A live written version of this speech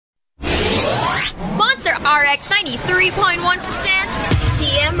RX 93.1%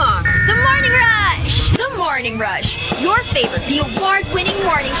 TMR. The Morning Rush. The Morning Rush. Your favorite, the award-winning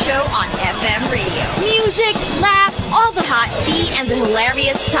morning show on FM radio. Music, laughs, all the hot tea, and the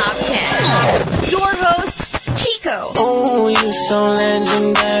hilarious top 10. Your hosts, Chico. Oh, you so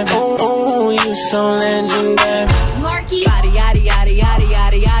legendary. Oh, you so legendary. Marky. Yada yada yada yada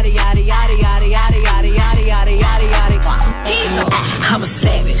yada yada yada yada yada yada yada yada yada yada yada. Hazel. I'm a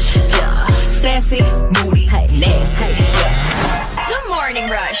savage. Yeah. Sassy, moody, nasty. The Morning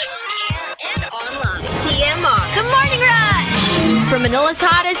Rush. Air and online. TMR. The Morning Rush. From Manila's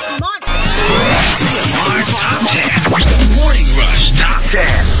hottest monster. TMR Top 10. The Morning Rush Top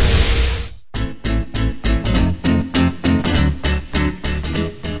 10.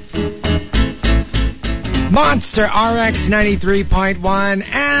 Monster RX 93.1.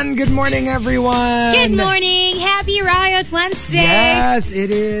 And good morning, everyone. Good morning. Happy Riot Wednesday. Yes,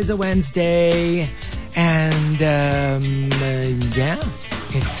 it is a Wednesday. And, yeah,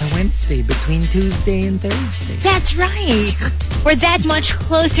 it's a Wednesday between Tuesday and Thursday. That's right. We're that much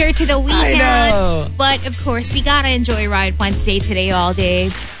closer to the weekend. I know. But, of course, we gotta enjoy Riot Wednesday today all day.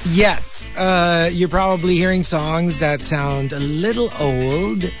 Yes, you're probably hearing songs that sound a little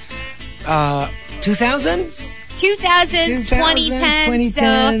old. 2000s? 2000s, 2010s.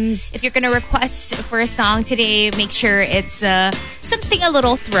 2010s. So if you're going to request for a song today, make sure it's something a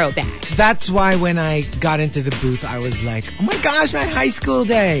little throwback. That's why when I got into the booth, I was like, oh my gosh, my high school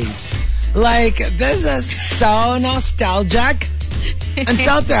days. Like, this is so nostalgic and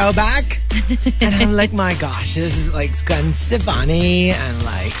so throwback. And I'm like, my gosh, this is like Gwen Stefani and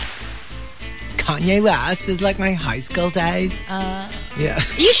like Kanye West is like my high school days. Yeah.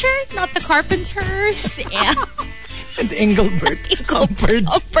 You sure? Not the Carpenters? Yeah. And Engelbert Humperdinck.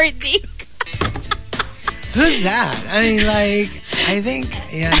 Who's that? I mean, like, I think,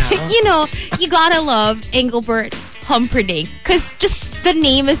 You know, you gotta love Engelbert Humperdinck because just the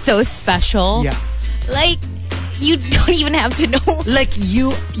name is so special. Yeah. Like, you don't even have to know. Like,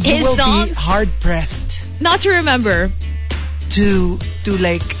 you will songs? be hard-pressed Not to remember. to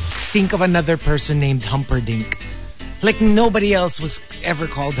like, think of another person named Humperdinck. Like, nobody else was ever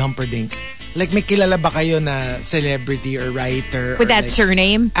called Humperdinck. Like, may kilala ba kayo na celebrity or writer With or that like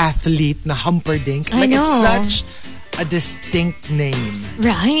surname? athlete na Humperdinck? I Like, know. it's such a distinct name.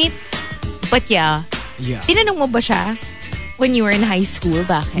 Right? But yeah. Yeah. Tinanong mo ba siya when you were in high school?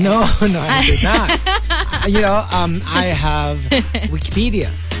 Bakit? No, I did not. I have Wikipedia.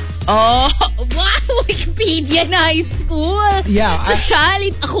 Oh, wow! Wikipedia na high school. Yeah.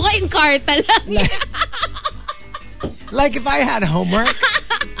 Social. Ako ka Encarta lang. Like, if I had homework,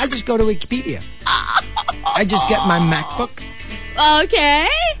 I just go to Wikipedia. I just get my MacBook. Okay.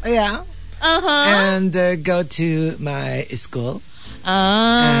 Yeah. Uh-huh. And go to my school.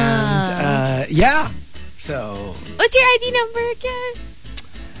 Ah. And, yeah. So. What's your ID number again?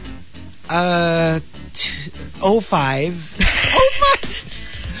 05.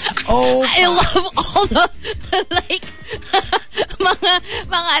 I love all the, like,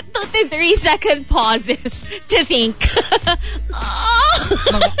 mga 2 to 3 second pauses to think.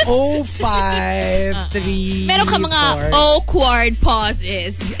 Mga 05, 3, Meron ka mga 4. awkward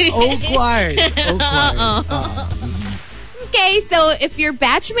pauses. Awkward. Okay, so if you're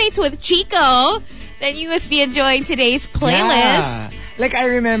batchmates with Chico, then you must be enjoying today's playlist. Yeah. Like, I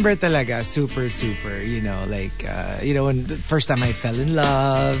remember talaga, super, like, when the first time I fell in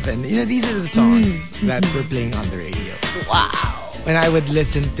love. And, these are the songs that were playing on the radio. Wow. When I would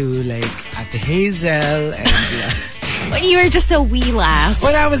listen to, like, Ate Hazel and, When you were just a wee lass.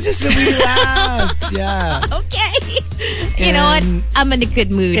 when I was just a wee lass. Yeah. Okay. You know what? I'm in a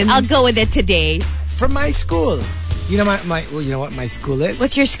good mood. I'll go with it today. From my school. You know you know what my school is?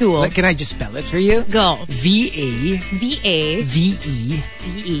 What's your school? Like, can I just spell it for you? Go. VA. VA. VE.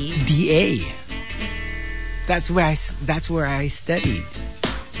 VE. DA. That's where I studied.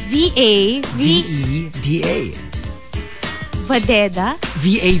 VA. VE. DA. Vadeda.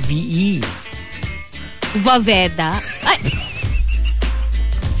 VAVE. Vaveda. Ay.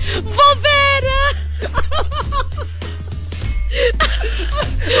 Vaveda.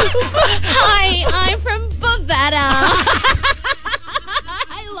 Hi, I'm from Bavetta.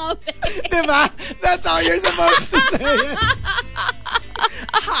 I love it. Diba? That's how you're supposed to say it.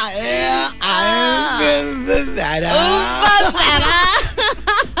 Hi, I'm from Bavetta. Bavetta.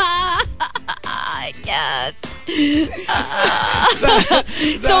 I can't.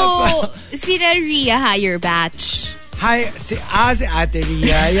 So, sina Rhea ha, your batch? Hi, si Ate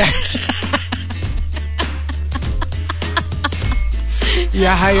Rhea. Yes.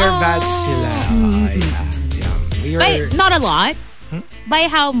 Yeah, higher batch sila. Yeah. We were, By, not a lot. By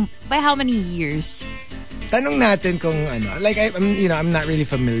how many years? tanong natin kung ano. Like, I'm not really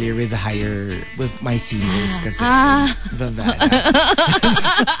familiar with my seniors kasi Vavada.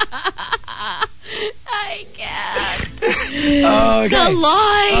 I can't. Okay. The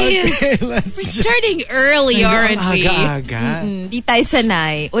lies. Okay, let's We're starting early, aren't we? Aga-aga. Di tayo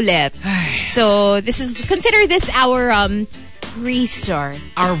sanay. Ulit. So, consider this our restart.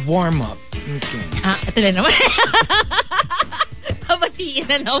 Our warm-up. Okay. Ito na naman. Kabatiin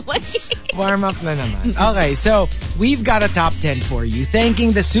na naman. Warm up na naman. Okay, so we've got a top 10 for you.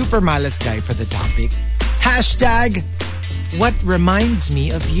 Thanking the super malas guy for the topic. Hashtag, what reminds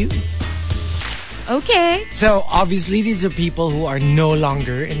me of you? Okay. So obviously these are people who are no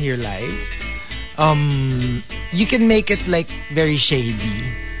longer in your life. You can make it like very shady.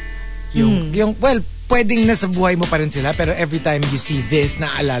 Well, pwedeng nasa buhay mo pa rin sila, pero every time you see this,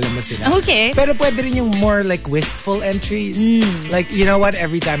 naaalala mo sila. Okay. Pero pwede rin yung more like wistful entries. Like, you know what?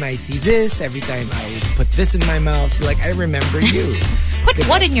 Every time I see this, every time I put this in my mouth, like, I remember you. Put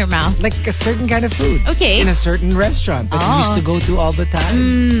what in your mouth? Like a certain kind of food. Okay. In a certain restaurant that you used to go to all the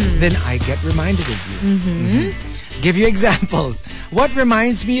time. Then I get reminded of you. Give you examples. What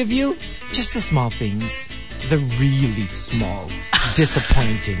reminds me of you? Just the small things. The really small,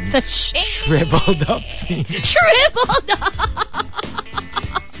 disappointing, The shriveled up things. Shriveled up.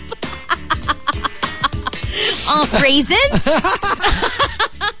 Raisins?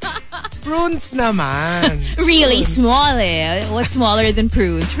 Prunes naman. Really small eh. What's smaller than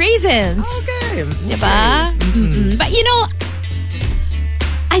prunes? Raisins. Okay. Diba? But you know,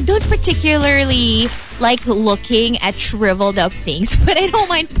 I don't particularly like looking at shriveled up things, but I don't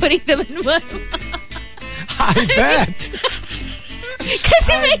mind putting them in my mouth. I bet.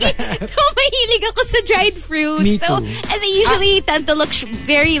 Kasi mahilig ako sa dried fruit. Me too. So, and they usually tend to look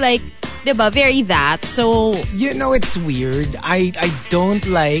very like, diba, very that. So, You know, it's weird. I don't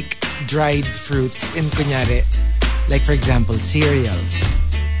like dried fruits in kunyari. Like, for example, cereals.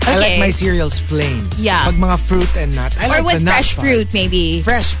 I like Okay. my cereals plain. Yeah. Pag mga fruit and nut. I like or with the nut fresh part. fruit maybe.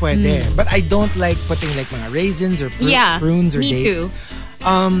 Fresh pwede. But I don't like putting like mga raisins or prunes or me dates.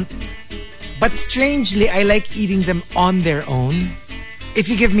 too. But strangely, I like eating them on their own. If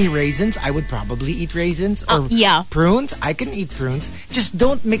you give me raisins, I would probably eat raisins. Or yeah. prunes, I can eat prunes. Just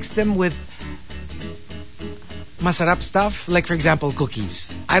don't mix them with masarap stuff. Like, for example,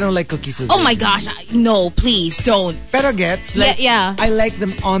 cookies. I don't like cookies with Oh my raisins. gosh. No, please don't. Pero gets, like, Yeah. I like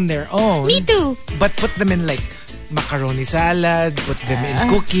them on their own. Me too. But put them in like macaroni salad, put them in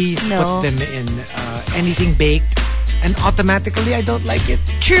cookies, no. put them in anything baked. And automatically, I don't like it.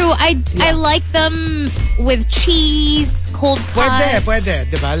 True. I like them with cheese, cold cuts. Pwede.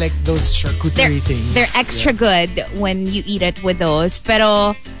 Diba? Like those charcuterie things. They're extra good when you eat it with those.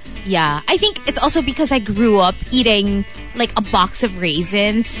 Pero, yeah. I think it's also because I grew up eating like a box of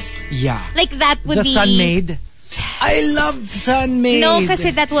raisins. Yeah. Like that would The be... Sun-Maid. I loved Sun-Maid. No, kasi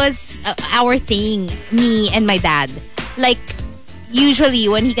that was our thing. Me and my dad. Like, usually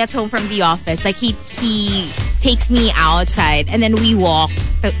when he gets home from the office, like he takes me outside and then we walk.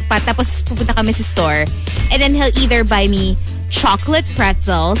 Tapos pupunta kami sa store. And then he'll either buy me chocolate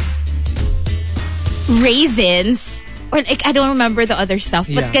pretzels, raisins, or like I don't remember the other stuff.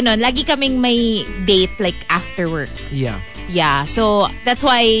 But Yeah. ganon, lagi kaming may date like after work. Yeah. Yeah, so that's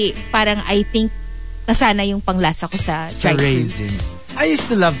why parang I think nasana yung panglasa ko sa The dried fruit. raisins. I used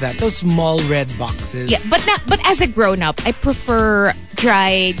to love that. Those small red boxes. Yeah, but as a grown up, I prefer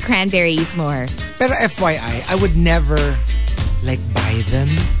dried cranberries more. Pero FYI, I would never like buy them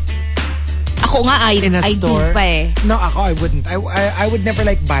Ako nga in a I store. do pa eh. No, I wouldn't. I would never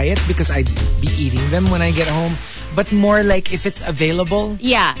like buy it because I'd be eating them when I get home. But more like if it's available.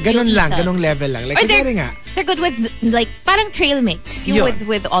 Yeah, Ganon you'll lang, eat them. ganong level lang. Like Or kunyari nga. they're good with like parang trail mix. Yung Yun.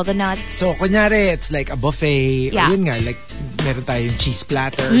 with all the nuts. So kunyari it's like a buffet. Yeah. Or yun nga, like meron tayong cheese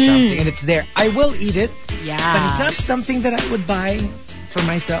platter or something and it's there. I will eat it. Yeah. But it's not something that I would buy for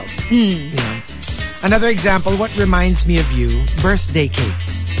myself. You know. Another example, what reminds me of you, birthday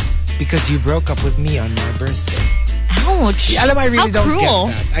cakes. Because you broke up with me on my birthday. Ouch. Alam mo, I really How don't cruel.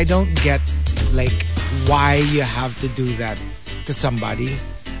 get that. I don't get like why you have to do that to somebody.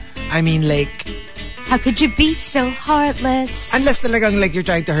 I mean like, How could you be so heartless? unless talagang like you're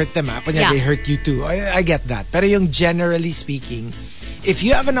trying to hurt them, kunya Yeah. they hurt you too. I get that. Pero yung generally speaking, if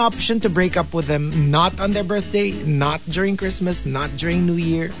you have an option to break up with them not on their birthday, not during Christmas, not during New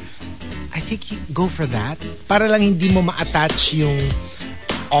Year, I think you go for that. Para lang hindi mo ma-attach yung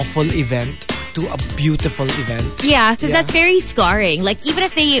awful event to a beautiful event. Yeah, because that's very scarring. Like, even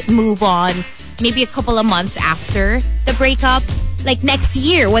if they move on maybe a couple of months after the breakup, like next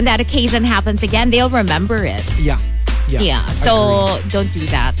year when that occasion happens again, they'll remember it. Yeah. Yeah, so Agreed. don't do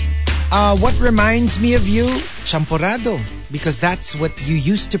that. What reminds me of you? Champorado. Because that's what you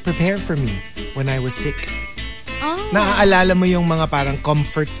used to prepare for me when I was sick. Oh. Naaalala mo yung mga parang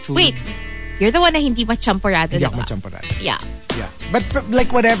comfort food? Wait, you're the one na hindi machamporado, Hindi diba? ako machamporado. Yeah. Yeah. But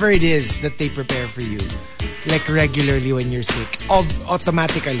like whatever it is that they prepare for you, like regularly when you're sick,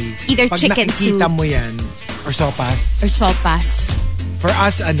 automatically, Either pag chicken nakikita soup. mo yan, or sopas. Or sopas. For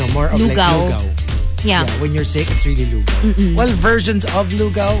us, more of like Lugaw. lugaw. Yeah. When you're sick, it's really lugaw. Well, versions of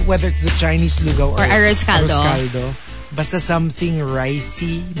lugaw, whether it's the Chinese lugaw or arroz caldo. Basta something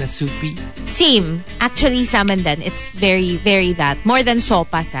ricey na soupy. Same. Actually, sa amin din, it's very, very that. More than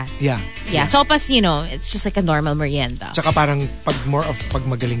sopas, ah. Yeah. Yeah, sopas, it's just like a normal merienda. Tsaka parang pag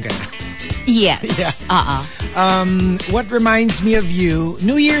magaling ka na. Yes. Yeah. What reminds me of you?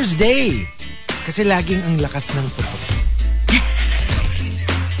 New Year's Day. Kasi laging ang lakas ng putok.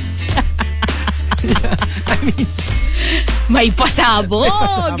 Yeah, I mean, may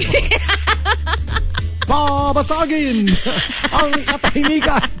pasabog! Babasagin ang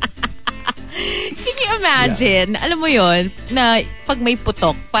katahimikan. Can you imagine? Alam mo yon na pag may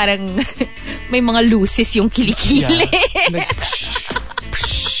putok, parang may mga luces yung kilikili. Yeah. Like,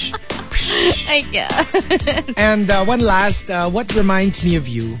 psh, I guess. And one last, what reminds me of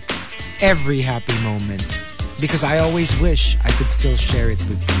you? Every happy moment. Because I always wish I could still share it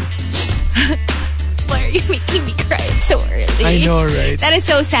with you. Why are you making me cry so early? I know, right? That is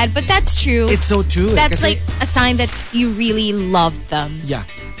so sad, but that's true. It's so true. That's Kasi, like a sign that you really loved them. Yeah.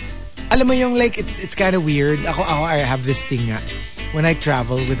 Alam mo yung like, it's kind of weird. Ako, I have this thing nga. When I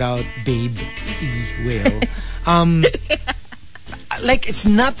travel without Babe Whale, like, it's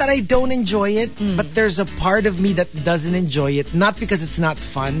not that I don't enjoy it, but there's a part of me that doesn't enjoy it. Not because it's not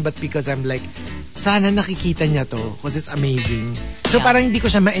fun, but because I'm like, sana nakikita niya to because it's amazing. So parang hindi ko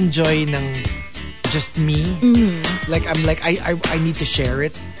siya ma-enjoy ng just me. Like, I'm like, I need to share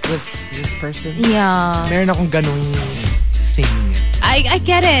it with this person. Yeah. Meron akong ganong thing. I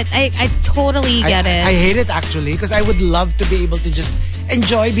get it. I totally get it. I hate it actually because I would love to be able to just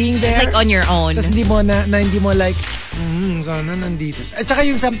enjoy being there. Like on your own. Tapos hindi mo hindi mo like, sana nandito siya. At saka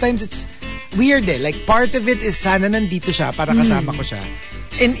yung sometimes it's weird eh. Like part of it is sana nandito siya para kasama ko siya.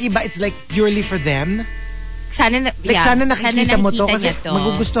 And iba, it's like purely for them. Sana nakikita mo to kasi niya to.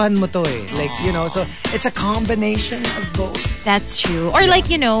 magugustuhan mo to eh. Like, so it's a combination of both. That's true. Or like,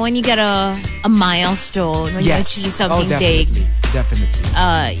 when you get a milestone, when you achieve something big. Definitely.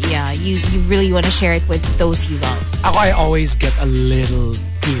 Yeah, you really want to share it with those you love. Ako, I always get a little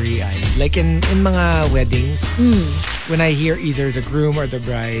teary-eyed. Like in mga weddings, when I hear either the groom or the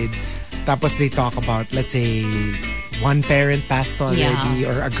bride, tapos they talk about, let's say, one parent passed already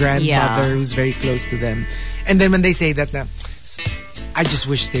or a grandmother who's very close to them. And then when they say that na, I just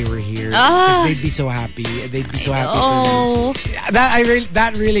wish they were here because they'd be so happy. They'd be so happy for them.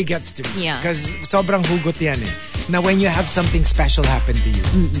 That really gets to me. Yeah. Because sobrang hugot yan eh. Na when you have something special happen to you,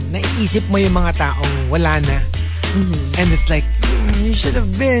 naiisip mo yung mga taong wala na. And it's like, you should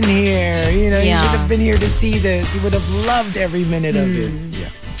have been here. You should have been here to see this. You would have loved every minute of it. Yeah.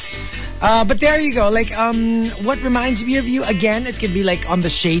 But there you go. Like, what reminds me of you? Again, it could be like on the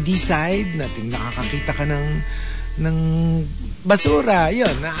shady side. Nakakakita ka ng basura.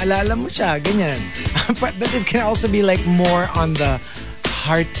 Yun, naalala mo siya. Ganyan. But it can also be like more on the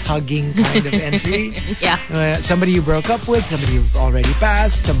heart-hugging kind of entry. Yeah. Somebody you broke up with, somebody you've already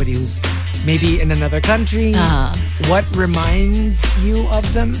passed, somebody who's maybe in another country. What reminds you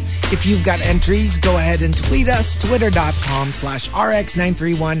of them? If you've got entries, go ahead and tweet us,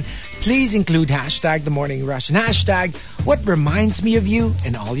 twitter.com/RX931. Please include hashtag The Morning Rush and hashtag What Reminds Me of You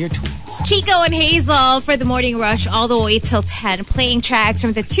in all your tweets. Chico and Hazel for The Morning Rush all the way till 10, playing tracks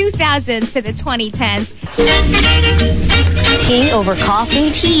from the 2000s to the 2010s. Tea over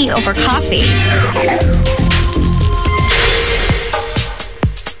coffee? Tea over coffee.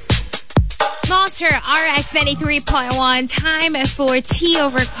 Monster RX 93.1, time for tea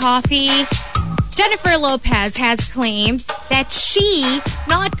over coffee. Jennifer Lopez has claimed that she,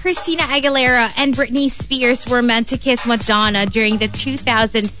 not Christina Aguilera and Britney Spears, were meant to kiss Madonna during the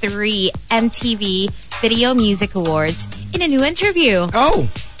 2003 MTV Video Music Awards in a new interview. Oh.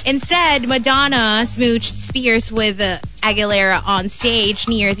 Instead, Madonna smooched Spears with Aguilera on stage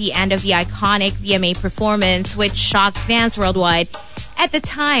near the end of the iconic VMA performance, which shocked fans worldwide. At the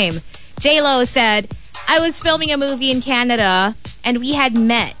time, J-Lo said, I was filming a movie in Canada and we had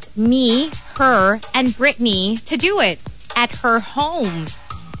met, me, her, and Britney, to do it at her home.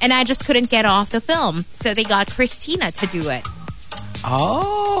 And I just couldn't get off the film. So they got Christina to do it.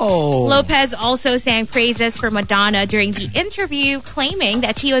 Oh. Lopez also sang praises for Madonna during the interview, claiming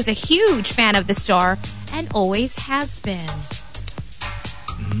that she was a huge fan of the star and always has been.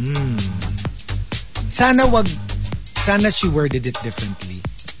 Sana she worded it differently.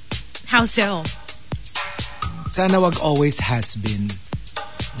 How so? Sana wag always has been.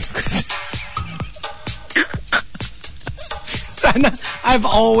 Sana I've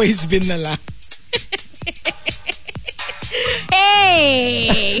always been na lang.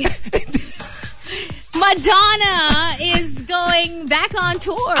 Hey! Madonna is going back on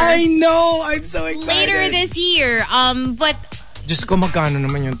tour. I know! I'm so excited. Later this year. But Just ko magkano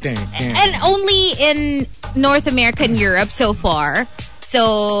naman yung thing. and only in North America and Europe so far.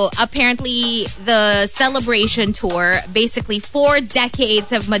 So apparently the celebration tour, basically 4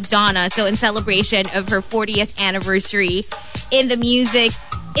 decades of Madonna. So in celebration of her 40th anniversary in the music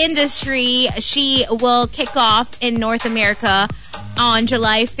industry, she will kick off in North America on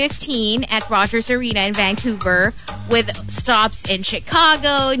July 15 at Rogers Arena in Vancouver with stops in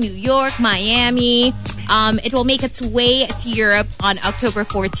Chicago, New York, Miami. It will make its way to Europe on October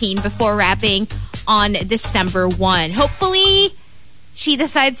 14 before wrapping on December 1. Hopefully, she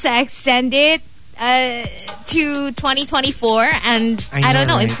decides to extend it to 2024 and I don't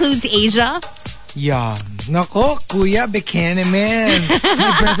know, right? includes Asia. Yeah. Nako, Kuya, Bikini Man.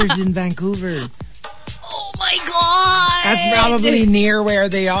 My brother's in Vancouver. Oh my God! That's probably near where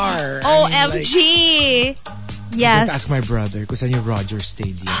they are. OMG! Yes. Ask my brother kung saan yung Rogers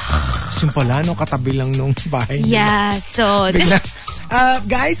Stadium. Yung pala, no, katabi lang nung bahay niya. Yeah, so Bigla,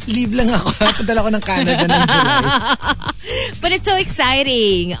 guys, leave lang ako. Padala ko ng Canada ng July. but it's so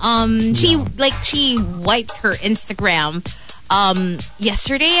exciting. She wiped her Instagram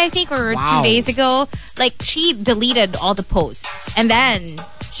yesterday, I think, or 2 days ago. Like, she deleted all the posts and then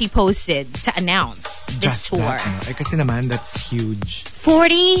she posted to announce this tour. That, no? Kasi naman, that's huge.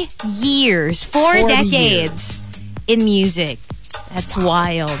 40 years, 4 decades in music. That's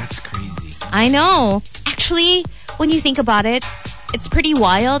wild. That's crazy. I know. Actually, when you think about it, it's pretty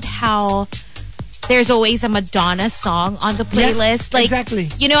wild how there's always a Madonna song on the playlist. Yeah, like, exactly.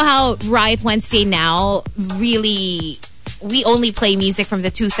 You know how Riot Wednesday now really, we only play music from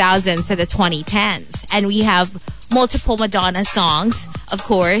the 2000s to the 2010s. And we have multiple Madonna songs, of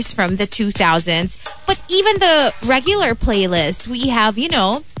course, from the 2000s. But even the regular playlist, we have, you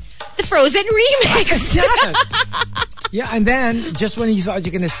know, the Frozen remix. Yes. Yeah, and then, just when you thought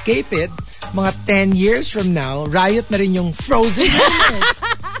you can escape it, mga 10 years from now, Riot na rin yung Frozen remix.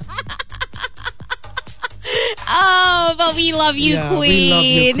 Oh, but we love you, Yeah, Queen. we love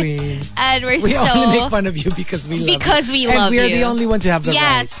you, Queen. And We so... only make fun of you because we love you. Because we and love we're you. the only ones who have the right.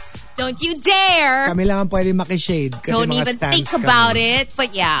 Yes. Don't you dare. Kami lang ang pwede makishade. Kasi Don't mga even stans think kami. about it.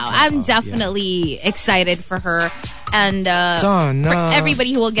 But yeah, I'm definitely excited for her. And for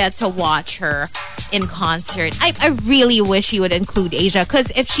everybody who will get to watch her in concert. I really wish she would include Asia.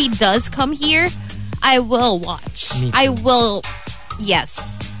 Because if she does come here, I will watch. Me too. I will,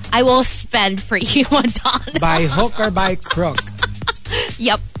 yes. I will spend for you, Madonna. By hook or by crook.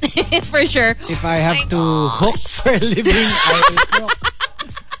 Yep, for sure. If I have to hook for a living, I will crook.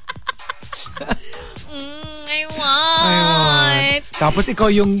 I want. Tapos ikaw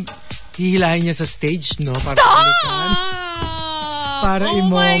yung hihilahin niya sa stage, no? Para Stop! palikan. Para oh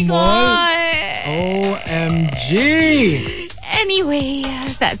my God. OMG! Anyway,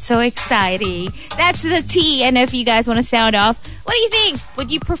 that's so exciting. That's the tea. And if you guys want to sound off, what do you think?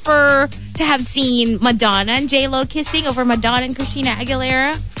 Would you prefer to have seen Madonna and J-Lo kissing over Madonna and Christina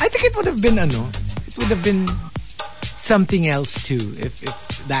Aguilera? I think it would have been, it would have been something else too if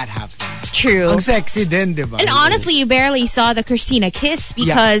that happened. True. Ang sexy din, di ba? And honestly, you barely saw the Christina kiss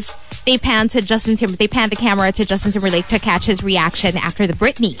because they panned the camera to Justin Timberlake to catch his reaction after the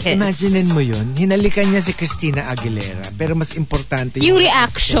Britney kiss. Imaginein mo yun, hinalikan niya si Christina Aguilera, pero mas importante yung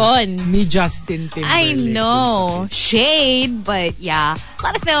reaction ni Justin Timberlake. I know. Shade, but yeah.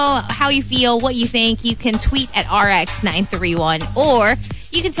 Let us know how you feel, what you think. You can tweet at RX931 or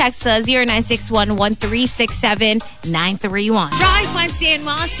you can text us 0961-1367-931. Ride Wednesday and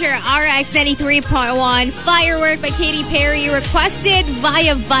Monster, RX 93.1. Firework by Katy Perry requested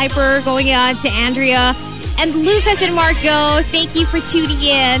via Viper, going on to Andrea and Lucas and Marco. Thank you for tuning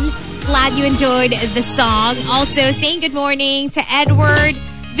in. Glad you enjoyed the song. Also, saying good morning to Edward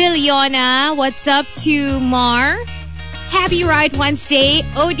Villona. What's up to Mar? Happy Ride Wednesday.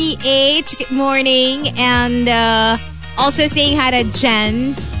 ODH, good morning. And also saying hi to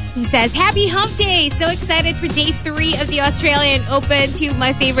Jen, who says, Happy Hump Day. So excited for day 3 of the Australian Open. 2 of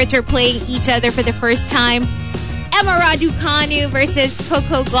my favorites are playing each other for the first time. Emma Raducanu versus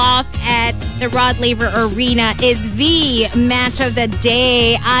Coco Gauff at the Rod Laver Arena is the match of the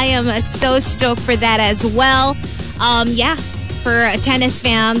day. I am so stoked for that as well. For tennis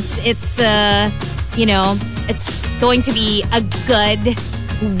fans, it's, it's going to be a good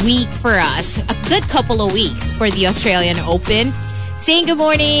week for us. A good couple of weeks for the Australian Open. Saying good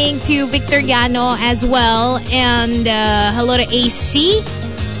morning to Victoriano as well. And hello to AC.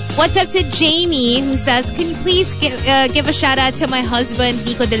 What's up to Jamie, who says, can you please give a shout out to my husband,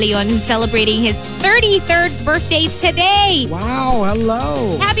 Nico De Leon, who's celebrating his 33rd birthday today. Wow,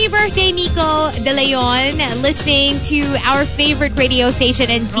 hello. Happy birthday, Nico De Leon. Listening to our favorite radio station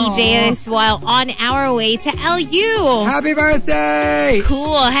and DJs while on our way to LU. Happy birthday.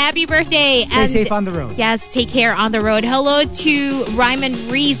 Cool. Happy birthday. Stay safe on the road. Yes, take care on the road. Hello to Rhyme and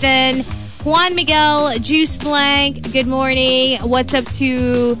Reason. Juan Miguel, Juice Blank, good morning. What's up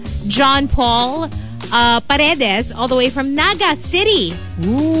to John Paul Paredes, all the way from Naga City.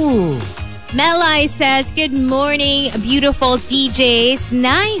 Ooh. Melai says, good morning, beautiful DJs.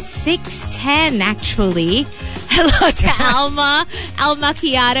 Nice, 6'10", actually. Hello to Alma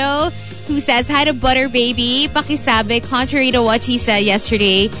Macchiato, who says, hi to Butter Baby. Pakisabi, contrary to what she said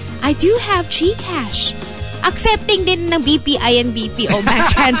yesterday, I do have GCash. Accepting din ng BPI and BPO bank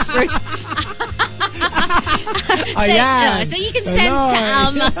transfers. So you can send to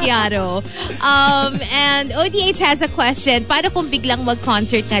Al Macchiato. And ODH has a question. Paano kung biglang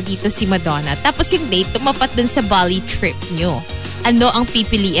mag-concert nga dito si Madonna? Tapos yung date, tumapat dun sa Bali trip nyo. Ano ang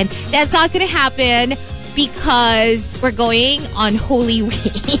pipiliin? That's not gonna happen because we're going on Holy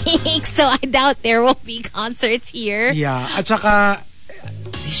Week. So I doubt there will be concerts here. Yeah. At saka,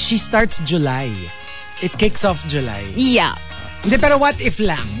 she starts July. It kicks off July. Yeah. Hindi, pero what if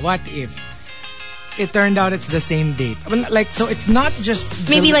lang? What if it turned out it's the same date? Like, so it's not just...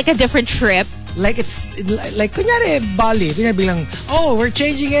 Maybe like a different trip. Like it's... Like, kunyari, Bali. Kunyari bilang, oh, we're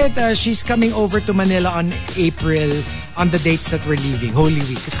changing it. She's coming over to Manila on April on the dates that we're leaving. Holy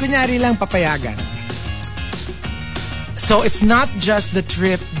Week. Kasi kunyari lang papayagan. So it's not just the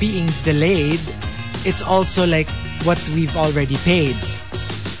trip being delayed. It's also like what we've already paid.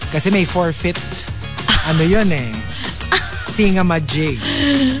 Kasi may forfeit... Ano yun eh? Thingamajig.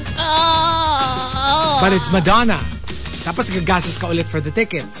 But it's Madonna. Tapos gagastos ka ulit for the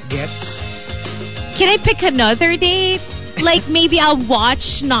tickets. Gets? Can I pick another date? Like maybe I'll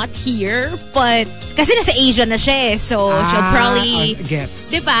watch not here, but kasi nasa Asia na siya eh, so she'll probably...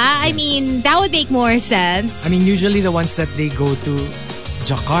 Gets. Diba? Gets. I mean, that would make more sense. I mean, usually the ones that they go to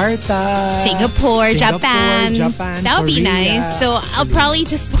Jakarta, Singapore, Japan. That would be Korea. Nice. So I'll probably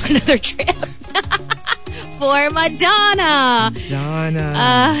just book another trip. For Madonna.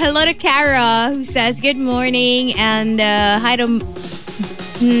 Hello to Kara, who says good morning and hi to...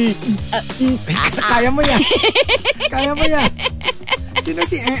 Kaya mo yan. Kaya mo yan. Sino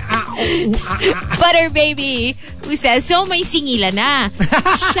si... Butter Baby, who says, so may singila na.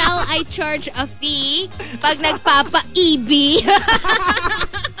 Shall I charge a fee pag nagpapa-EB?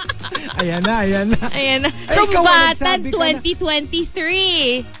 Ayan na. Sumbatan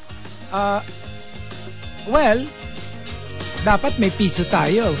 2023. Well, dapat may piso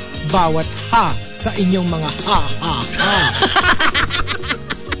tayo. Bawat ha sa inyong mga ha.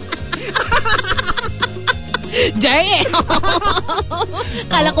 Damn!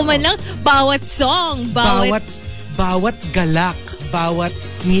 Kala ko man lang, bawat song, bawat galak, bawat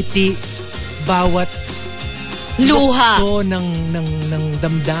ngiti, bawat luha ng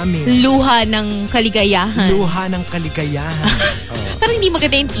damdamin. Luha ng kaligayahan. Parang hindi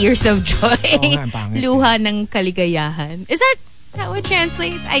maganda yung tears of joy. Luha ng kaligayahan. Is that how it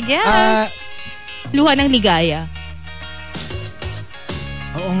translates? I guess. Luha ng ligaya.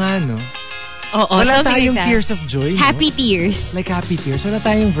 Oo nga, no? Oo, wala tayong like tears of joy. Happy no? tears. Like happy tears. Wala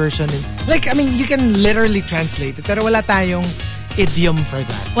tayong version. Like, I mean, you can literally translate it. Pero wala tayong idiom for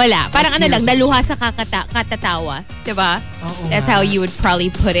that. Wala. Parang like lang, naluha sa katatawa. Diba? That's how you would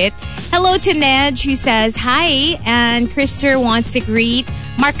probably put it. Hello to Nedge, who says, hi, and Krister wants to greet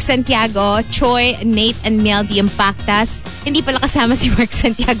Mark Santiago, Choi, Nate, and Mel, the Impactas. Hindi pala kasama si Mark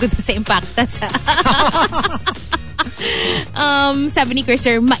Santiago doon sa Impactas. Sabi ni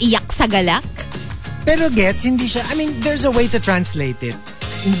Krister, maiyak sa galak. Pero gets, hindi siya, I mean, there's a way to translate it.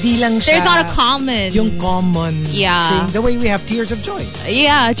 Hindi lang siya... There's not a common... Yung common saying, the way we have tears of joy.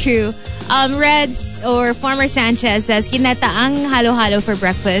 Yeah, true. Reds or former Sanchez says, kinataang halo-halo for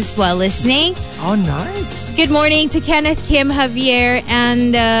breakfast while listening. Oh, nice. Good morning to Kenneth, Kim, Javier,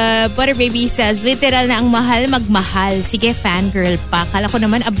 and Butter Baby says, literal na ang mahal magmahal. Sige, fangirl pa. Kala ko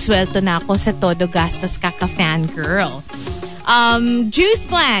naman absuelto na ako sa todo gastos kaka-fangirl. Juice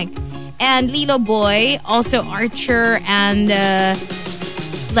Blank and Lilo Boy, also Archer and...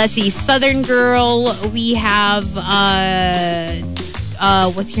 let's see, Southern Girl. We have,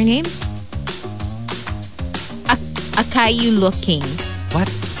 what's your name? Akayu Looking. What?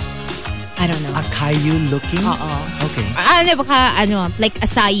 I don't know. Akayu Looking? Okay. looking? Like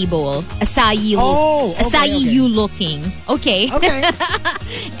acai bowl. Acai you looking. Okay. Okay.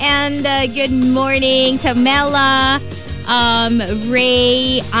 And good morning to Mela,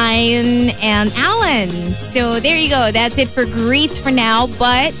 Ray, Ian, and Alan. So there you go. That's it for greets for now.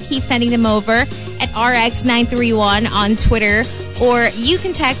 But keep sending them over at RX931 on Twitter. Or you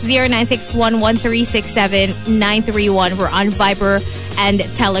can text 0961-1367-931. We're on Viber and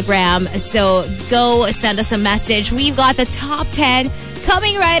Telegram. So go send us a message. We've got the top 10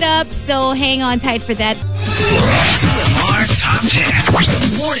 coming right up. So hang on tight for that. TMR Top 10.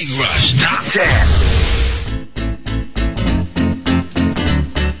 Morning Rush Top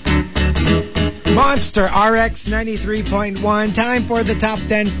 10. Monster RX 93.1. Time for the top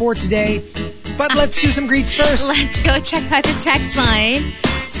 10 for today. But let's do some greets first. Let's go check out the text line.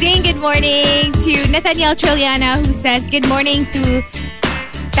 Saying good morning to Nathaniel Trilliana, who says good morning to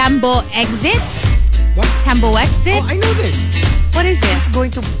Tambo Exit. What? Tambo Exit? Oh, I know this. What is Is it? this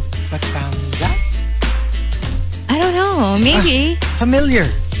going to Batangas? I don't know. Maybe. Familiar.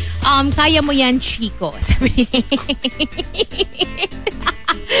 Kaya mo yan, Chico. Sabi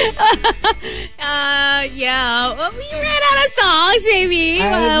yeah. Well, we ran out of songs, maybe.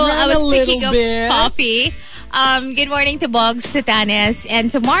 I was thinking of coffee. Good morning to Boggs, to Tanis,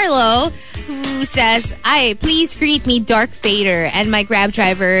 and to Marlo, who says, please greet me, Dark Fader, and my Grab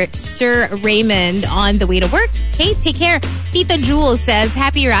driver, Sir Raymond, on the way to work. Okay, take care. Tito Jewel says,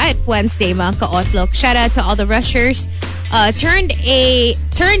 happy Riot Wednesday, mga ka-otlok. Shout out to all the rushers. Turned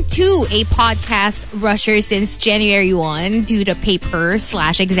to a podcast rusher since January 1 due to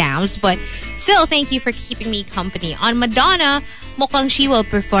paper/exams, but still thank you for keeping me company. On Madonna, mukhang she will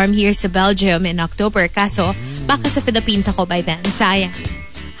perform here sa Belgium in October, kaso baka sa Philippines ako by then. Sayang.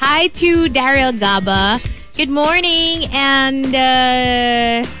 Hi to Daryl Gaba. Good morning. And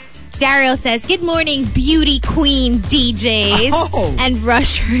Daryl says, good morning, beauty queen DJs and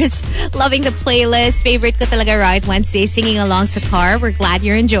rushers. Loving the playlist. Favorite ko talaga Riot Wednesday, singing along sa car. We're glad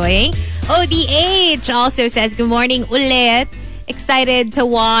you're enjoying. ODH also says, good morning ulit. Excited to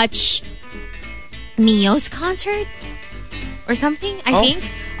watch Neo's concert or something, I think.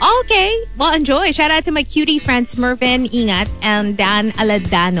 Okay. Well, enjoy. Shout out to my cutie friends Mervin Ingat and Dan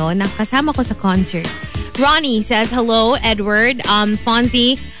Aladano na kasama ko sa concert. Ronnie says, hello, Edward,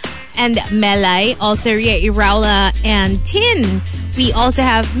 Fonzie, and Melay, also Ria Iraula and Tin. We also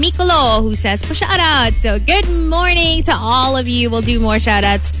have Mikolo, who says, shout out. So good morning to all of you. We'll do more shout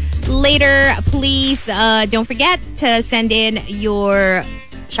outs later. Please don't forget to send in your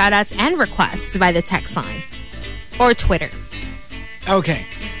shout outs and requests by the text line or Twitter. Okay.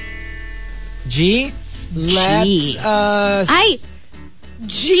 G, let's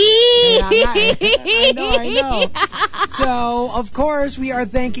G. I know. So, of course, we are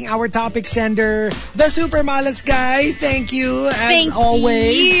thanking our topic sender, the Super Malas guy. Thank you, as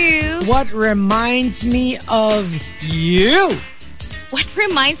always. You. What reminds me of you? What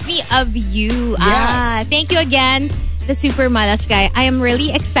reminds me of you? Yes. Thank you again, the Super Malas guy. I am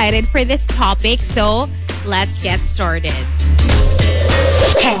really excited for this topic, so let's get started.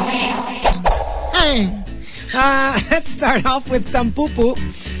 Let's start off with Tampupu.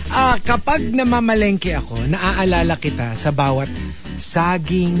 Kapag namamalengke ako, naaalala kita sa bawat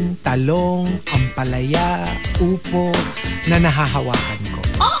saging, talong, ampalaya, upo na nahahawakan ko.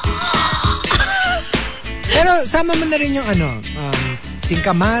 Pero sama mo na rin yung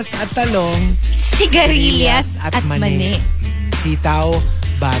singkamas at talong, sigarilyas at mani. Sitaw,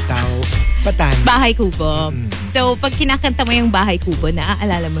 bataw, batan. Bahay Kubo. So, pag kinakanta mo yung Bahay Kubo,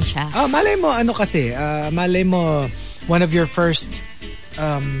 naaalala mo siya? Malay mo, malay mo, one of your first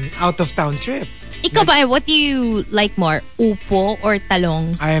out-of-town trip. Ikaw ba, what do you like more? Upo or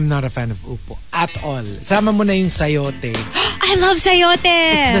talong? I am not a fan of upo at all. Sama mo na yung sayote. I love sayote!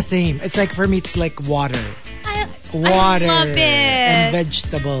 It's the same. It's like, for me, it's like water. Water. I love it. And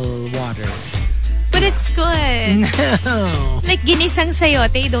vegetable water. But it's good. No. Like ginisang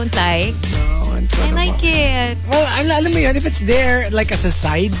sayote, you don't like? No. I like it. Well, alam mo yun, if it's there like as a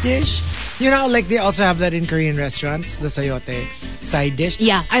side dish, you know, like they also have that in Korean restaurants, the sayote side dish.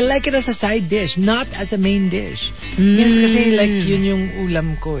 Yeah. I like it as a side dish, not as a main dish. Yes, kasi like yun yung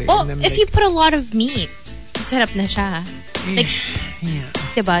ulam ko eh. Oh, if you put a lot of meat, sarap na siya. Like, yeah.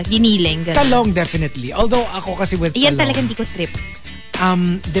 Diba? Giniling. Ganun. Talong definitely. Although ako kasi with yan talong. Yan talaga hindi ko trip.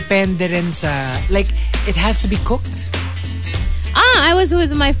 Depende rin sa, like, it has to be cooked. I was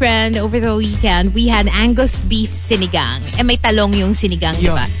with my friend over the weekend. We had Angus beef sinigang. And may talong yung sinigang,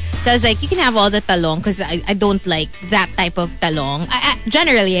 diba? So I was like, you can have all the talong because I don't like that type of talong.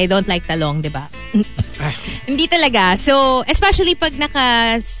 Generally, I don't like talong, diba? Hindi talaga. So, especially pag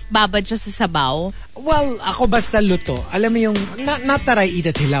nakababad siya sa sabaw. Well, ako basta luto. Alam mo yung, not that I eat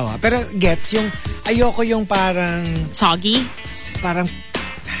it hilaw, pero gets yung, ayoko yung parang, Soggy. parang,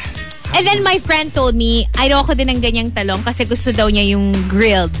 And then my friend told me, ayoko din ng ganyang talong kasi gusto daw niya yung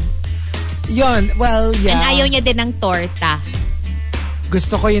grilled. yun, well, yeah. And ayaw niya din ng torta.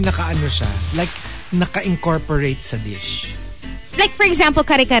 Gusto ko yung naka-ano siya, like, naka-incorporate sa dish. Like for example,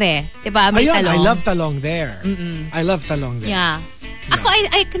 kare-kare. Diba? May Ayun, talong. I love talong there. I love talong there. Yeah. Ako,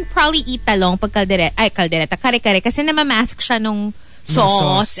 I can probably eat talong pag kaldereta, kare-kare. Kasi namamask siya nung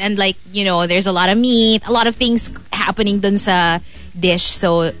sauce. And like, you know, there's a lot of meat, a lot of things happening dun sa dish.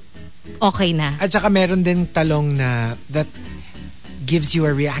 So, okay na. At saka meron din talong na that gives you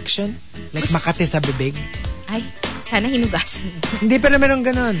a reaction. Like makate sa bibig. Ay, sana hinugasan. Hindi pero meron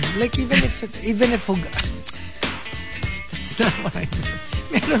ganon. Like even if it's not what I mean.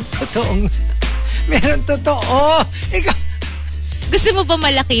 Meron totoo. Ikaw, Gusto mo ba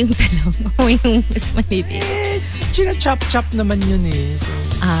malaki yung talong o yung mas maliliit? chop-chop naman yun eh. So,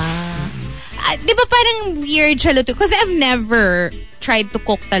 Di ba parang weird siya luto? Because I've never tried to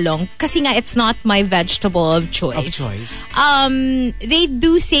cook talong. Kasi nga, it's not my vegetable of choice. They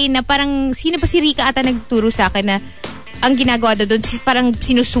do say na parang, sino ba si Rika ata nagturo sa akin na ang ginagawa doon, parang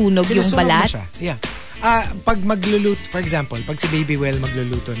sinusunog yung balat? Mo siya. Yeah. Pag magluluto, for example, pag si Baby Well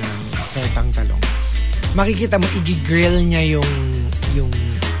magluluto ng tortang talong, makikita mo, i-grill niya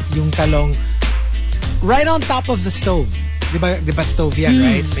yung talong right on top of the stove. Diba stove yan,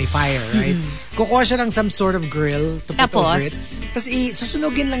 right? May fire, right? Kukuha siya ng some sort of grill to put over it. Tapos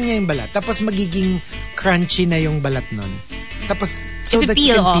susunugin lang niya yung balat. Tapos magiging crunchy na yung balat nun. Tapos, so that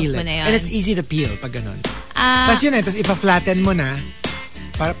you can peel it. And it's easy to peel pag ganun. Tapos yun tapos ipa-flatten mo na.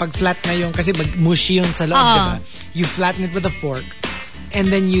 Para pag flat na yung, kasi mushy yung sa loob, diba? You flatten it with a fork and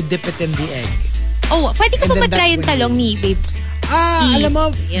then you dip it in the egg. Oh, pwede ko ba matry yung talong ni Babe? Alam mo,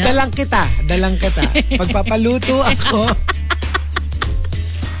 dalang kita. Pagpapaluto ako,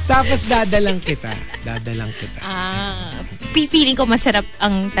 tapos dadalang kita. Feeling ko masarap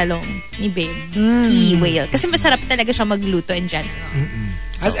ang talong ni Babe. E-whale. Kasi masarap talaga siya magluto in general.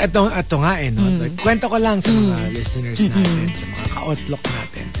 So, ito nga no? Kwento ko lang sa mga listeners natin, sa mga ka-outlook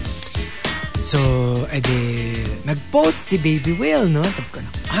natin. So, nag-post si Baby Will, no? Sabi ko na,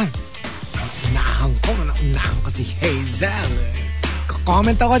 naunahan ko si Hazel.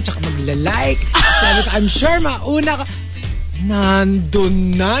 Comment ako, tsaka magla-like. Sabi ko, I'm sure mauna ka.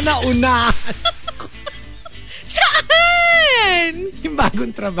 Nandun na, naunahan ko. Saan? Yung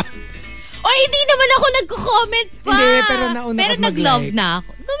bagong trabaho. O, hindi naman ako nagko-comment pa. Hindi, pero nauna pero ka nag-love mag-like. na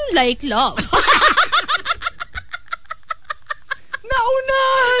ako. Like love.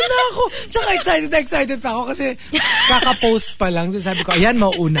 Naunahan ako. Tsaka excited pa ako kasi kaka-post pa lang. So sabi ko, ayan,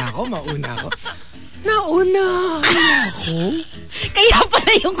 mauna ako. Naunahan ako. Kaya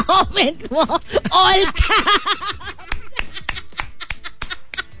pala yung comment mo, all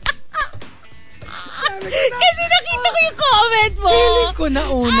kasi nakita ko yung comment mo. Feeling ko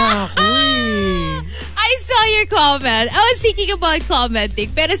nauna ako eh. I saw your comment. I was thinking about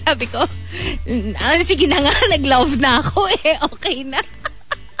commenting. Pero sabi ko, sige na nga, nag-love na ako eh. Okay na.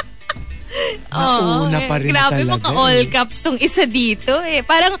 Nauna pa rin grabe, talaga. Grabe, all caps tong isa dito eh.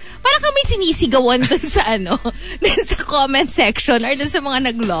 Parang kami sinisigawan dun sa dun sa comment section or dun sa mga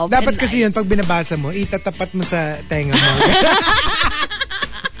nag-love. Dapat kasi yun, pag binabasa mo, itatapat mo sa tenga mo.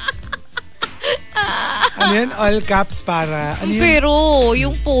 Ano yun? All caps para... Ano yun? Pero,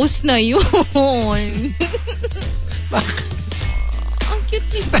 yung post na yun. Bakit? Ang cute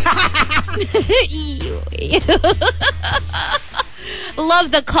nito.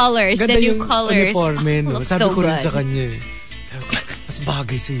 Love the colors. Ganda the new yung colors. uniforme, no? Looks Sabi so ko rin good. sa kanya eh. Sabi ko, mas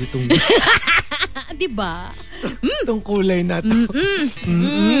bagay sa'yo itong... Diba? itong kulay na to.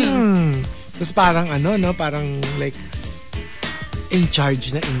 Tapos parang parang like... in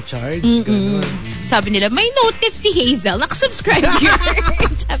charge. Ganun. Sabi nila, may notif si Hazel. Nakasubscribe here.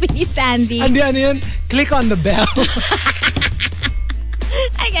 Sabi ni Sandy. Ano yun? Click on the bell.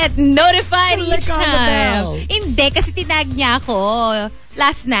 I get notified Click each on the bell. time. Hindi, kasi tinag niya ako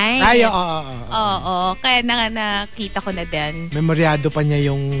last night. Ay, Oo. Kaya nakita ko na din. Memoryado pa niya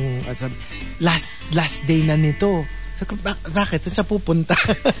yung last day na nito. Sabi ko, bakit? Saan siya pupunta?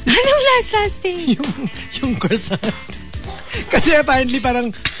 Anong last day? yung croissant. Kasi apparently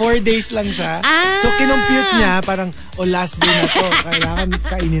parang 4 days lang siya. So kinumpute niya parang last day na to. Kailangan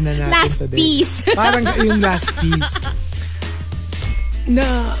kainin na natin last today. piece. Parang yung last piece. Na...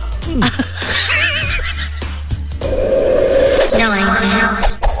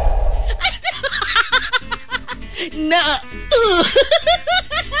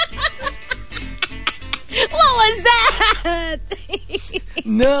 Wow,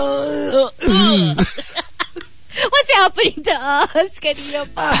 No. What's happening to us? Kanina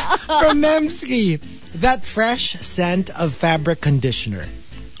pa. From Memski, that fresh scent of fabric conditioner.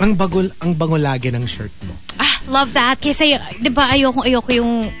 Ang bango lagi ng shirt mo. Love that. Kasi, di ba, ayoko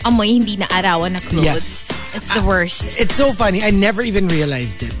yung amoy hindi na arawan na clothes. Yes. It's the worst. It's so funny. I never even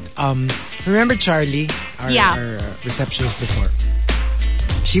realized it. Remember Charlie, our receptionist before?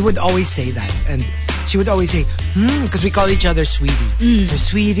 She would always say that. And she would always say, because we call each other sweetie. So,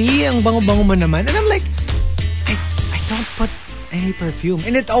 sweetie, ang bango-bango mo naman. And I'm like, I don't put any perfume.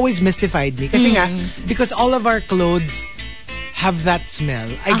 And it always mystified me. Kasi nga, because all of our clothes have that smell,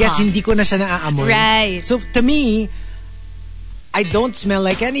 I guess hindi ko na siya naaamoy. Right. So, to me, I don't smell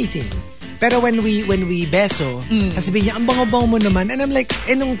like anything. Pero when we beso, sasabihin niya, ang bango-bango mo naman. And I'm like,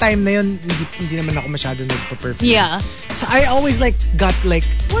 nung time na yun, hindi naman ako masyado nagpa-perfume. Yeah. So I always got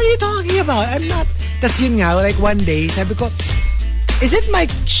what are you talking about? I'm not. Tas yun nga, one day, sabi ko, is it my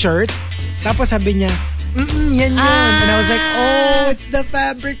shirt? Tapos sabi niya, yan yun. And I was like, oh, it's the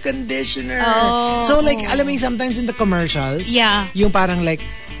fabric conditioner. Oh. So alam mo yung sometimes in the commercials, yung parang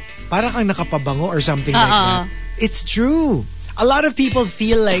kang nakapabango or something like that. It's true. A lot of people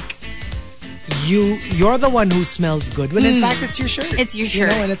feel like you're the one who smells good when in fact it's your shirt. It's your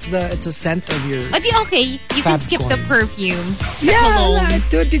shirt. You know, and it's a scent of your. But okay, you can skip the perfume. Yeah,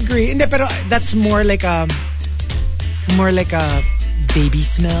 to a degree. Hindi, pero that's more like a baby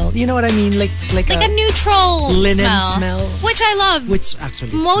smell. You know what I mean? Like a neutral linen smell. Which I love. Which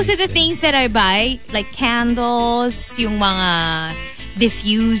actually most of the things that I buy, like candles, yung mga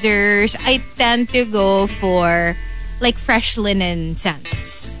diffusers, I tend to go for like fresh linen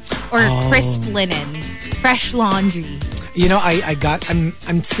scents or crisp linen, fresh laundry. You know,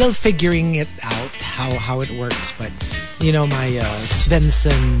 I'm still figuring it out how it works, but you know, my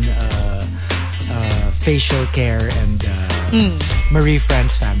Svensson facial care and Marie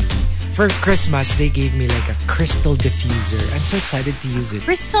France family, for Christmas they gave me like a crystal diffuser. I'm so excited to use it.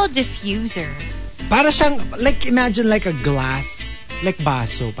 Crystal diffuser. Para siyang imagine like a glass, like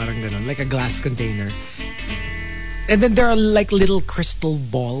baso, parang ganon, like a glass container. And then there are like little crystal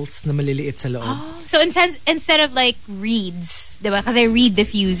balls na maliliit sa loob. So instead of like reeds, diba? Kasi reed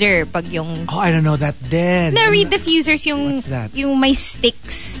diffuser pag yung... Oh, I don't know that then. No, reed diffusers yung... What's that? Yung may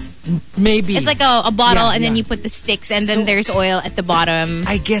sticks. Maybe. It's like a bottle and then you put the sticks and then there's oil at the bottom.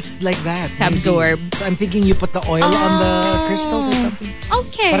 I guess like that. To absorb. So I'm thinking you put the oil on the crystals or something.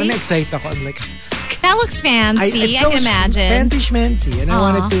 Okay. Parang na-excite ako. I'm like... That looks fancy. I can imagine. Fancy schmancy. And I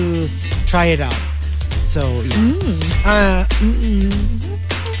wanted to try it out. So, yeah.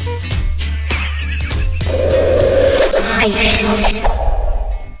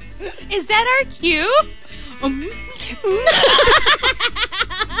 Is that our cue?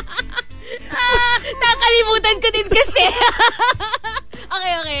 Nakalimutan ko din kasi.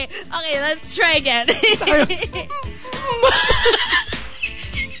 Okay, let's try again.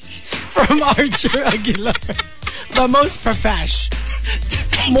 From Archer Aguilar, the most profesh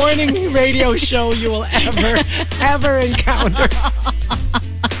morning radio show you will ever encounter.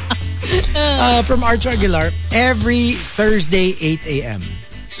 From Archer Aguilar, every Thursday 8 a.m.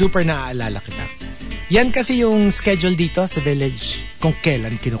 Super naaalala kita. Yan kasi yung schedule dito sa village kung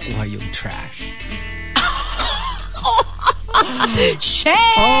kailan kinukuha yung trash. Shit!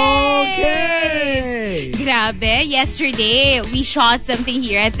 Okay! Grabe, yesterday we shot something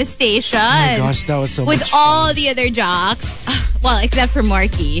here at the station. Oh my gosh, that was so with much all fun. the other jocks. Well, except for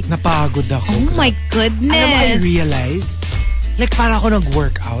Marky. Napagod ako. Oh my goodness. Alam mo, I realized, like para ako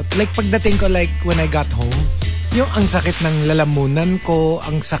nag-workout. Like pagdating ko, like when I got home, yung ang sakit ng lalamunan ko,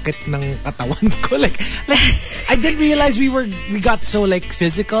 ang sakit ng katawan ko. Like I didn't realize we got so like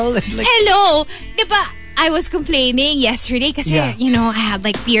physical. And, like, hello! Diba? I was complaining yesterday kasi, you know, I had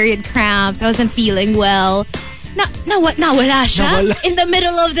like period cramps. I wasn't feeling well. Nawala siya. Nawala. In the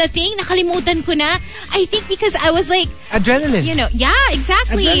middle of the thing, nakalimutan ko na. I think because I was like... Adrenaline. You know, yeah,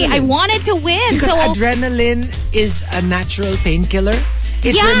 exactly. Adrenaline. I wanted to win. Because so, adrenaline is a natural painkiller.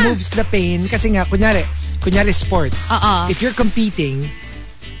 It removes the pain. Kasi nga, kunyari sports. If you're competing,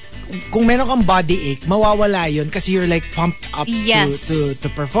 kung meron kang body ache, mawawala yun kasi you're like pumped up to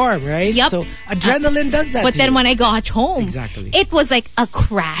perform, right? Yep. So adrenaline does that. But then when I got home, it was like a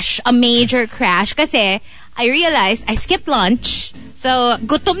crash, a major crash. Kasi I realized I skipped lunch. So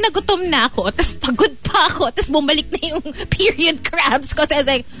gutom na ako. Tapos pagod pa ako. Tapos bumalik na yung period cramps ko. So I was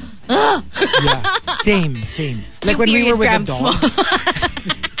like, ugh. Yeah, same. Like when we were with the dogs.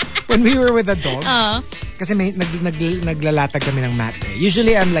 When we were with the dogs. Kasi may naglalatag kami ng mat.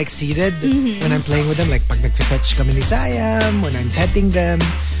 Usually I'm like seated when I'm playing with them. Like pag nagfe-fetch kami ni Sayam, when I'm petting them,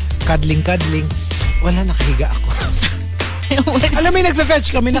 cuddling. Wala, nakahiga ako. Alam mo,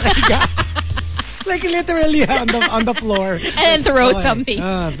 nagfe-fetch kami, nakahiga. Like literally on the floor. And then throw something.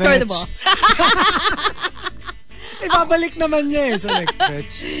 Throw the ball. Ibabalik naman niya eh. So like,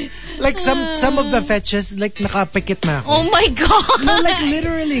 fetch. Like some of the fetches, like nakapikit na ako. Oh my God. No, like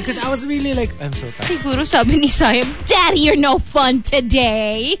literally. Because I was really like, I'm so tired. Siguro sabi ni Sayam, Daddy, you're no fun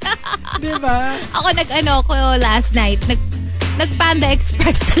today. Diba? Ako ko last night, nag-Panda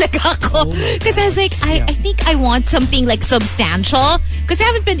Express talaga ako. Because I was like, I think I want something like substantial. Because I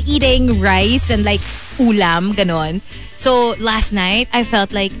haven't been eating rice and like ulam, ganon. So last night, I felt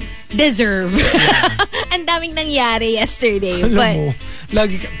like deserve. Ang daming nangyari yesterday. Alam but mo,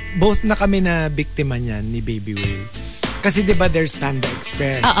 both na kami na biktima niyan ni Baby Will. Kasi diba there's Panda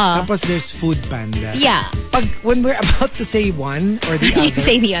Express. Tapos there's Food Panda. Yeah. When we're about to say one or the other, you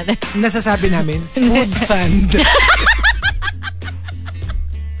say the other. Nasasabi namin, Food Fund.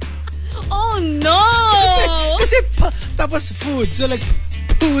 Oh no! Kasi tapos food. So like,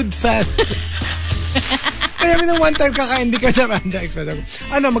 Food Fund. Kaya minang one time kakain di ka sa Panda Express.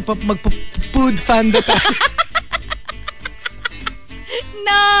 Ako, magpa-food fund tayo.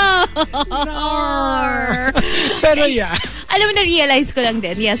 No! Pero yeah. Alam mo, na-realize ko lang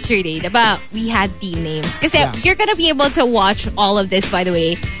din yesterday, diba, we had team names. Kasi you're gonna be able to watch all of this, by the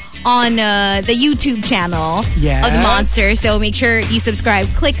way, on the YouTube channel yes. of the Monster. So make sure you subscribe.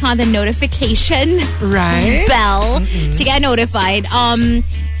 Click on the notification bell to get notified.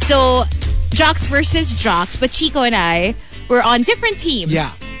 So Jocks versus Jocks, but Chico and I were on different teams. Yeah.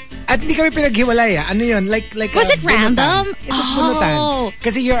 At hindi kami pinaghiwalay. Ano yun? Like was it bunutan. random? It was bunutan.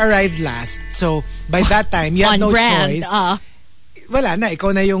 Kasi you arrived last. So by that time, you had no brand. choice. Wala na.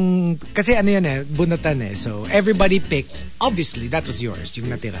 Ikaw na yung... Kasi ano yun eh, bunutan eh. So everybody picked. Obviously, that was yours.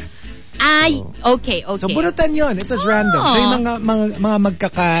 Yung natira. Okay. So bunutan yun. It was random. So yung mga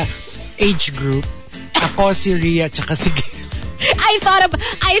magkaka-age group, ako, si Rhea, tsaka si Gail. I thought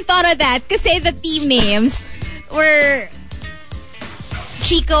of that kasi the team names were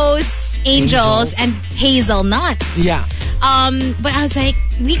Chico's Angels and Hazel Nuts. Yeah. But I was like,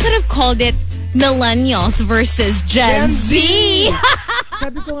 we could have called it Millennials versus Gen Z.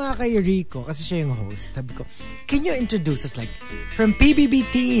 Sabi ko nga kay Rico, kasi siya yung host, sabi ko, can you introduce us like from PBB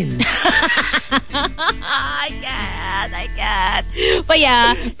Teens? I can't. But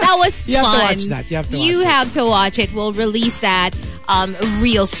yeah, that was you fun. Have to watch that. You have to watch it. We'll release that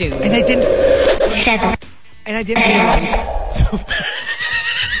real soon. And I didn't realize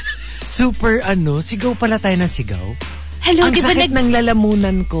super sigaw pala tayo ng sigaw. Hello, ang sakit ng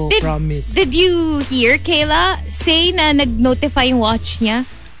lalamunan ko, promise. Did you hear Kayla say na nag-notify yung watch niya?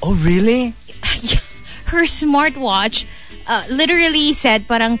 Oh, really? Her smartwatch literally said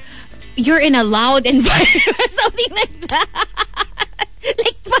parang, you're in a loud environment, something like that.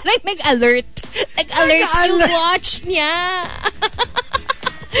 Like parang nag-alert. Nag-alert yung watch niya.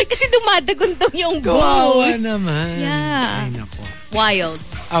 Kasi dumadaguntong yung boom. Kawawa naman. Yeah. Ay, nako. Wild.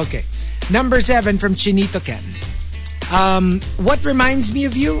 Okay. Number 7 from Chinito Ken. What reminds me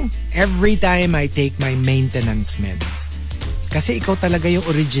of you? Every time I take my maintenance meds. Kasi ikaw talaga yung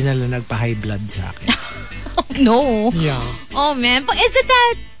original na nagpa-high blood sa akin. Oh, no. Yeah. Oh, man. But isn't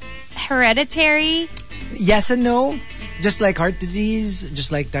that hereditary? Yes and no. Just like heart disease,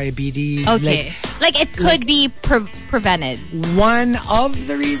 just like diabetes. Okay. Like it could be prevented. One of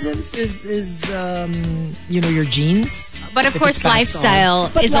the reasons is your genes. But of course,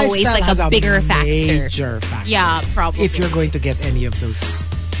 lifestyle is always like a bigger factor. Major factor. Yeah, probably. If you're going to get any of those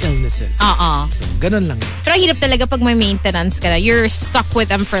illnesses. So, ganun lang. Pero hirap talaga pag may maintenance ka na. You're stuck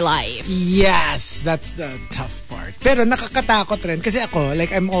with them for life. Yes, that's the tough part. Pero nakakatakot rin. Kasi ako, like,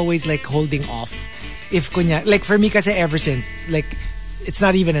 I'm always like holding off. If kunya, like for me kasi ever since, like, it's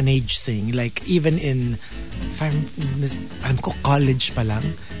not even an age thing. Like, even in, if I'm ko college pa lang,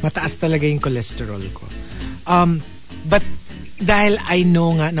 mataas talaga yung cholesterol ko. But dahil I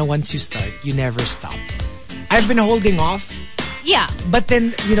know nga na once you start, you never stop. I've been holding off. Yeah. But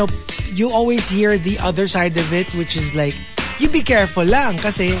then, you always hear the other side of it, which is like, you be careful lang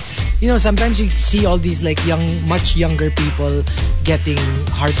kasi, sometimes you see all these like much younger people getting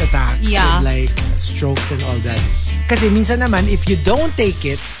heart attacks and like strokes and all that. Kasi minsan naman, if you don't take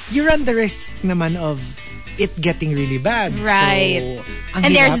it, you run the risk naman of it getting really bad. Right. So,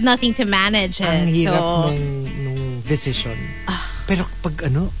 and there's nothing to manage it. Ang hirap nung decision. Pero pag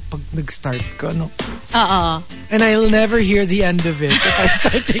nag-start ko, and I'll never hear the end of it if I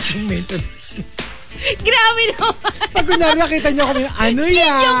start taking maintenance. Grabe naman. Pag kunyari nakita nyo kami, ano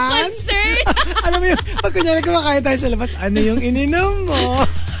yan? Yung concern. Alam mo yun, pag kunyari kumakain tayo sa labas, ano yung ininom mo?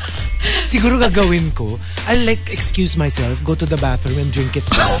 Siguro gagawin ko, I'll like excuse myself, go to the bathroom and drink it.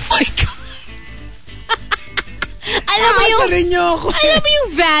 Oh my God. Alam mo, Aasarin niyo ako. Alam mo yung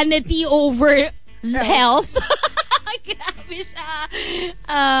vanity over health? Grabe siya.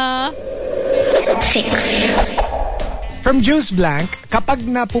 6. From Juice Blank, kapag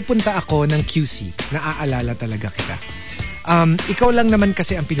napupunta ako ng QC, naaalala talaga kita. Ikaw lang naman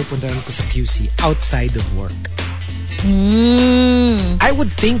kasi ang pinupuntahan ko sa QC outside of work. I would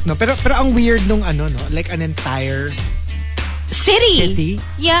think, no? Pero ang weird nung no? Like an entire city?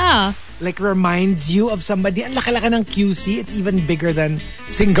 Yeah. Like reminds you of somebody. Ang laki-laki ng QC. It's even bigger than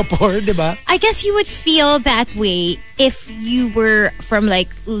Singapore, di ba? I guess you would feel that way if you were from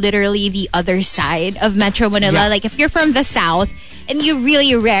like literally the other side of Metro Manila. Yeah. Like if you're from the south and you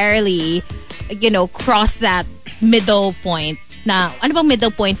really rarely, cross that middle point. Na, ano bang middle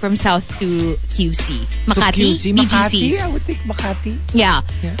point from south to QC? Makati? To QC? BGC? Makati? I would think Makati. Yeah.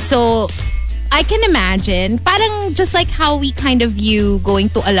 So, I can imagine, parang just like how we kind of view going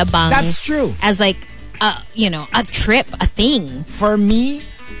to Alabang. That's true. As like, a trip, a thing. For me,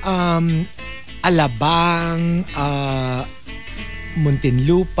 Alabang,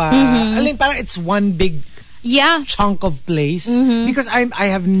 Muntinlupa, parang it's one big chunk of place. Because I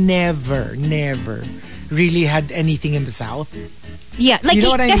have never really had anything in the South. Yeah. Like, you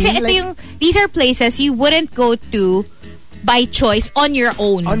know what I kasi mean? ito these are places you wouldn't go to by choice on your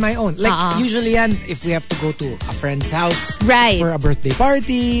own. On my own. Like, usually yan, if we have to go to a friend's house for a birthday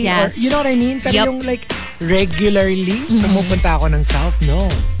party. Yes. Or, you know what I mean? Pero yung like, regularly, pumupunta ako ng South, no.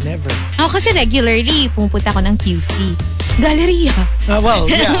 Never. Ako kasi regularly, pumupunta ako ng QC. Galleria. Well,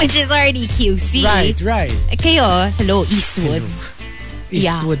 yeah. Which is already QC. Right. Kayo, hello, Eastwood.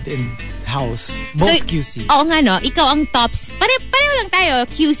 Eastwood and House. Both QC. Oo nga, no? Ikaw ang tops. Pareho lang tayo.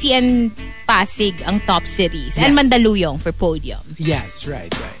 QC and Pasig ang top cities. Yes. And Mandaluyong for podium. Yes, right.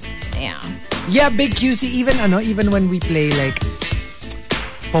 Yeah. Yeah, big QC. Even when we play like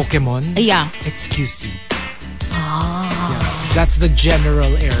Pokemon. Yeah. It's QC. Yeah, that's the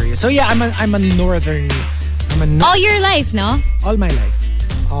general area. So yeah, I'm a northern. All your life, no? All my life.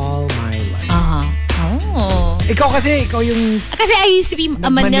 Oh. Ikaw yung... Kasi I used to be a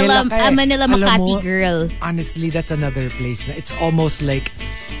Manila Makati girl. Honestly, that's another place na it's almost like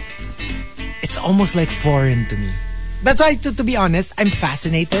foreign to me. That's why, to be honest, I'm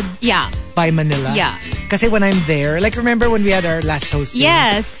fascinated by Manila. Yeah. Kasi when I'm there, like remember when we had our last hosting?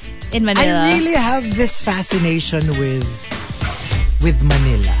 Yes, in Manila. I really have this fascination with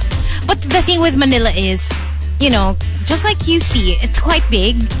Manila. But the thing with Manila is, just like QC, it's quite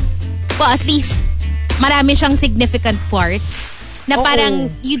big. Well, at least marami siyang significant parts na parang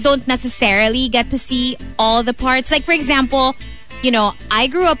you don't necessarily get to see all the parts. Like for example, I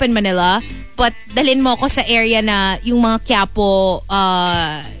grew up in Manila, but dalhin mo ko sa area na yung mga Quiapo,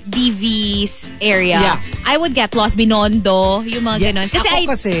 DV's area. Yeah. I would get lost. Binondo, yung mga ganon. Kasi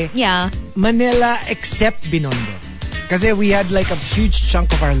Manila except Binondo. Kasi we had like a huge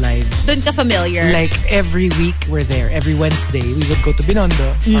chunk of our lives. Doon ka familiar. Like every week we're there. Every Wednesday we would go to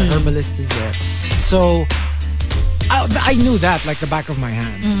Binondo. Our herbalist is there. So I knew that like the back of my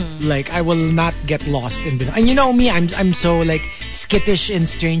hand. Like I will not get lost in Binondo. And you know me, I'm so like skittish in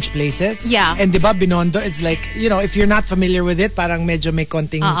strange places. Yeah. And diba Binondo, it's like, if you're not familiar with it, parang medyo may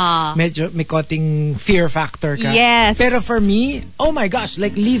konting fear factor ka. Yes. Pero for me, oh my gosh,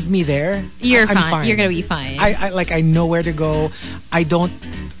 like leave me there. You're I'm fine. You're gonna be fine. I know where to go.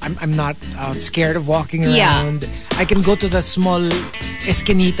 I'm not scared of walking around. I can go to the small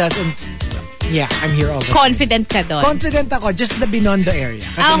esquinitas and I'm here all the time. Confident ka doon. Confident ako. Just the Binondo area.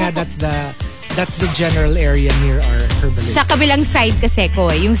 Kasi nga that's the general area near our herbalist. Sa kabilang side kasi ko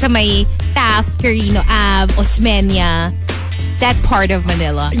yung sa may Taft, Quirino Ave, Osmeña, that part of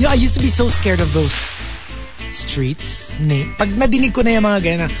Manila. I used to be so scared of those streets. Pag nadinig ko na yung mga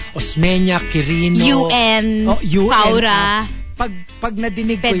ganyan, Osmeña, Quirino, UN, Faura, pag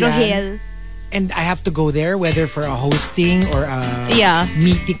nadinig Pedro ko yan, Hill. and I have to go there, whether for a hosting or a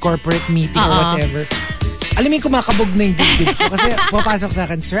meeting, corporate meeting or whatever. Alam mo yung kumakabog na yung dibdib ko kasi papasok sa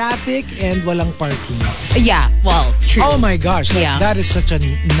akin traffic and walang parking. Yeah, well, true. Oh my gosh, that is such a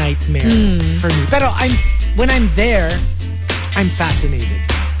nightmare for me. Pero when I'm there, I'm fascinated.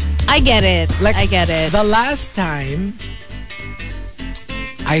 I get it. I get it. The last time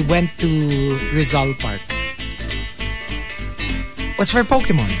I went to Rizal Park was for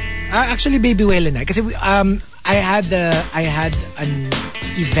Pokemon. Actually, Baby Whale and I. Kasi I had an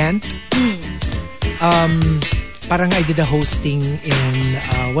event. Parang I did a hosting in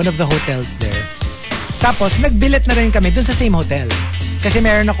one of the hotels there. Tapos, nagbilet na rin kami dun sa same hotel. Kasi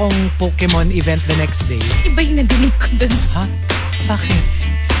meron akong Pokemon event the next day. Iba yung nadinig ko dun sa... Ha? Bakit?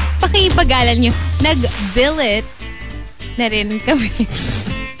 Pakibagalan nyo. Nag-billet na rin kami.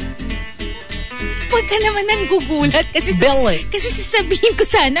 Huwag ka naman nang gugulat. Kasi Billy. Kasi sasabihin ko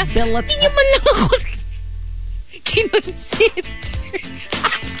sana, Billy. hindi niyo man lang ako kinonsider.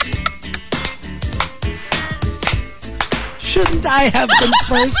 Shouldn't I have been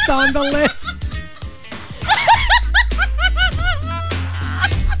first on the list?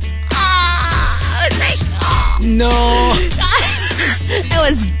 Like, No. I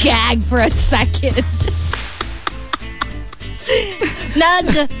was gagged for a second.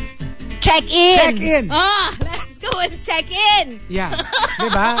 Check-in. Check-in. Let's go with check-in. Yeah.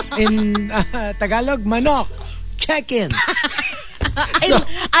 Diba? In Tagalog, manok. Check-in.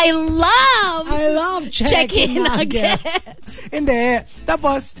 I love check-in check-in nuggets. Hindi.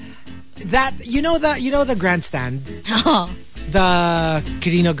 Tapos, that, you know the grandstand? Oh. The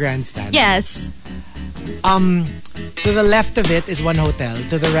Quirino grandstand? Yes. To the left of it is one hotel.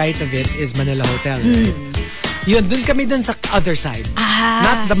 To the right of it is Manila Hotel. Right? Yun, dun kami dun sa other side.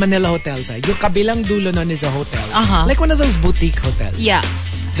 Not the Manila Hotel side. Yung kabilang dulo nun is a hotel. Like one of those boutique hotels. Yeah.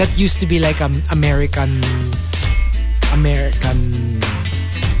 That used to be like American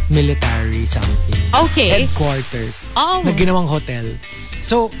military something. Okay. Headquarters. Oh. Na ginawang hotel.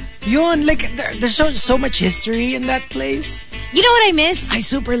 So, yun, like, there's so much history in that place. You know what I miss? I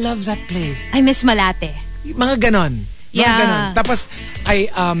super love that place. I miss Malate. Mga ganon. Mga Yeah. ganon. Tapos,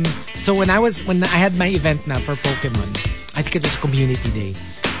 so when I had my event na for Pokemon, I think it was community day,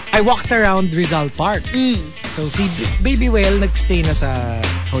 I walked around Rizal Park. So si Baby Whale nagstay na sa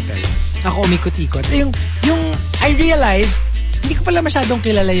hotel. Ako umikot-ikot. Yung I realized, hindi ko pala masyadong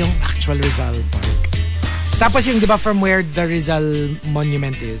kilala yung actual Rizal Park. Tapos yung, di ba, from where the Rizal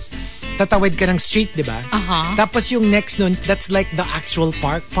Monument is, tatawid ka ng street, di ba? Tapos yung next nun, that's like the actual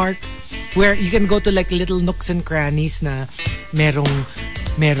park, where you can go to like little nooks and crannies na merong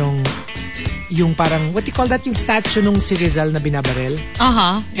yung parang, what do you call that? Yung statue nung si Rizal na binabaril.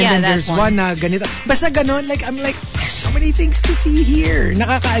 And then there's one na ganito. Basta ganon, like, I'm like, there's so many things to see here.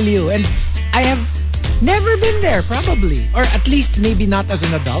 Nakakaaliw. And I have never been there, probably. Or at least maybe not as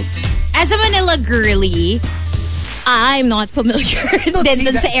an adult. As a Manila girly, I'm not familiar din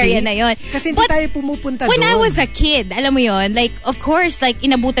dun sa area na yon. Kasi hindi tayo pumupunta when doon. I was a kid, alam mo yon, like, of course, like,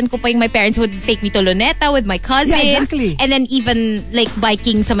 inabutan ko pa yung my parents would take me to Luneta with my cousins. Yeah, exactly. And then even, like,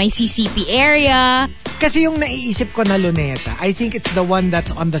 biking sa my CCP area. Kasi yung naiisip ko na Luneta, I think it's the one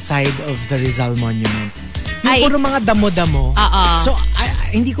that's on the side of the Rizal Monument. Yung puro mga damo-damo. So,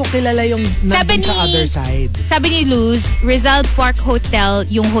 hindi ko kilala yung nandun sa other side. Sabi ni Luz, Rizal Park Hotel,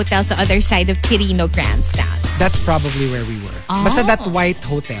 yung hotel sa other side of Quirino Grandstand. That's probably where we were. Basta that white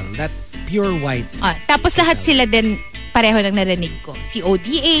hotel. That pure white. Tapos lahat sila din pareho lang narinig ko. Si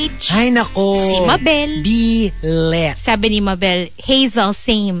ODH. Ay, nako. Si Mabel. Bilet. Sabi ni Mabel, Hazel,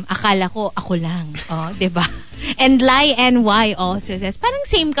 same. Akala ko, ako lang. Diba? And Lai NY also says, parang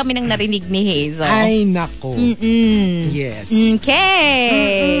same kami nang narinig ni Hazel. Ay, nako. Yes.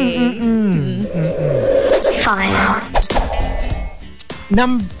 Okay. Fine.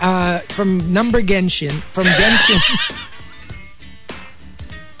 From Genshin.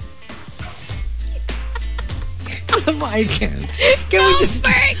 I can't. Can we just...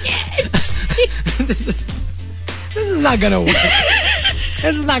 This is not gonna work.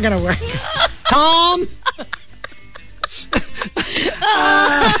 This is not gonna work. Tom!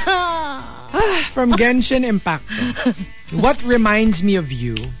 From Genshin Impact. What reminds me of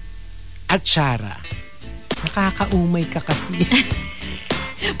you? Atsara. Nakakaumay ka kasi.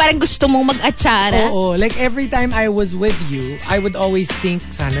 Parang gusto mong mag-atsara. Oo. Like every time I was with you, I would always think,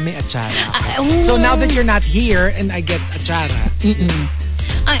 sana may atsara ako. So now that you're not here and I get atsara.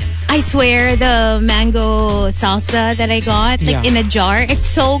 I swear, the mango salsa that I got, like in a jar, it's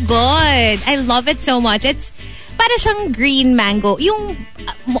so good. I love it so much. It's para siyang green mango. Yung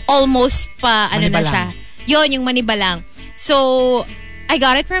almost pa, ano na siya. Yun, yung manibalang. So, I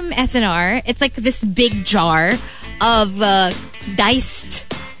got it from SNR. It's like this big jar of diced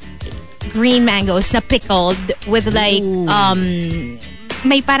green mangoes na pickled with like,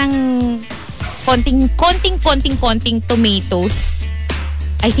 may parang konting tomatoes.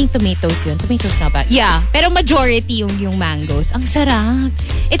 I think tomatoes yun. Tomatoes nga ba? Yeah. Pero majority yung mangoes. Ang sarap.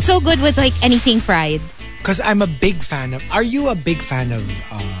 It's so good with like anything fried. Because I'm a big fan of... Are you a big fan of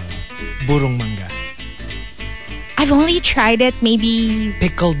burong manga? I've only tried it maybe...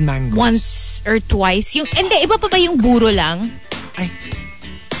 Pickled mangoes. Once or twice. Hindi, iba pa ba yung buro lang? Ay.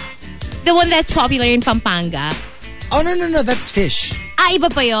 The one that's popular in Pampanga. Oh, no. That's fish. Iba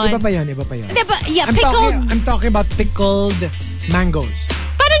pa yun. Iba pa yun. Hindi ba? Yeah, I'm talking about pickled mangoes.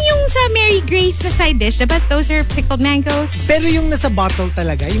 Parang yung sa Mary Grace na side dish, diba? Those are pickled mangoes. Pero yung nasa bottle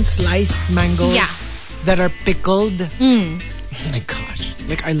talaga, yung sliced mangoes that are pickled. Oh my gosh.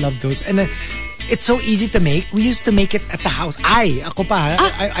 Like, I love those. And it's so easy to make. We used to make it at the house. Ako pa.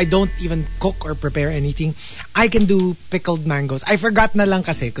 I don't even cook or prepare anything. I can do pickled mangoes. I forgot na lang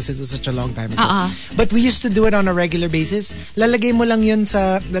kasi because it was such a long time ago. But we used to do it on a regular basis. Lalagay mo lang yun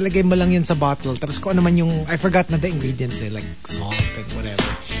sa bottle. Tapos kung ano man yung, I forgot na the ingredients like salt and whatever.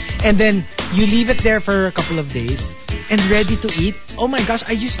 And then you leave it there for a couple of days and ready to eat. Oh my gosh,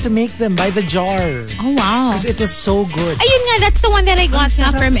 I used to make them by the jar. Oh wow. Because it was so good. Ayun nga, that's the one that I got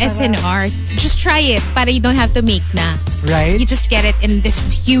Ang na from sarap. SNR. Just try it para you don't have to make na. Right? You just get it in this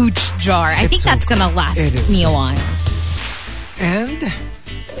huge jar. I think so that's gonna last It is me a so while. And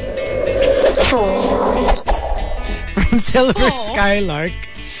from Silver Skylark,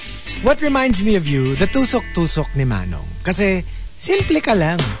 what reminds me of you, the tusok-tusok ni Manong. Kasi simple ka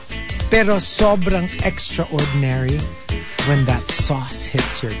lang, pero sobrang extraordinary when that sauce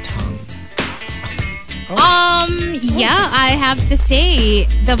hits your tongue. Yeah, I have to say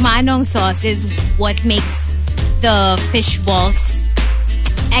the manong sauce is what makes the fish balls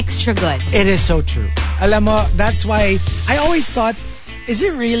extra good. It is so true. Alam mo, that's why I always thought, is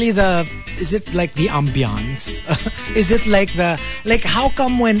it like the ambiance? Is it like how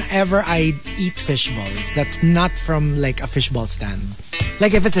come whenever I eat fish balls, that's not from like a fishball stand?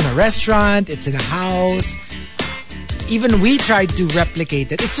 Like if it's in a restaurant, it's in a house, even we tried to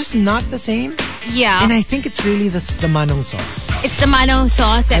replicate it. It's just not the same. Yeah. And I think it's really the manong sauce. It's the manong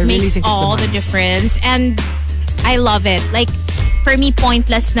sauce that really makes think it's the all the manong difference. And I love it. Like, for me,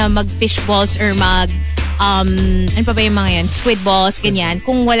 pointless na mag fish balls or ano pa ba yung mga yan? Squid balls, ganyan.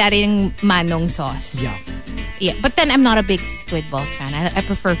 Kung wala rin manong sauce. Yeah. Yeah. But then I'm not a big squid balls fan. I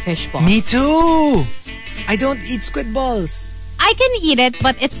prefer fish balls. Me too. I don't eat squid balls. I can eat it,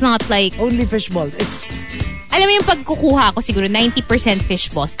 but it's not like... Only fish balls. It's... Alam mo yung pagkukuha ko siguro 90% fish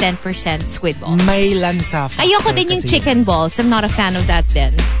balls, 10% squid balls. May lansa factor. Ayoko din yung kasi chicken balls. I'm not a fan of that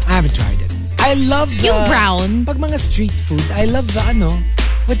then. I haven't tried it. I love the... Yung brown. Pag mga street food, I love the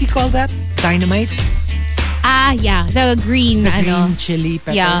what do you call that? Dynamite? Yeah. The green, The green chili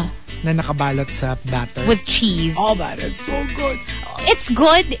pepper. Yeah. Na nakabalot sa batter. With cheese. All that is so good. It's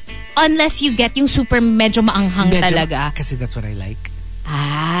good unless you get yung super medyo maanghang talaga. Kasi that's what I like.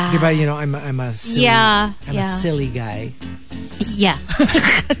 Ah. Diba, you know, I'm a silly, Yeah, I'm yeah. a silly guy. Yeah.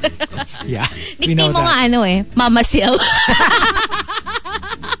 Yeah. We know Nickname mo that. nga Mama Sil.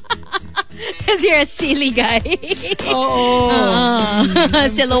 Because you're a silly guy. Oh.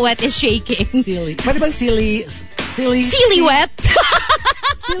 Silhouette is shaking. Silly. Pwede bang silly? Silly wet.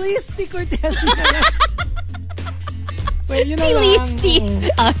 Silly Cortez. Well, you know Silly.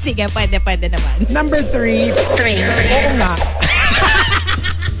 Oh, sige, pwede naman. Number 3. Oo nga.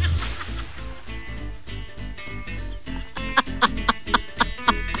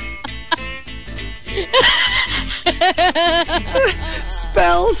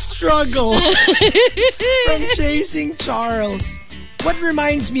 Spell struggle from Chasing Charles. What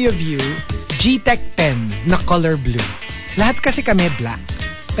reminds me of you, G-Tech pen na color blue. Lahat kasi kami black.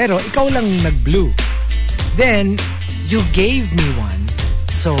 Pero ikaw lang nag-blue. Then, you gave me one.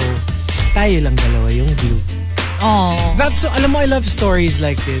 So, tayo lang dalawa yung blue. Oh. That's so, alam mo, I love stories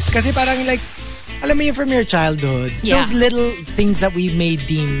like this. Kasi parang like, alam mo yun from your childhood, Yeah. those little things that we may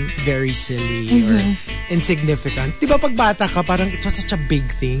deem very silly or insignificant. Di ba pag bata ka, parang it was such a big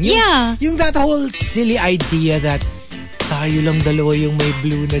thing. Yeah. Yung that whole silly idea that tayo lang dalawa yung may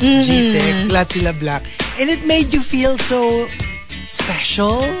blue na G-Tech, lahat sila black. And it made you feel so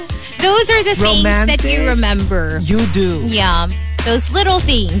special. Those are the Romantic. things that you remember. You do. Yeah. Those little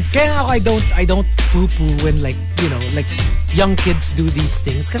things. Kaya ako, I don't poo-poo when like, you know, like young kids do these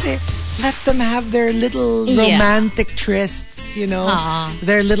things. Kasi let them have their little romantic trysts, you know?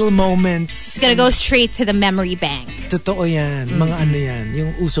 Their little moments. It's gonna go straight to the memory bank. Totoo yan. Mga ano yan. Yung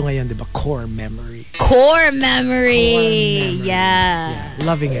uso ngayon, di ba? Core memory. Core memory. Yeah.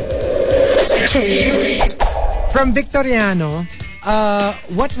 Loving it. From Victoriano,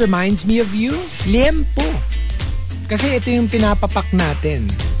 what reminds me of you? Liempo. Kasi ito yung pinapapak natin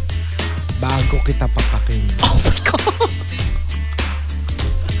bago kita papakin. Oh my God.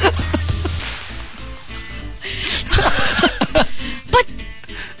 But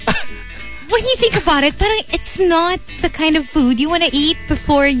when you think about it, parang it's not the kind of food you want to eat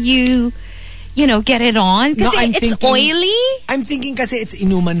before you get it on. Kasi it's oily. I'm thinking kasi it's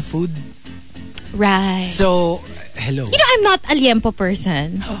inuman food. Right. So, hello. You know, I'm not a liempo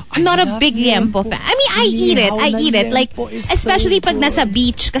person. I'm not a love big liempo fan. I mean, I eat it. I eat it. Like, especially pag nasa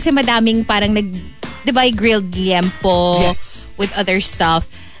beach kasi madaming parang diba, grilled liempo Yes. with other stuff.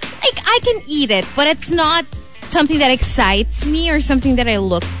 Like, I can eat it, but it's not something that excites me or something that I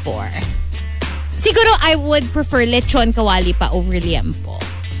look for. Siguro, I would prefer lechon kawali pa over liempo.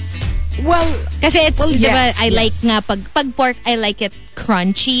 Well, Kasi it's, well, diba, yes, I like yes. nga, pag pork, I like it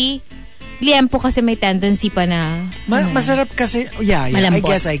crunchy. Liempo kasi may tendency pa na, Masarap kasi, yeah,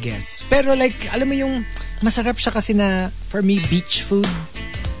 Malambot. I guess. Pero like, alam mo yung, masarap siya kasi na, for me, beach food.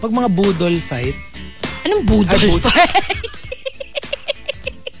 Pag mga budol fight. anong budol? Ay, budol.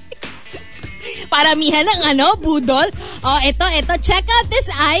 Paramihan ng budol. Oh, ito, check out this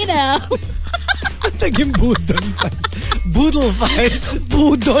item. Naging budol fight. Budol fight.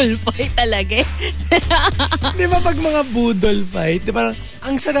 Budol fight talaga. Di ba pag mga budol fight, di ba,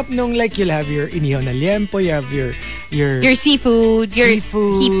 ang sarap nung like you'll have your inihaw na liempo, you have your Your seafood, your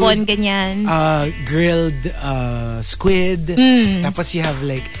hipon, ganyan. grilled squid. Tapos you have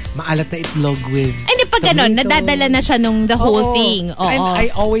like maalat na itlog with Ay, hindi pag ganon, nadadala na siya nung the whole thing. Oo. And I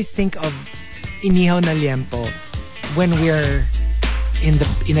always think of inihaw na liempo when we're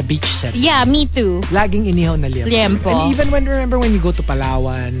in a beach setting. Yeah, me too. Laging inihaw na liempo. Liempo. And even remember when you go to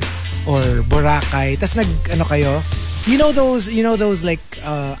Palawan or Boracay, tas kayo, you know those like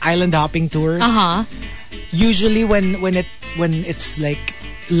island hopping tours? Uh-huh. Usually when it's like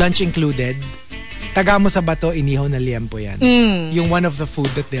lunch included, taga mo sa bato, inihaw na liempo yan. Yung one of the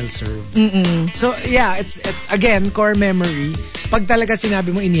food that they'll serve. So yeah, it's again core memory. Pag talaga sinabi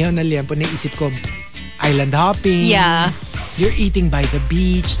mo inihaw na liempo, naisip ko island hopping. Yeah. You're eating by the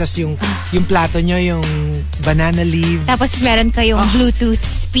beach, tas yung plato nyo yung banana leaves. Tapos meron kayong Bluetooth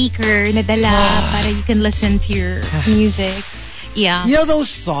speaker na dala para you can listen to your music. Yeah. You know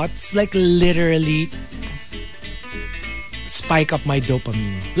those thoughts like literally spike up my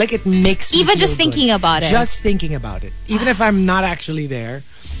dopamine. Like it makes me Even feel just thinking good. about it. Just thinking about it. Even if I'm not actually there,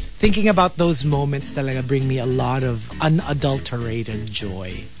 thinking about those moments talaga bring me a lot of unadulterated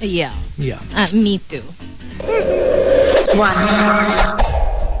joy. Yeah. Yeah. Me too.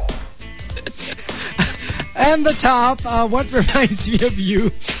 And the top, what reminds me of you,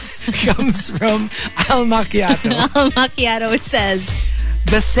 comes from Al Macchiato. Macchiato, it says,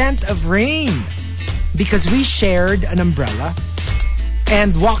 The scent of rain. Because we shared an umbrella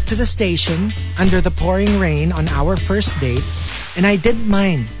and walked to the station under the pouring rain on our first date, and I didn't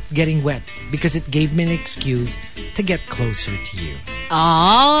mind getting wet because it gave me an excuse to get closer to you.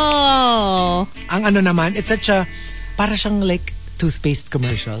 oh. Ang naman, it's such a, para siyang like toothpaste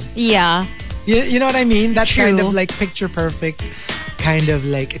commercial. Yeah. You know what I mean? That True. kind of like picture perfect, kind of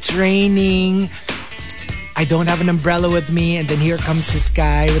like it's raining, I don't have an umbrella with me, and then here comes this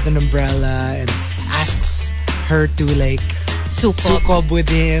guy with an umbrella and asks her to like sukob with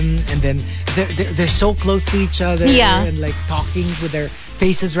him, and then they're so close to each other, Yeah. and like talking with their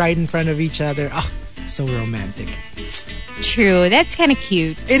faces right in front of each other. So romantic. True. That's kind of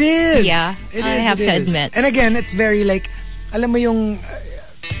cute. It is. Yeah, It I is, have it to is. admit. And again, it's very like, alam mo yung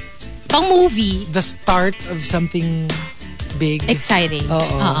Pang movie. the start of something big. Exciting.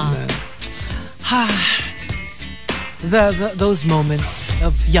 Oo. Those moments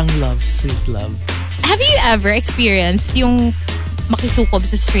of young love, sweet love. Have you ever experienced yung makisukob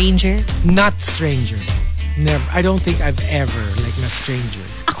sa stranger? Not stranger. Never. I don't think I've ever like na stranger.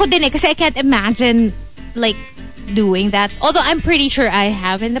 Ako din kasi I can't imagine like doing that. Although I'm pretty sure I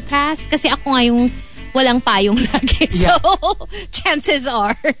have in the past kasi ako nga yung walang payong lagi. Yeah. So, chances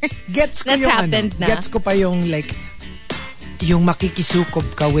are Gets ko that's yung happened na. Gets ko pa yung like yung makikisukob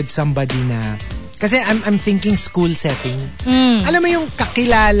ka with somebody na kasi I'm thinking school setting. Alam mo yung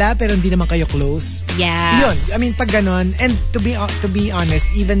kakilala pero hindi naman kayo close. Yes. Yun. I mean, pag ganon. And to be honest,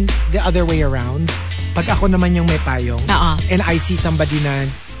 even the other way around, pag ako naman yung may payong and I see somebody na,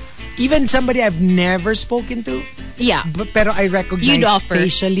 even somebody I've never spoken to, Yeah. pero I recognize You'd offer.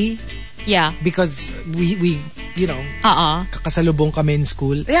 facially Yeah. because we you know, kakasalubong kami in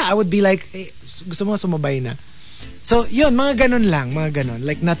school. Yeah, I would be like, hey, gusto mo sumabay na. So, yun, mga ganon lang, mga ganon.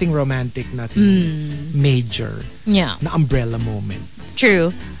 Like, nothing romantic, nothing major Yeah. na umbrella moment. True.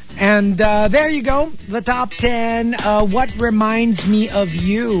 And there you go, the top 10. What reminds me of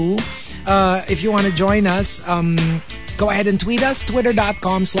you? If you want to join us, go ahead and tweet us,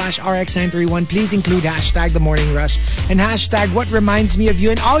 twitter.com/rx931. Please include hashtag The Morning Rush and hashtag What Reminds Me of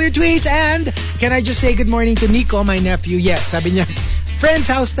You in all your tweets. And can I just say good morning to Nico, my nephew? Yes, sabi niya, friend's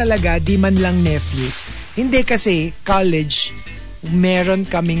house talaga, di man lang nephews. Hindi kasi, college, meron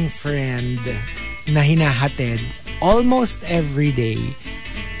kaming friend na hinahatid almost every day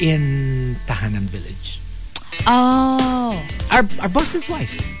in Tahanan Village. Oh. Our boss's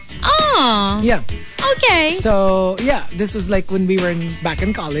wife. Oh. Yeah. Okay. So, yeah, this was like when we were back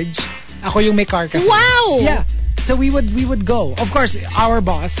in college. Ako yung may car kasi. Wow! Yeah. So we would go. Of course, our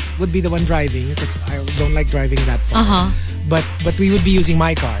boss would be the one driving because I don't like driving that far. But we would be using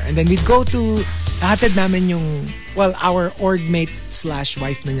my car. And then we'd go to hatid namin yung, well, our org mate /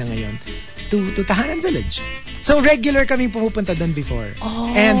 wife na niya ngayon to Tahanan Village. So regular kaming pumupunta doon before.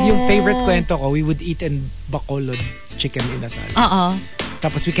 And yung favorite kwento ko, we would eat in Bacolod chicken inasal.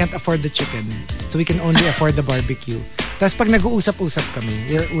 Tapos we can't afford the chicken. So we can only afford the barbecue. Tapos pag nag-uusap-usap kami,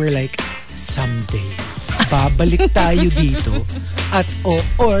 we're like, someday, babalik tayo dito at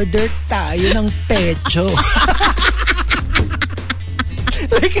o-order tayo ng pecho.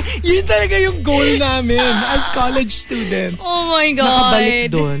 Like, yun talaga yung goal namin as college students. Oh my God. Nakabalik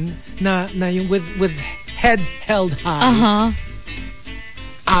doon na yung with head held high.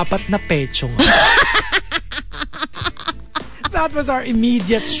 4 na pecho nga. That was our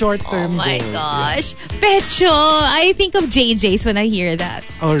immediate short-term goal. Oh my gosh. Pecho. I think of JJ's when I hear that.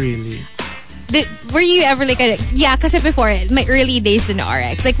 Oh, really? Were you ever like yeah, kasi before, my early days in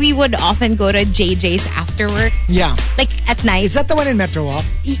RX, like we would often go to JJ's after work. Yeah. Like at night. Is that the one in Metro Walk?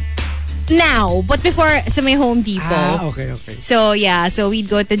 Now, but before sa may Home Depot. Okay. So yeah, so we'd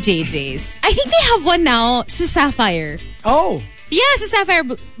go to JJ's. I think they have one now sa Sapphire. Oh. Yeah, sa Sapphire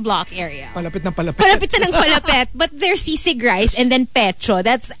Block area. Palapit na palapit. Palapit na ng palapit. But there's sisig rice and then pecho.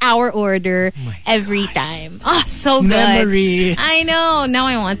 That's our order every time. Oh, so good. Memory. I know. Now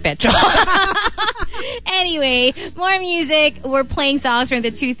I want pecho. Anyway, more music. We're playing songs from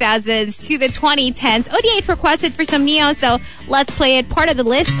the 2000s to the 2010s. ODH requested for some Neo, so let's play it. Part of the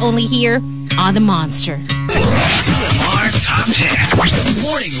list only here on The Monster. TMR Top 10.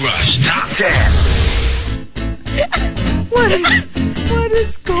 Morning Rush Top 10. What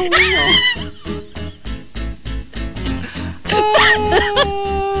is going on? Parang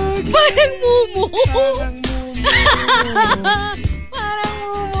mumu. Parang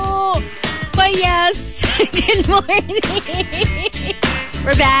mumu. But yes, good morning.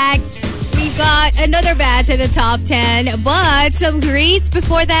 We're back. We've got another batch in the top 10, but some greats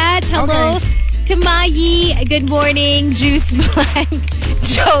before that. Hello to Mayi. Good morning. Juice Blank.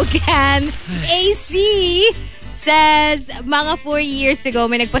 Jogan. AC. Says, mga 4 years ago,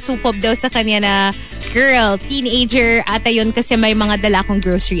 may nagpasupob daw sa kanya na girl, teenager, ata yun kasi may mga dala kong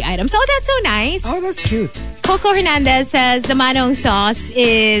grocery items. Oh, that's so nice. Oh, that's cute. Coco Hernandez says, the manong sauce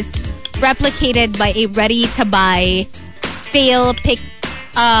is replicated by a ready-to-buy fail-picked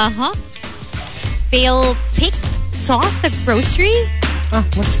sauce at grocery?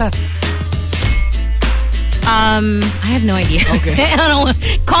 What's that? I have no idea. Okay. I don't know.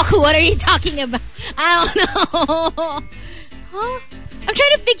 Coco, what are you talking about? I don't know. Huh? I'm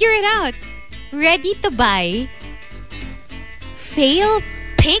trying to figure it out. Ready to buy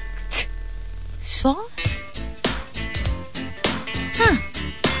fail-picked sauce? Huh.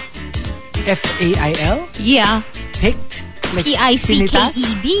 Fail? Yeah. Picked? Like Picked.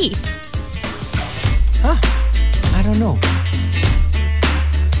 Huh? I don't know.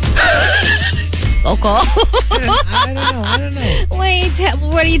 Coco. I don't know. Wait,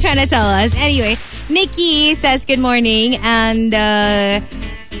 what are you trying to tell us? Anyway, Nikki says good morning, and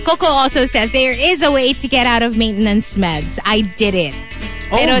Coco also says there is a way to get out of maintenance meds. I did it.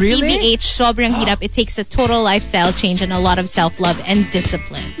 Oh, Pero really? TBH, sobrang hirap. It takes a total lifestyle change and a lot of self-love and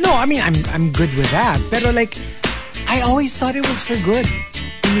discipline. No, I mean, I'm good with that. Pero like, I always thought it was for good.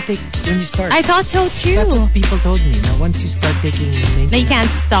 When you start. I thought so too. That's what people told me. Now, once you start taking maintenance. No, you can't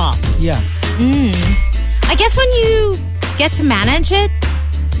stop. Yeah. I guess when you get to manage it.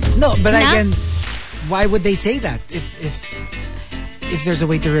 No, but again, why would they say that if there's a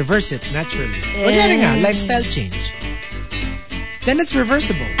way to reverse it naturally? Kunyari nga, lifestyle change. Then it's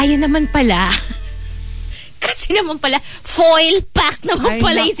reversible. Ayun naman pala. Kasi naman pala, foil pack naman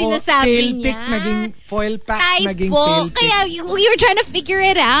pala yung sinasabi niya. Naging foil pack, naging fail pick. Kaya you were trying to figure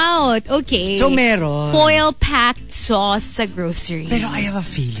it out. Okay. So meron. Foil packed sauce sa grocery. Pero I have a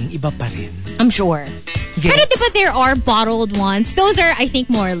feeling, iba pa rin. I'm sure. Gets. Pero diba there are bottled ones? Those are, I think,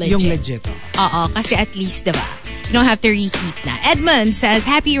 more legit. Yung legit. Oo, kasi at least, diba? You don't have to reheat na. Edmund says,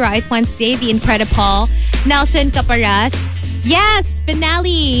 Happy Right Wednesday, The Incredible. Nelson Caparas, yes,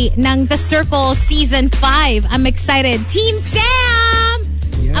 finale ng The Circle Season 5. I'm excited. Team Sam!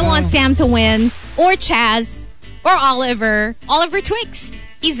 Yeah. I want Sam to win. Or Chaz. Or Oliver. Oliver Twixt.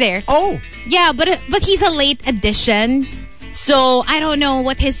 He's there. Oh! Yeah, but he's a late addition. So, I don't know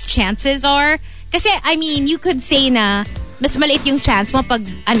what his chances are. Kasi, I mean, you could say na mas maliit yung chance mo pag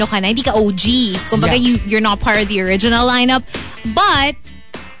ano ka na, hindi ka OG. Kumbaga, you're not part of the original lineup. But,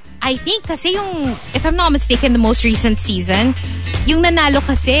 I think kasi yung, if I'm not mistaken, the most recent season, yung nanalo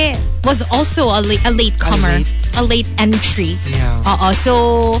kasi was also a late comer. A late entry. Yeah.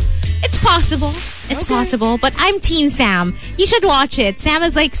 So, it's possible. It's possible. But I'm Team Sam. You should watch it. Sam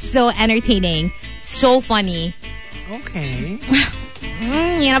is like so entertaining. So funny. Okay.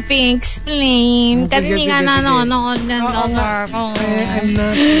 Hirap i-explain. Kasi hindi nga nanonood ng I'm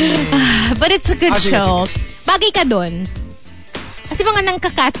not. But it's a good Sige, show. Bagay ka dun. Kasi mga nang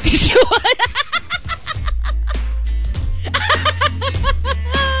kakatfish yun.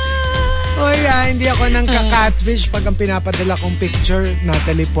 Oh yeah, hindi ako nang ka-catfish pag ang pinapadala kong picture na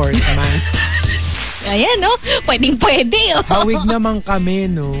teleport man. Ayan, no? Pwedeng-pwede, oh. Hawig naman kami,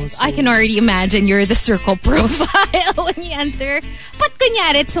 no? So, I can already imagine you're the circle profile when you enter. But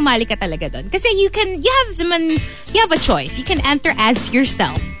kunyari, sumali ka talaga doon. Kasi you have a choice. You can enter as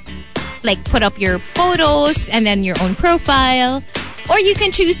yourself. Like, put up your photos and then your own profile. Or you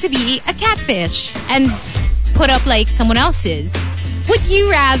can choose to be a catfish and put up like someone else's. Would you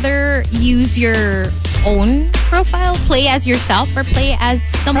rather use your own profile, play as yourself, or play as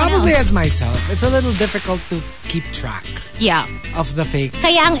someone probably else? as myself. It's a little difficult to keep track Yeah. of the fake.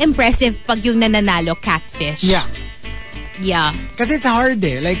 Kaya ang impressive pag yung nananalo, catfish. Yeah. Yeah. Kasi it's hard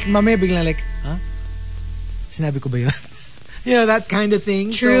eh. Like, mamaya biglang like, huh? Sinabi ko ba yun? You know, that kind of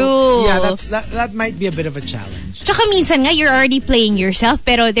thing. True. So, yeah, that might be a bit of a challenge. Tsaka minsan nga, you're already playing yourself,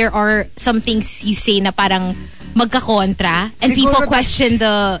 pero there are some things you say na parang magkakontra, and Siguro people question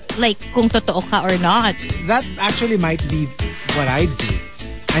the, like, kung totoo ka or not. That actually might be what I do.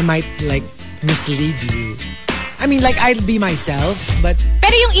 I might, like, mislead you. I mean, like, I'll be myself, but...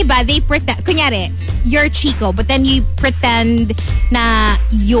 Pero yung iba, they pretend, kunyari, you're Chico, but then you pretend na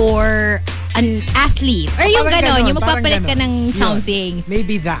you're an athlete. Or yung ganon, yung magpapalit ka ng something. Yun.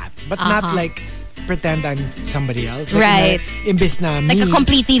 Maybe that, but not like pretend I'm somebody else. Like, right. Imbis na me, like a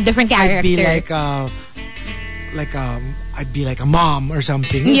completely different character. I'd be I'd be like a mom or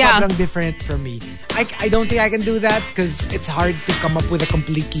something. Yeah. Sobrang different from me. I don't think I can do that because it's hard to come up with a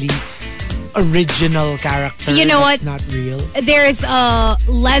completely original character. You know that's what? Not real. There's a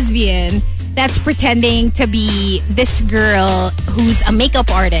lesbian that's pretending to be this girl who's a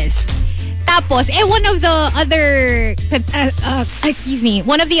makeup artist. Tapos, one of the other,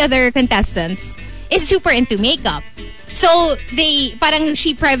 one of the other contestants is super into makeup. So,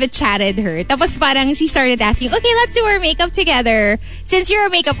 she private chatted her. Tapos parang she started asking, okay, let's do our makeup together. Since you're a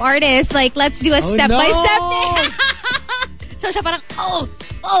makeup artist, like, let's do a step-by-step. So siya parang, oh,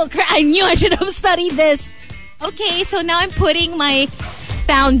 I knew I should have studied this. Okay, so now I'm putting my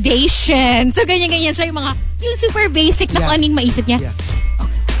foundation. So ganyan-ganyan siya yung super basic na kung anong maisip niya. Yeah.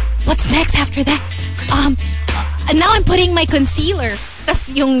 Okay, what's next after that? Now I'm putting my concealer. Tas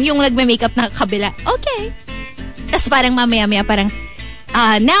yung nagme-makeup na kabila. Okay. Tas parang mamaya-maya parang,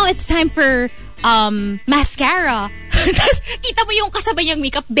 now it's time for mascara. Tas kita mo yung kasabay niyang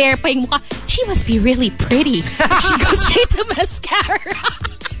makeup, bare pa yung mukha. She must be really pretty. She goes straight to mascara.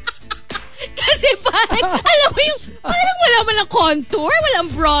 Kasi parang, alam mo yung, parang wala man lang contour, walang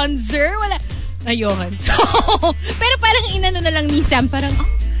bronzer, wala. Ayun. So, pero parang inano na lang ni Sam, parang,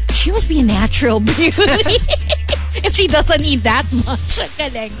 she must be a natural beauty. If she doesn't need that much.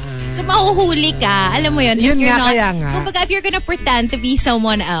 Galing. So, mahuhuli ka. Alam mo yun. Yun if you're nga, not, kaya nga. Kumbaga, if you're gonna pretend to be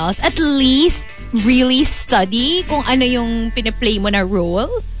someone else, at least really study kung ano yung pinaplay mo na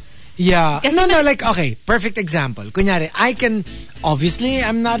role. Yeah. Kasi No, like, okay, perfect example. Kunyari, obviously,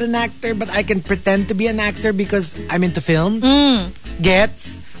 I'm not an actor, but I can pretend to be an actor because I'm into film.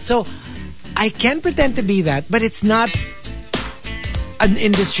 Gets? So, I can pretend to be that, but it's not an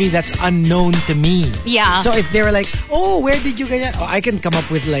industry that's unknown to me. Yeah. So if they were like, oh, where did you get that? Oh, I can come up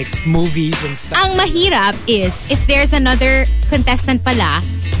with like movies and stuff. Ang mahirap is if there's another contestant pala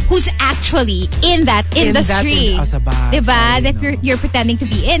who's actually in that industry. Diba? That you're pretending to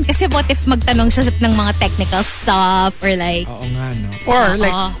be in. Kasi what if magtanong siya ng mga technical stuff or like... Oo nga, no? Or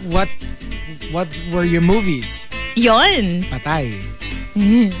like, what were your movies? Yon. Patay.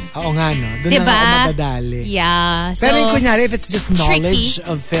 Oo nga, no? Doon diba? na ako madadali. Yeah. So, pero kunyari, if it's just knowledge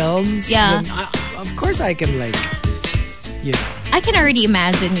tricky. of films, yeah. then of course I can like, you know. I can already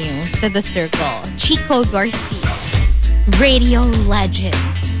imagine you sa The Circle. Chico Garcia. Radio legend.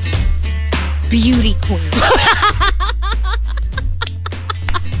 Beauty queen.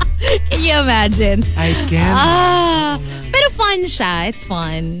 Can you imagine? I can. Pero fun siya. It's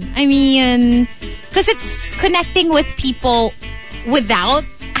fun. I mean, because it's connecting with people without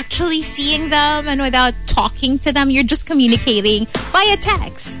actually seeing them and without talking to them. You're just communicating via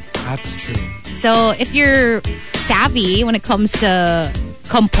text. That's true. So if you're savvy when it comes to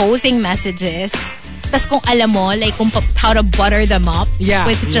composing messages, tas kung alam mo, like how to butter them up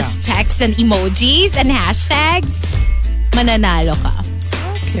with just text and emojis and hashtags, mananalo ka.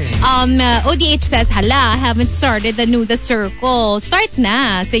 Okay. ODH says, hala, haven't started The Circle. Start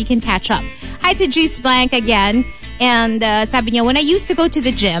na so you can catch up. Hi to Juice Blank again. And sabi niya, when I used to go to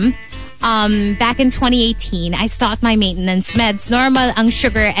the gym, Back in 2018, I stopped my maintenance meds. Normal ang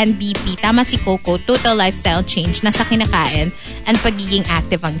sugar and BP. Tama si Coco. Total lifestyle change. Nasa kinakain and pagiging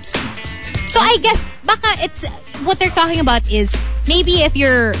active ang key. So I guess, baka it's, what they're talking about is, maybe if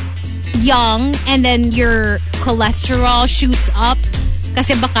you're young and then your cholesterol shoots up,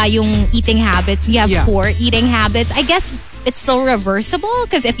 kasi baka yung eating habits, you have poor eating habits. I guess it's still reversible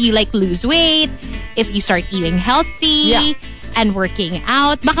because if you like lose weight, if you start eating healthy, and working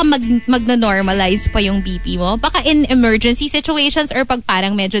out, baka magna-normalize pa yung BP mo. Baka in emergency situations or pag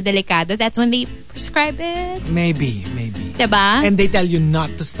parang medyo delikado, that's when they prescribe it. Maybe. Diba? And they tell you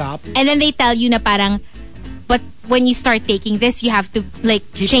not to stop. And then they tell you na parang, but when you start taking this, you have to like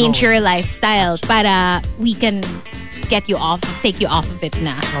Keep change going. your lifestyle para we can take you off of it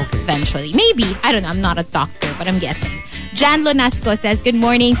na eventually. Maybe. I don't know. I'm not a doctor, but I'm guessing. Jan Lonasco says, good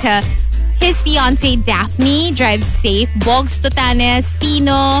morning to his fiancée Daphne. Drive safe. Bogs Totanes,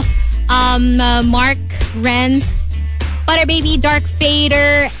 Tino, Mark Renz, Butter Baby, Dark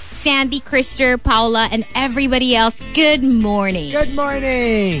Fader, Sandy, Krister, Paula, and everybody else. Good morning. Good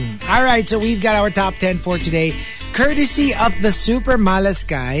morning. All right, so we've got our top 10 for today. Courtesy of the Super Malas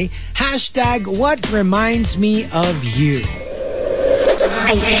Guy. Hashtag what reminds me of you.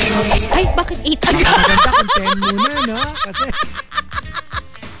 Ay, bakit 8 agad? Maganda kung 10 muna, no? Kasi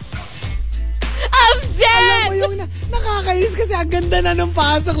I'm dead! alam mo yung nakakainis kasi ang ganda na nung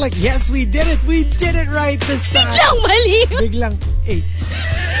pasok. Like, yes, we did it. We did it right this time. Biglang mali. Biglang 8.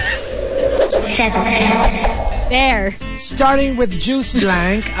 There. Starting with Juice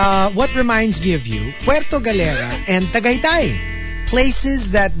Blank, what reminds me of you? Puerto Galera and Tagaytay.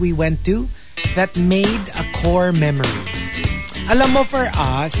 Places that we went to that made a core memory. Alam mo, for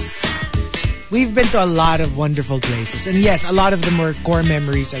us, we've been to a lot of wonderful places. And yes, a lot of them were core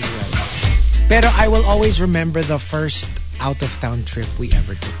memories as well. Pero I will always remember the first out-of-town trip we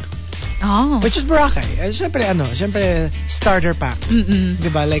ever took. Oh. Which was Boracay. Siyempre, starter pack.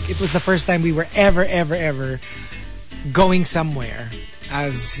 Diba? Like, it was the first time we were ever going somewhere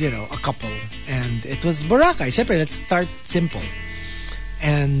as, a couple. And it was Boracay. Siyempre, let's start simple.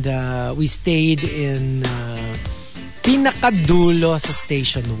 And we stayed in pinakadulo sa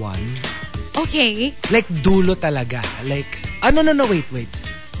Station 1. Okay. Like, dulo talaga. Like, no, wait.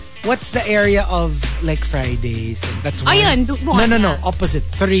 What's the area of like Fridays? That's one. Ayun, No. Opposite.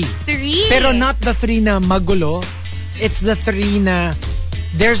 3. 3? Pero not the 3 na magulo. It's the 3 na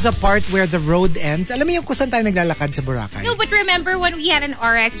there's a part where the road ends. Alam mo yung kung saan tayo naglalakad sa Boracay? No, but remember when we had an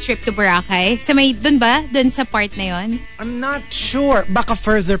RX trip to Boracay? Sa may, dun ba? Dun sa part na yon? I'm not sure. Baka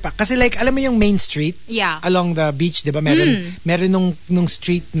further pa. Kasi like, alam mo yung main street? Yeah. Along the beach, di ba? Meron nung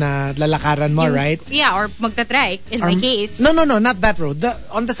street na lalakaran mo, right? Yeah, or magta-trike, in my case. No, not that road.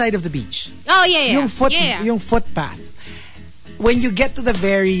 On the side of the beach. Oh, yeah. Yung footpath. When you get to the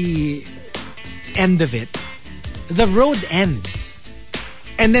very end of it, the road ends.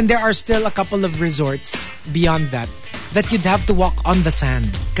 And then there are still a couple of resorts beyond that you'd have to walk on the sand.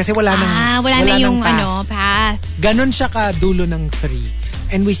 Kasi wala na yung path. Path. Ganon siya ka dulo ng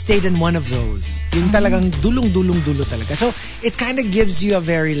 3. And we stayed in one of those. Yung talagang dulong-dulo talaga. So, it kind of gives you a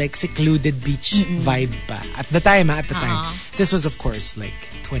very like secluded beach vibe pa. At the time. This was of course like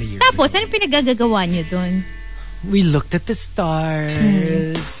 20 years Tapos, ago. ano pinagagagawa nyo dun? We looked at the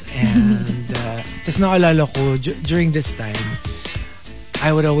stars and tas naalala ko during this time I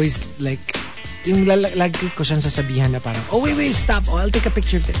would always like yung lagi ko siyang sasabihan na parang wait, stop, I'll take a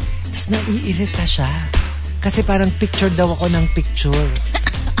picture of it. Tas naiirita siya kasi parang picture daw ako ng picture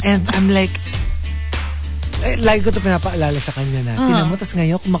and I'm like lagi ko to pinapaalala sa kanya na tinan mo, tas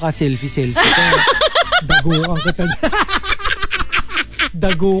ngayon kung maka-selfie ka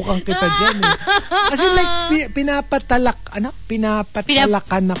dagukan kita dyan kasi like pinapatalakan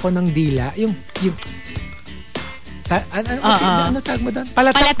ako ng dila yung ano tawag mo doon?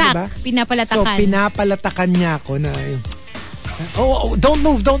 Palatak, diba? Pinapalatakan. So, pinapalatakan niya ako na yung, don't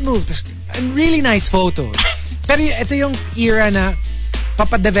move. And really nice photos. Pero ito yung era na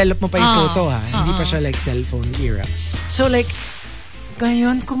papadevelop mo pa yung photo, ha? Hindi pa siya like cellphone era. So, like,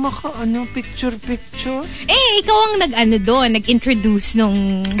 ngayon, kung picture. Ikaw ang nag-introduce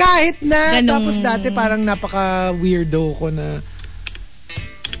nung... Kahit na. Ganong... Tapos dati parang napaka-weirdo ko na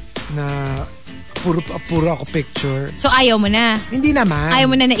puro ako picture. So, ayaw mo na? Hindi naman. Ayaw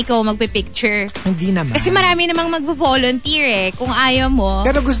mo na ikaw magpe-picture? Hindi naman. Kasi marami namang mag-volunteer kung ayaw mo.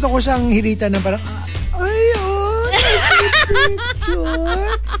 Pero gusto ko siyang hiritan na parang, picture.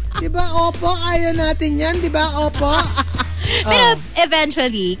 Diba, opo, ayaw natin yan. Diba, opo? Pero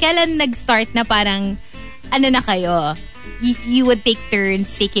eventually, kailan nag-start na parang, na kayo? you would take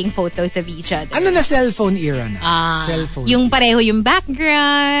turns taking photos of each other. Ano na cellphone era na? Cellphone. Yung pareho yung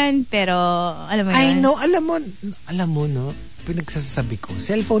background, pero alam mo yun. I know, alam mo, no? Pinagsasabi ko,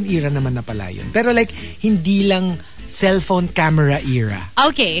 cellphone era naman na pala yun. Pero like, hindi lang cellphone camera era.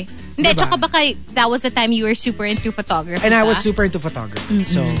 Okay. Hindi, Diba? tsaka baka that was the time you were super into photography. And I was ba? super into photography.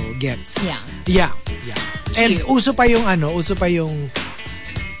 So, gets. Yeah. And uso pa yung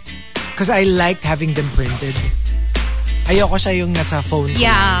because I liked having them printed. Ayoko siya yung nasa phone ko.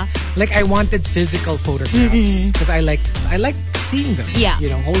 Yeah. Like I wanted physical photographs because I like seeing them. Yeah. You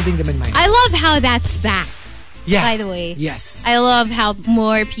know, holding them in my hand. I love how that's back. Yeah. By the way. Yes. I love how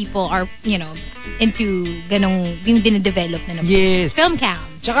more people are, into ganong, yung dine-develop na Yes. film cam.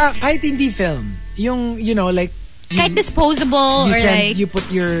 Tsaka kahit hindi film, yung, like, Kahit disposable or like... You put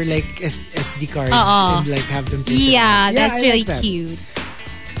your like SD card Uh-oh. and like have them take Yeah, it. that's I really like that. cute.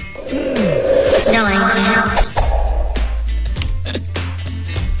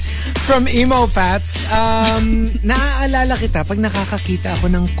 From Emo Fats, naaalala kita pag nakakakita ako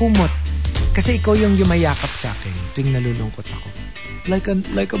ng kumot. Kasi ikaw yung yumayakap sa akin tuwing nalulungkot ako. Like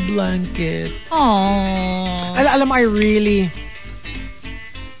a blanket. Aww. Alam mo, I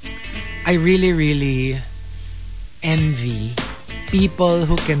really envy people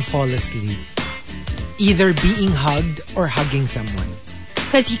who can fall asleep either being hugged or hugging someone.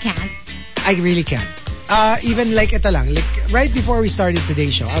 Because you can't. I really can't. Even like ito lang, like right before we started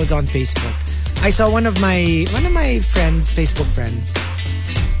today's show, I was on Facebook. I saw one of my friends, Facebook friends.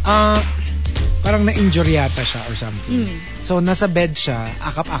 Parang na-injure yata siya or something. So nasa bed siya,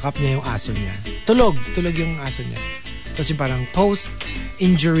 akap-akap niya yung aso niya. Tulog yung aso niya. Tapos yung parang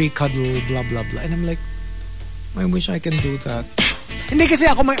post-injury cuddle, blah blah blah. And I'm like, I wish I can do that. Hindi kasi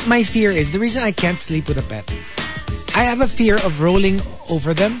ako, my fear is, the reason I can't sleep with a pet, I have a fear of rolling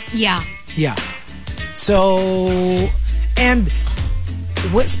over them. Yeah. Yeah. So, and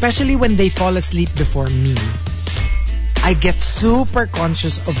especially when they fall asleep before me, I get super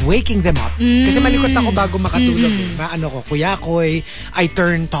conscious of waking them up. Kasi malikot ako bago makatulog. Maano ko, kuyakoy, I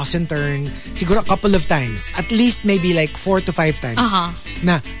toss and turn. Siguro a couple of times. At least maybe like 4 to 5 times.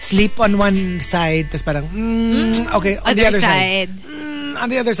 Na sleep on one side, tas parang, okay, on the other side. On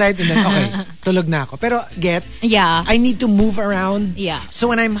the other side, and then, okay, tulog na ako. Pero gets, Yeah. I need to move around. Yeah.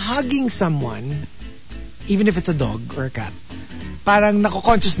 So when I'm hugging someone, even if it's a dog or a cat, parang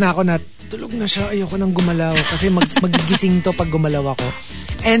nako-conscious na ako na tulog na siya, ayoko nang gumalaw kasi magigising to pag gumalaw ako.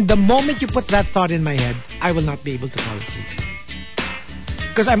 And the moment you put that thought in my head, I will not be able to fall asleep.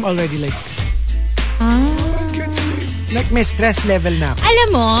 Because I'm already like, I can't sleep. Like may stress level na ako. Alam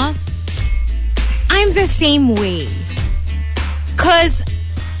mo, I'm the same way. Because,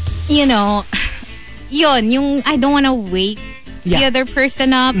 yun, yung I don't wanna wake the other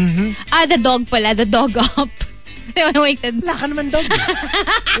person up. The dog pala, the dog up. I don't wanna wake the... Wala ka naman dog.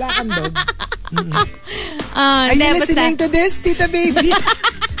 Wala kang dog. Are you listening to this, Tita Baby?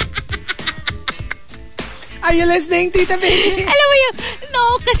 Are you listening, Tita Baby? Alam mo yun, no,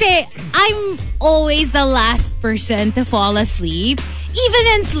 kasi I'm always the last person to fall asleep. Even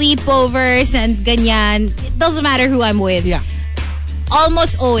in sleepovers and ganyan, it doesn't matter who I'm with. Yeah.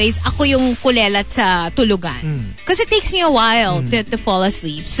 Almost always, ako yung kulelat sa tulugan. Because it takes me a while to fall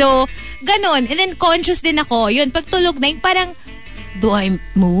asleep. So, ganon. And then, conscious din ako. Yun, pag tulog na, yung parang, do I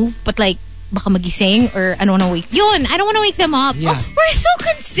move? But like, baka magising? Or I don't wanna wake... Yun, I don't wanna wake them up. Yeah. Oh, we're so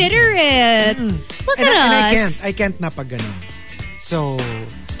considerate. Look at us. And I can't na pag ganon. So,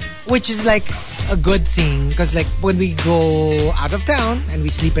 which is like a good thing. Because like, when we go out of town and we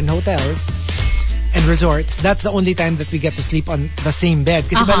sleep in hotels and resorts, that's the only time that we get to sleep on the same bed.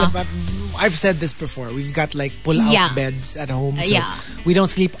 Kasi I've said this before. We've got like pull-out beds at home. So we don't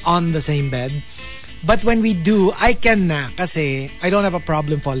sleep on the same bed. But when we do, I can na. Kasi I don't have a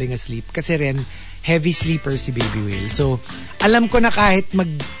problem falling asleep. Kasi rin, heavy sleeper si Baby Whale. So, alam ko na kahit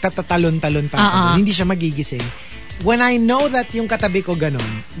magtatatalon-talon pa ako, hindi siya magigising. When I know that yung katabi ko ganon,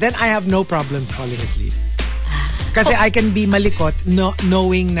 then I have no problem falling asleep. Kasi I can be malikot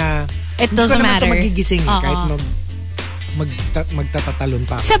knowing na it doesn't matter. Hindi ko naman ito magigising kahit magtatatalon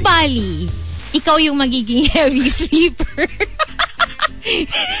pa ako. Sa Bali, ikaw yung magiging heavy sleeper.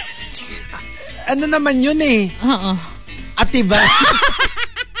 Ano naman yun eh? At diba?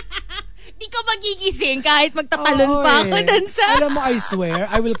 Di ka magigising kahit magtatalon pa ako dun sa... Alam mo, I swear,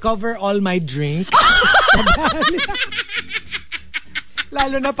 I will cover all my drinks sa Bali.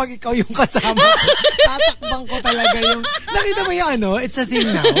 Lalo na pag ikaw yung kasama. Tatakbang ko talaga yung... Nakita mo yung it's a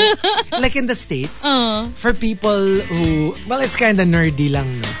thing now. Like in the States, for people who... Well, it's kind of nerdy lang,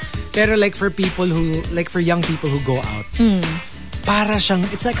 no? Pero like for people who... Like for young people who go out, para siyang,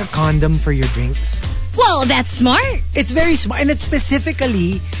 it's like a condom for your drinks. Well, that's smart. It's very smart. And it's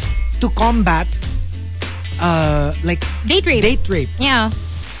specifically to combat like Date rape. Yeah.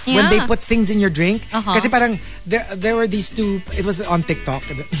 When they put things in your drink. Uh-huh. Kasi parang there were these two, it was on TikTok.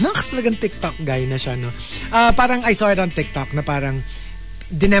 Naks talagang TikTok guy na siya, no? Parang I saw it on TikTok na parang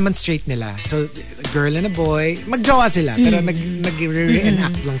dinemonstrate nila. So, girl and a boy, magjowa sila, pero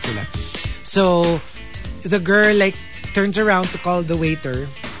nag-reenact lang sila. So, the girl like turns around to call the waiter.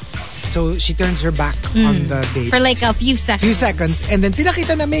 So, she turns her back on the date. For like a few seconds. And then,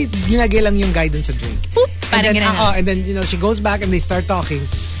 pinakita na may ginagay lang yung guy dun sa drink. Boop, and then, you know, she goes back and they start talking.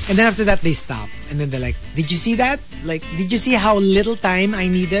 And then after that, they stop. And then they're like, did you see that? Like, did you see how little time I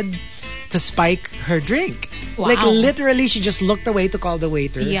needed to spike her drink? Wow. Like, literally, she just looked away to call the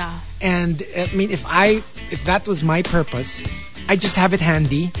waiter. Yeah. And, I mean, if that was my purpose, I just have it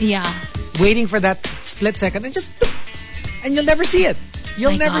handy. Yeah. Waiting for that split second and you'll never see it.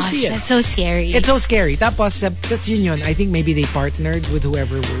 You'll never see it. That's so scary. It's so scary. Tapos, that's yun. I think maybe they partnered with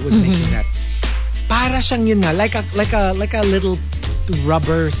whoever was making that. Para siyang yun nga, like a little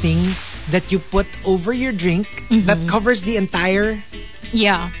rubber thing that you put over your drink that covers the entire...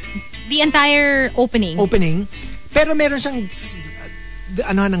 Yeah. The entire opening. Pero meron siyang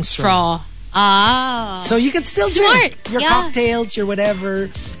ng straw. So you can still drink your cocktails, your whatever,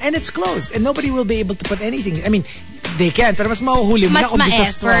 and it's closed. And nobody will be able to put anything. I mean, they can, pero mas mahuhuli mo na kung sa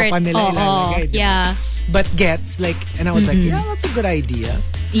straw pa nila ilalagay. Yeah. But gets, like, and I was like, yeah, that's a good idea.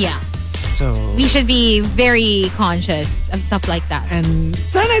 Yeah. So we should be very conscious of stuff like that. And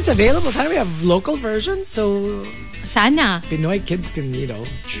sana it's available. Sana we have local versions. So sana Pinoy kids can, you know.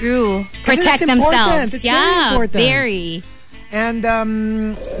 True. Protect themselves. It's very important. Very. And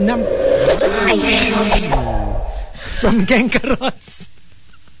from Genkaros.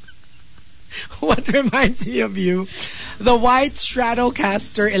 What reminds me of you? The white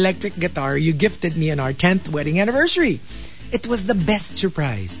Stratocaster electric guitar you gifted me on our 10th wedding anniversary. It was the best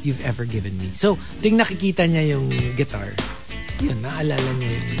surprise you've ever given me. So, tuwing nakikita niya yung guitar, yun, naalala niya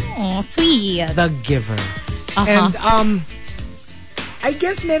yun. Oh, sweet. The giver. And, I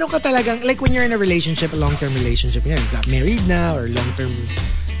guess meron ka talagang, like when you're in a relationship, a long-term relationship, you got married na or long-term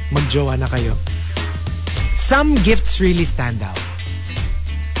magjowa na kayo. Some gifts really stand out.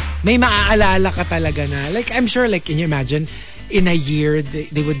 May maaalala ka talaga na, like I'm sure, like can you imagine, in a year,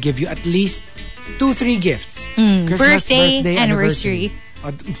 they would give you at least 2-3 gifts. Christmas, birthday, anniversary.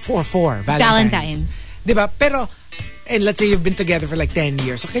 Four. Valentine's. Diba? Pero, and let's say you've been together for like 10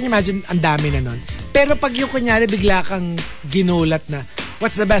 years. So can you imagine, ang dami na nun. Pero pag yung kunyari, bigla kang ginulat na,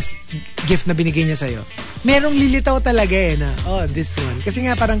 what's the best gift na binigay niya sa'yo? Merong lilitaw talaga na, oh, this one. Kasi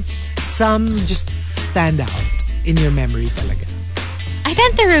nga parang, some just stand out in your memory talaga. I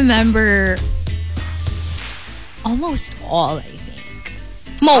tend to remember almost all, I think.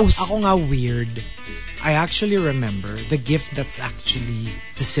 Most. Ako nga weird. I actually remember the gift that's actually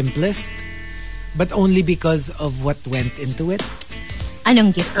the simplest, but only because of what went into it.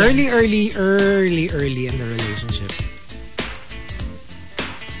 Anong gift? Early in the relationship.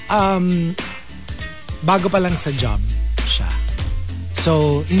 Bago pa lang sa job siya.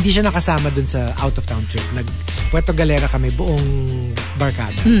 So, hindi siya nakasama dun sa out-of-town trip. Puerto Galera kami, buong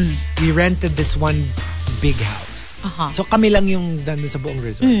barkada. We rented this one big house. So, kami lang yung dun sa buong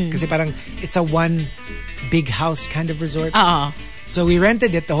resort. Kasi parang, it's a one big house kind of resort. So, we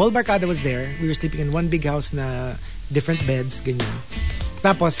rented it. The whole barkada was there. We were sleeping in one big house na different beds, ganyan.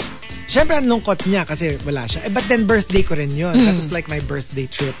 Tapos, syempre ang lungkot niya kasi wala siya. But then, birthday ko rin yun. That was like my birthday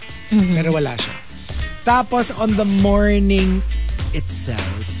trip. Pero wala siya. Tapos, on the morning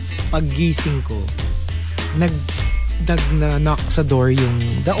itself, paggising ko, nag-knock sa door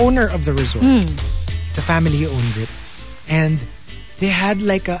the owner of the resort. It's a family who owns it. And they had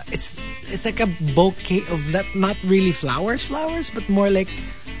like it's like a bouquet of not really flowers, but more like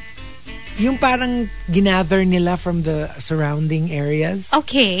yung parang ginather nila from the surrounding areas.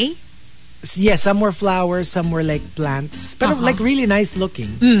 Okay. Yeah, some were flowers, some were like plants. Pero like really nice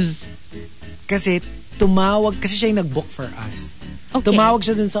looking. Kasi siya yung nag-book for us. Okay. Tumawag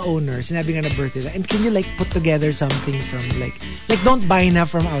siya dun sa owner, sinabi nga na birthday. And can you like put together something from like don't buy na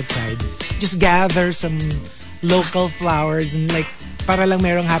from outside. Just gather some local flowers and like para lang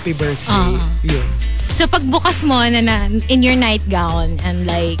merong happy birthday. Yun. So pagbukas mo na in your nightgown and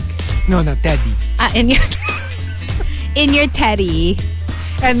like no, teddy. In your teddy.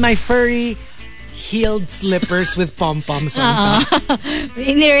 And my furry heeled slippers with pom-poms on top.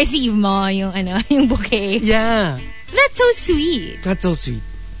 Ni-receive mo yung bouquet. Yeah. That's so sweet.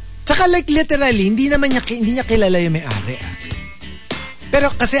 Tsaka like literally, hindi niya kilala yung may-ari.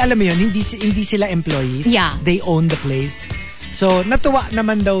 Pero kasi alam mo yun, hindi sila employees. Yeah. They own the place. So, natuwa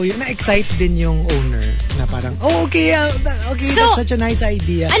naman daw yun. Na-excite din yung owner na parang, okay, So, that's such a nice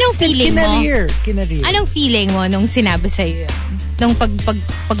idea. Anong feeling mo? Kinarir. Anong feeling mo nung sinabi sa'yo yun? Nung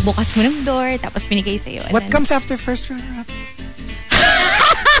pagbukas mo ng door, tapos binigay sa'yo. What comes after first runner-up?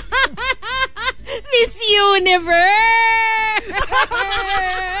 Miss Universe!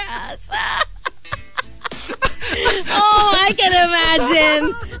 Oh, I can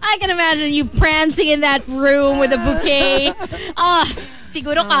imagine you prancing in that room with a bouquet.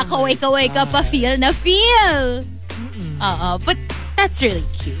 Siguro kakaway-kaway ka pa, feel na feel. But that's really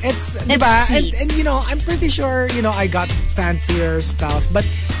cute. It's diba? Sweet. And I'm pretty sure, I got fancier stuff, but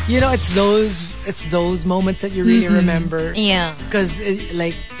it's those moments that you really remember. Yeah. Because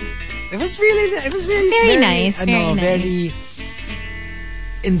it was really very nice. Very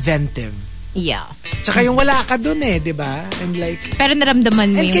inventive. Yeah. Tsaka yung wala ka dun diba? And pero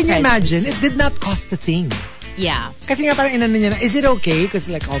naramdaman mo and yung can you presence. imagine, it did not cost a thing. Yeah. Kasi nga parang inano niya na, is it okay?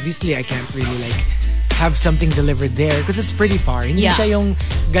 Because obviously I can't really have something delivered there because it's pretty far. Hindi siya yung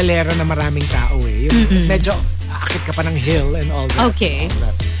galera na maraming tao Yung medyo aakit ka pa ng hill and all that. Okay.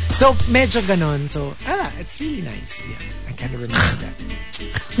 All that. So, medyo ganon. So, it's really nice. Yeah, I kind of remember that.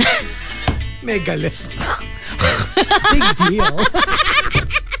 May galit. Big deal.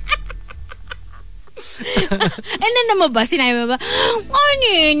 And then naman ba, sinabi mo ba,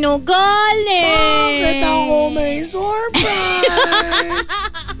 Nino, galing? Bakit ako may surprise?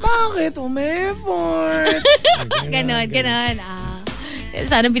 Bakit umeffort? Ganon.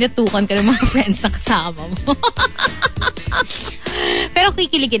 Sana pinatukan ka ng mga friends na kasama mo. Pero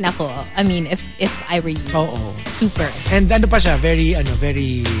kikiligin ako. I mean, if I were you. Oo. Super. And ano pa siya, very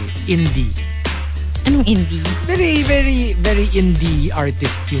indie. Anong indie? Very, very, very indie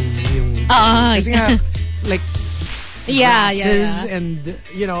artist yung kasi nga, grasses and,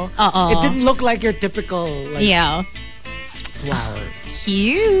 it didn't look like your typical, flowers.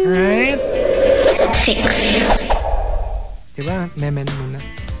 Cute. Right? 6. Diba? Memen muna.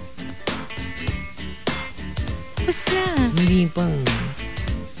 Basta. Hindi pa.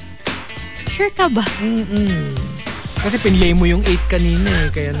 Sure ka ba? Kasi pinlay mo yung 8 kanina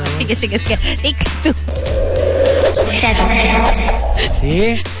kaya na. Sige. Take 2. 7.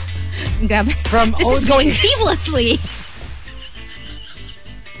 See? Grabe. From This is going seamlessly.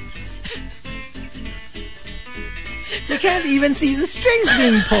 You can't even see the strings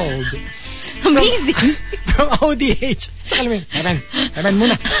being pulled. Amazing. From ODH. Tsaka luming, Evan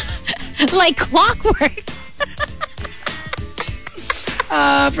muna. Like clockwork.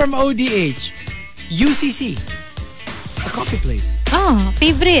 From ODH. UCC. A coffee place. Oh,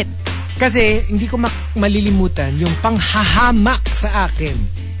 favorite. Kasi hindi ko malilimutan yung panghahamak sa akin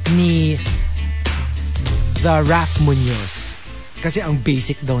ni the Raf Munoz. Kasi ang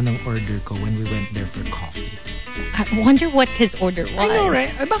basic daw ng order ko when we went there for coffee. I wonder what his order was. I know, right?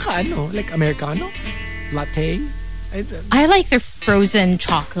 Baka like Americano? Latte? I like their frozen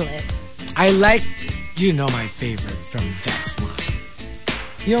chocolate. I like, my favorite from Vesma.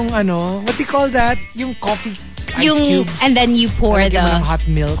 Yung what do you call that? Yung coffee ice cubes. And then you pour the hot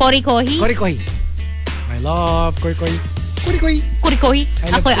milk. Kori-kohi? Kori-kohi. I love kori-kohi. Kori-kohi. Kori-kohi? I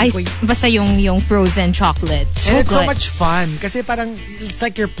love kori-kohi. Basta yung frozen chocolate. So and it's good. so much fun. Kasi parang, it's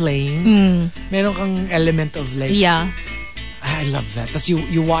like you're playing. Meron kang element of yeah. I love that. Tapos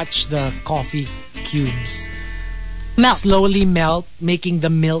you watch the coffee cubes melt. Slowly melt, making the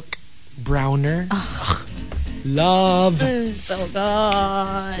milk browner. Ugh. Love. So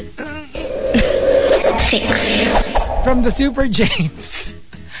good. 6. From the Super James,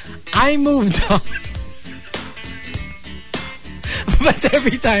 I moved on. But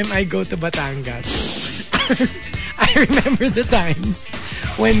every time I go to Batangas, I remember the times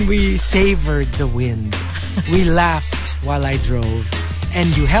when we savored the wind. We laughed while I drove,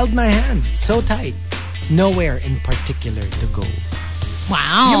 and you held my hand so tight. Nowhere in particular to go.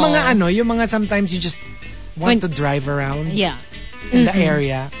 Wow. Yung mga sometimes you just want to drive around in the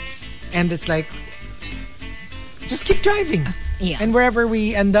area, and it's like, just keep driving. Yeah. And wherever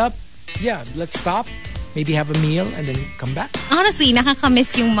we end up, let's stop, maybe have a meal, and then come back. Honestly,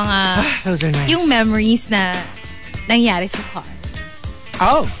 nakakamiss yung mga those are nice. Yung memories na nangyari sa car.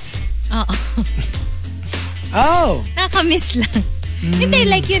 Oh. Oh. Nakakamiss lang. Hindi,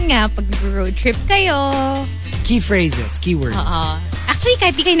 like yun nga, pag road trip kayo. Key phrases, keywords. Actually,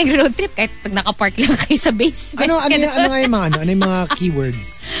 kahit di kayo nag-road trip, kahit pag nakapark lang kayo sa basement. Ano nga yung mga ano yung mga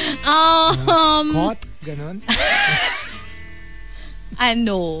keywords? Caught? Ganon?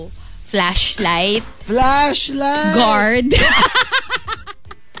 Flashlight. Guard.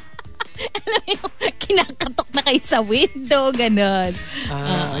 Alam mo yung kinakatok na kayo sa window, ganon.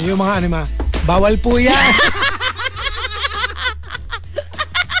 Yung mga bawal po yan.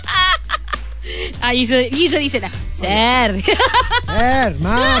 Usually sila, Sir. Sir,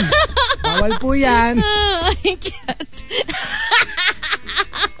 ma'am, bawal po yan. Oh my God.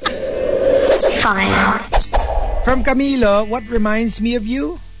 From Camilo, what reminds me of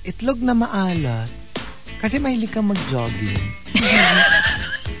you? Itlog na maalat. Kasi mahilig kang mag-jogging.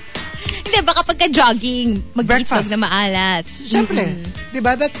 Hindi, baka pagka-jogging, mag-itlog na maalat. Siyempre.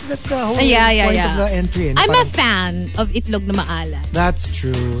 Diba? That's the whole point of the entry. I'm a fan of itlog na maalat. That's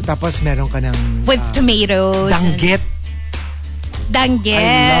true. Tapos meron ka ng... With tomatoes. Danggit. Danggit.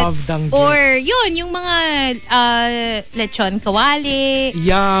 I love danggit. Or yun, yung mga lechon kawali.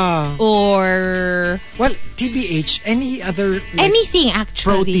 Yeah. Or... Well, TBH, any other... Like, anything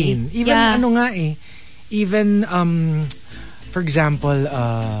actually. Protein. Even ano nga eh. Even, for example,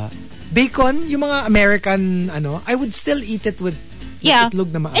 bacon, yung mga American, I would still eat it with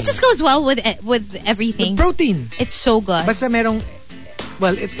itlog na maalat. It just goes well with everything. With protein. It's so good. Basta merong,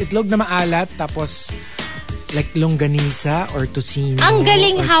 itlog na maalat, tapos like longganisa or tocino. Ang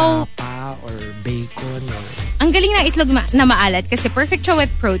galing or tapa or bacon. Ang galing ng itlog na maalat kasi perfect siya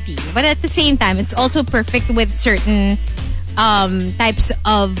with protein. But at the same time, it's also perfect with certain types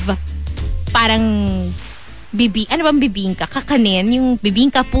of parang ano bang bibingka? Kakanin, yung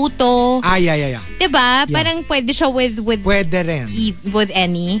bibingka puto. Yeah. Diba? Parang pwede siya with pwede rin. With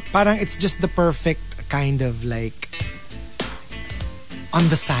any. Parang it's just the perfect kind of like on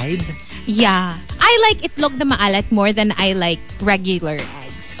the side. Yeah. I like itlog na maalat more than I like regular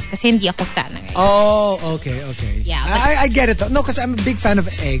eggs. Kasi hindi ako fan ng eggs. Oh, okay. Yeah. I get it though. No, because I'm a big fan of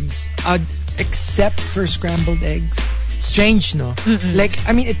eggs. Except for scrambled eggs. Strange, no? Mm-mm. Like,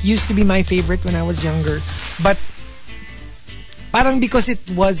 I mean, it used to be my favorite when I was younger. But, parang because it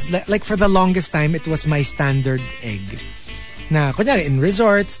was, like for the longest time, it was my standard egg. Na, kunyari, in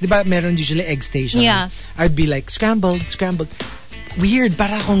resorts, di ba, meron usually egg station. Yeah. I'd be like, scrambled. Weird,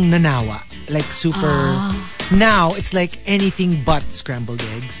 para akong nanawa. Like, super... Now, it's like anything but scrambled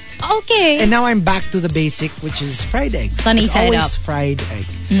eggs. Okay. And now I'm back to the basic, which is fried eggs. Sunny it's side always up. Fried egg.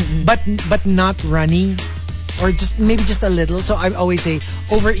 But not runny. Or maybe just a little. So I always say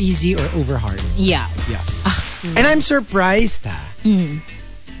over easy or over hard. Yeah. And I'm surprised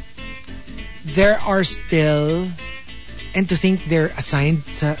there are still, and to think they're assigned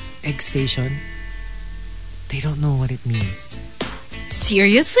sa egg station, they don't know what it means.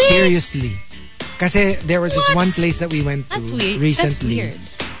 Seriously? Kasi there was this one place that we went to recently. That's weird.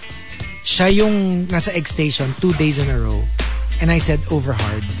 Siya yung nasa egg station 2 days in a row. And I said over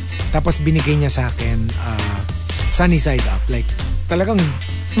hard. Tapos binigay niya sa akin sunny side up. Like, talagang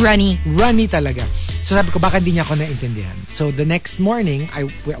runny talaga. So sabi ko, baka hindi niya ako naintindihan. So the next morning, I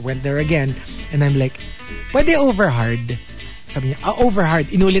went there again and I'm like, pwede over hard. Sabi niya, over hard.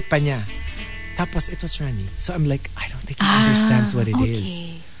 Inulit pa niya. Tapos it was runny. So I'm like, I don't think he understands what it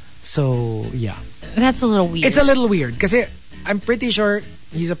is. So, yeah. That's a little weird. It's a little weird. Kasi I'm pretty sure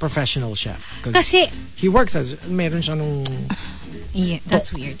he's a professional chef. Kasi he works as, meron siya nung... Yeah,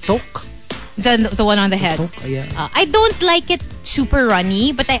 that's weird. Tok? The one on the head. Tok, yeah. I don't like it super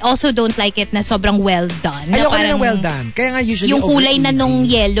runny, but I also don't like it na sobrang well done. Ayoko na well done. Kaya nga usually yung kulay over na easy. nung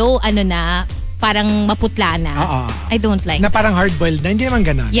yellow, parang maputla na. I don't like na parang hard-boiled na. Hindi naman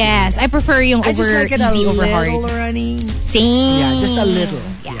ganun. Yes, I prefer yung I just like it easy, over hard. a little runny. Same. Yeah, just a little.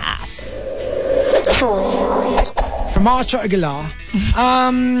 Yes. From Ocho Aguilar,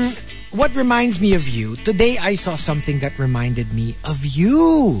 what reminds me of you? Today I saw something that reminded me of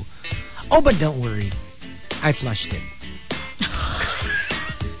you. Oh, but don't worry. I flushed it.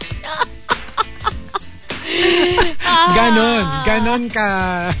 Ganon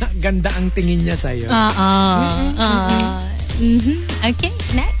ka ganda ang tingin niya sa'yo. Okay,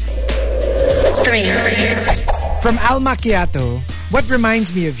 next. 3. From Al Macchiato, what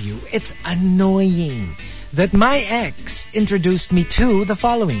reminds me of you? It's annoying that my ex introduced me to the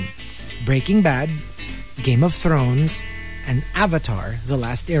following: Breaking Bad, Game of Thrones, and Avatar: The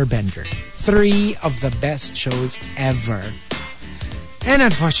Last Airbender. 3 of the best shows ever. And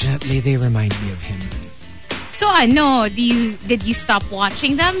unfortunately, they remind me of him. So did you stop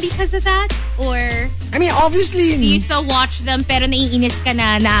watching them because of that? Or I mean, obviously... do you still watch them pero naiinis ka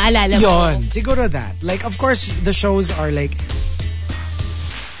na naaalala mo? Yon, siguro that. Like, of course, the shows are like...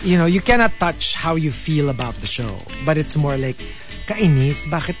 You know, you cannot touch how you feel about the show. But it's more like, kainis,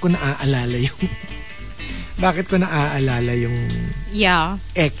 bakit ko naaalala yung... bakit ko naaalala yung... Yeah.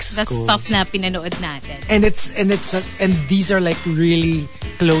 Ex the ko. Stuff na pinanood natin. And these are like really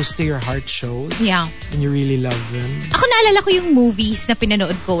close to your heart shows. Yeah. And you really love them. Ako naalala ko yung movies na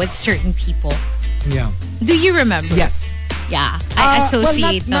pinanood ko with certain people. Yeah. Do you remember? Yes. Yeah. I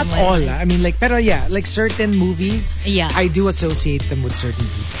associate well, not them with... all. I mean, like, pero yeah, like certain movies, yeah, I do associate them with certain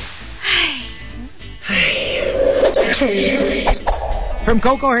people. From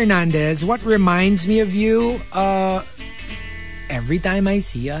Coco Hernandez, what reminds me of you? Every time I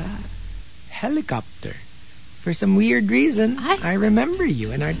see a helicopter. For some weird reason, I remember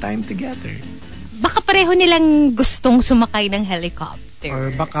you and our time together. Baka pareho nilang gustong sumakay ng helicopter. Or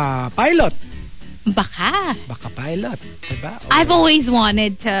baka pilot. Baka pilot. Diba? I've always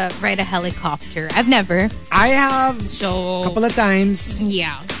wanted to ride a helicopter. I've never. I have So, couple of times.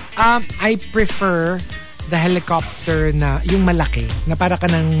 yeah. I prefer the helicopter na yung malaki na para ka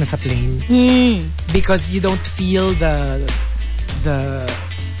nang nasa plane. Because you don't feel the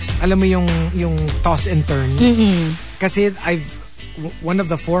alam mo yung toss and turn. Kasi one of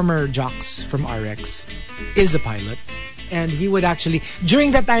the former jocks from RX is a pilot. And he would actually,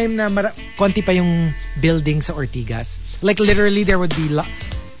 during that time na konti pa yung building sa Ortigas, like literally there would be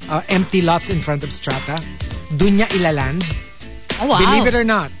empty lots in front of Strata. Doon niya ilaland. Oh, wow. Believe it or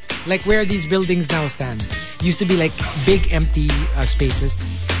not, like where these buildings now stand, used to be like big empty spaces.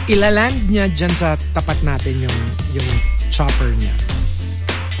 Ilaland niya dyan sa tapat natin yung chopper niya.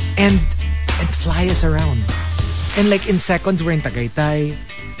 And fly us around. And like in seconds, we're in Tagaytay.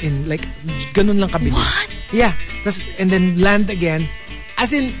 In like, ganun lang kabilis. What? Yeah. And then land again.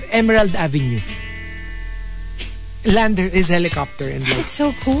 As in Emerald Avenue. Land there is helicopter. And That like, is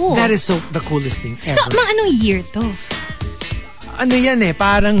so cool. that is so the coolest thing ever. So, mga anong year to? Ano yan eh,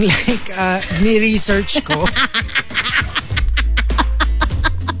 parang like, ni-research ko.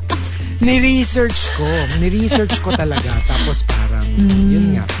 Ni-research ko talaga. Tapos parang,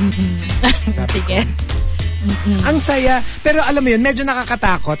 yun nga. Sabi ko. Ang saya. Pero alam mo yun, medyo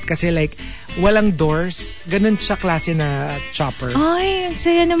nakakatakot kasi like, walang doors. Ganun siya klase na chopper. Ay, ang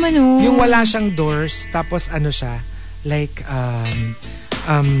saya naman oh. Yung wala siyang doors, tapos ano siya, like,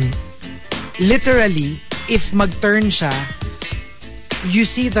 literally, if mag-turn siya, you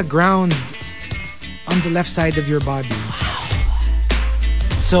see the ground on the left side of your body.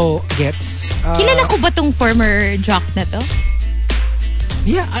 So, gets... Kilala ko ba tong former jock na to?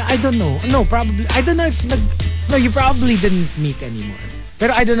 Yeah, I don't know. No, probably. I don't know if... No, you probably didn't meet anymore.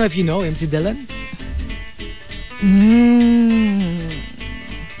 Pero I don't know if you know him, si Dylan.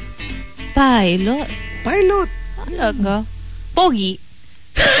 Pilot. Talaga. Pogi.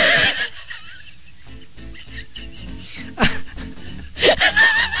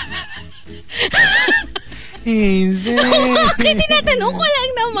 Hazel. Bakit tinatanong ko lang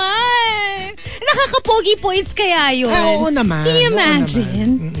naman? Nakaka-pogi points kaya yun. Oo naman. Can you imagine?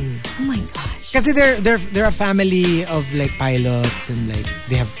 Naman. Oh my gosh. Kasi they're a family of like pilots and like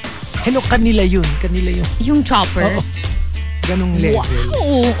they have... Hello, kanila yun. Yung chopper. Oo. Ganong level.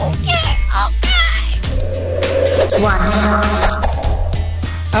 Wow. Okay.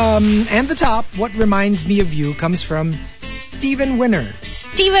 And the top, what reminds me of you, comes from Steven Winner.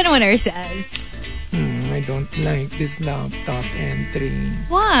 Steven Winner says, I don't like this laptop entry.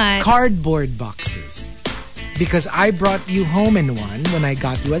 what? Cardboard boxes. Because I brought you home in one when I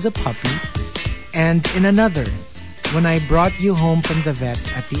got you as a puppy, and in another when I brought you home from the vet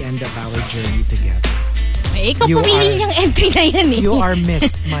at the end of our journey together. Ikaw You pumili are- ng entry na yan eh. You are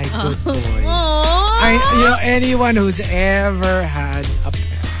missed, my good boy. Aww. Anyone who's ever had a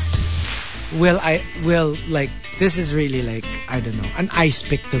pet will like, this is really like, I don't know, an ice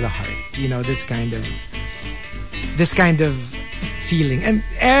pick to the heart. You know, this kind of feeling. And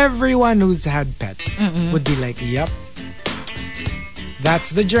everyone who's had pets would be like, yep,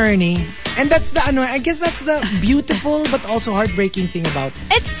 that's the journey. And that's the, I guess that's the beautiful but also heartbreaking thing about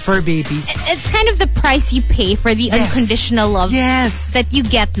fur babies. It's kind of the price you pay for the Yes. unconditional love Yes. that you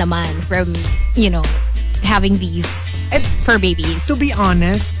get naman from, having these And fur babies. to be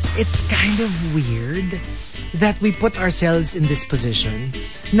honest, it's kind of weird that we put ourselves in this position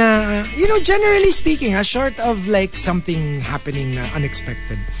na, generally speaking, short of like something happening na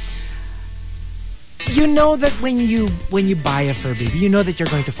unexpected, you know that when you buy a fur baby, you know that you're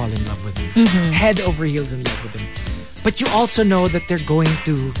going to fall in love with them. Head over heels in love with them. But you also know that they're going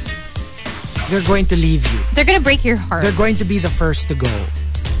to leave you. They're gonna break your heart. They're going to be the first to go.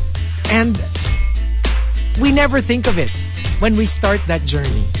 And we never think of it when we start that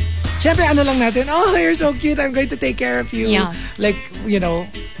journey. Siyempre, ano lang natin, oh, you're so cute, I'm going to take care of you. Yeah. Like,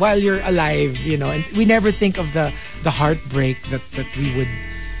 while you're alive, and we never think of the heartbreak that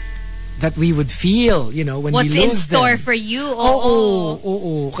we would feel, when What's we lose in store them. for you?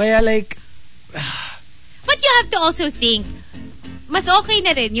 Oo. Kaya like, But you have to also think, mas okay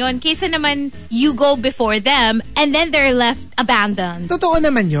na rin yun kaysa naman you go before them and then they're left abandoned. totoo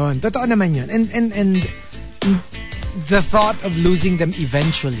naman yun. And the thought of losing them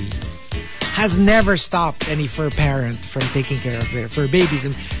eventually has never stopped any fur parent from taking care of their fur babies.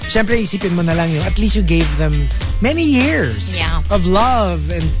 And syempre, isipin mo na lang yung at least you gave them many years of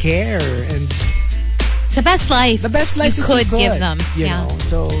love and care and the best life. The best life you that could give them. You know,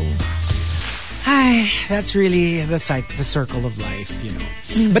 so that's really the circle of life, you know.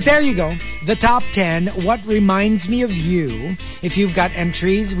 But there you go. The top 10. What reminds me of you? If you've got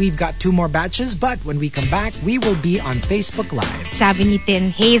entries, we've got 2 more batches. But when we come back, we will be on Facebook Live. Sabi ni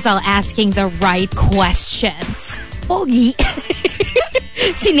Tin, Hazel asking the right questions. Pogi.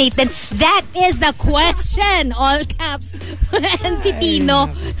 Si Nathan, that is the question. All caps. And si Tino,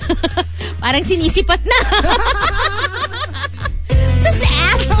 parang sinisipat na. Just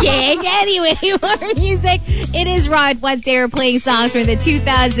asking. Anyway, more music. It is Rod once they were playing songs from the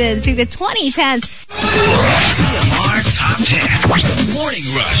 2000s to the 2010s. TMR Top 10. Morning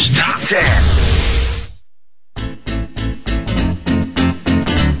Rush Top 10.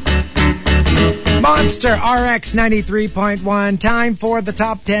 Monster RX 93.1. Time for the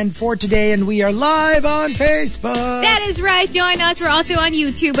top 10 for today, and we are live on Facebook. That is right. Join us. We're also on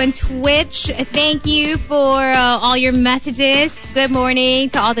YouTube and Twitch. Thank you for all your messages. Good morning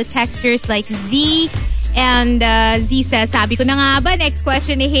to all the texters like Z. And Z says, sabi ko na nga ba, next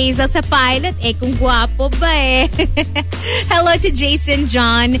question ni Hazel sa pilot, kung guwapo ba eh. Hello to Jason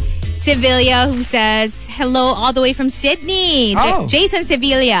John Sevilla, who says, hello all the way from Sydney. Jason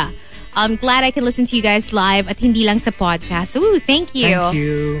Sevilla. I'm glad I can listen to you guys live at hindi lang sa podcast. Ooh, thank you. Thank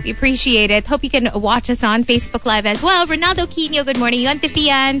you. We appreciate it. Hope you can watch us on Facebook Live as well. Ronaldo Quino, good morning.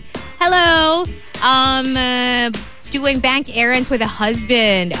 Yontifian, hello. Doing bank errands with a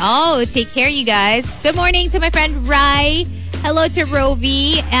husband. Oh, take care, you guys. Good morning to my friend Rai. Hello to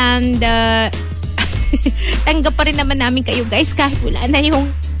Rovi. And tanggap pa rin naman namin kayo, guys, kahit wala na yung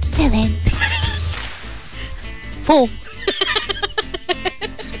 7. 4.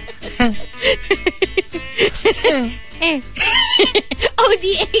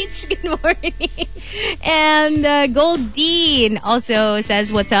 ODH, good morning. And Goldine also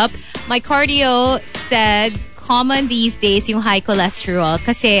says, what's up? My cardio said, common these days yung high cholesterol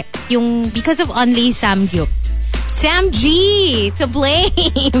kasi yung because of only Samgyup. Sam G to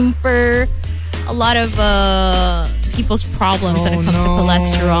blame for a lot of people's problems when it comes to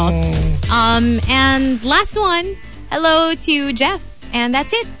cholesterol. And last one, hello to Jeff. And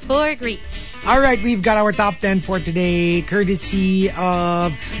that's it for greets. All right, we've got our top 10 for today, courtesy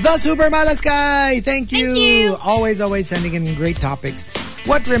of the Super Malas Guy. Thank you. Thank you. Always sending in great topics.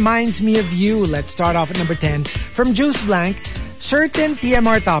 What reminds me of you? Let's start off at number 10. From Juice Blank, certain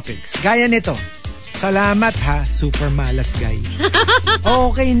TMR topics. Gaya nito. Salamat ha, Super Malas Guy.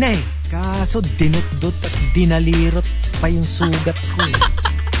 Okay na eh. Kaso dinutdut at dinalirot pa yung sugat ko eh.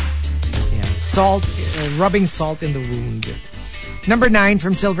 Yeah, salt, rubbing salt in the wound. Number 9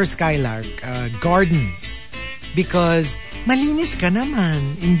 from Silver Skylark, gardens. Because malinis ka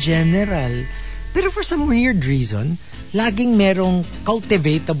naman in general. Pero for some weird reason, laging merong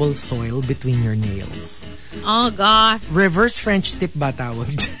cultivatable soil between your nails. Oh, God. Reverse French tip ba tawag?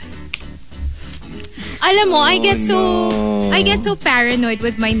 Alam mo, I get so paranoid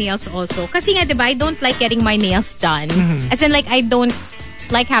with my nails also. Kasi nga, diba, I don't like getting my nails done. Mm-hmm. As in, like, I don't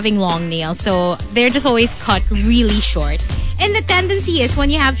like having long nails. So, they're just always cut really short. And the tendency is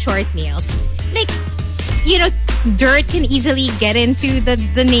when you have short nails, like, you know, dirt can easily get into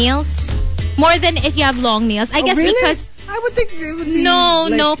the nails more than if you have long nails. I guess really? Because I would think it would be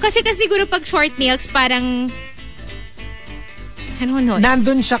no. Kasi siguro pag short nails, parang I don't know.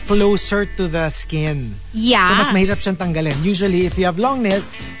 Nandun siya closer to the skin. Yeah. So mas mahirap siyang tanggalin. Usually, if you have long nails,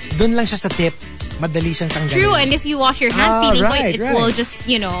 dun lang siya sa tip. Madali siyang tanggalin. True, and if you wash your hands, feeling ko it right. will just,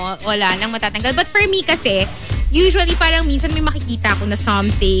 you know, wala nang matatanggal. But for me kasi, usually parang minsan may makikita ko na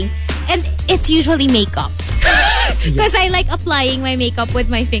something and it's usually makeup. Because I like applying my makeup with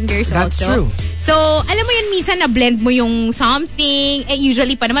my fingers That's also. True. So, alam mo yun, minsan na-blend mo yung something.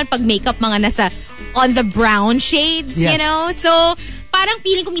 Usually pa naman pag makeup, mga nasa on the brown shades, yes. You know? So, parang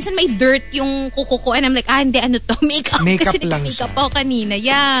feeling ko minsan may dirt yung kuko ko and I'm like, hindi, ano to? Makeup. Makeup kasi lang makeup siya. ako kanina.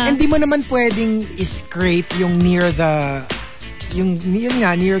 Yeah. And di mo naman pwedeng scrape yung near the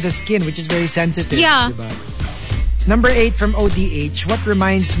near the skin, which is very sensitive. Yeah. Diba? Number 8 from ODH. What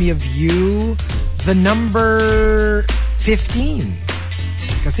reminds me of you? The number 15.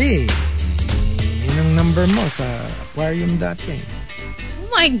 Kasi, yun ang number mo sa aquarium dati.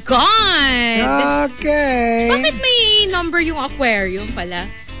 Oh my God! Okay. Bakit may number yung aquarium pala?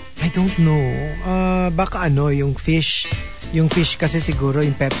 I don't know. Baka yung fish. Yung fish kasi siguro,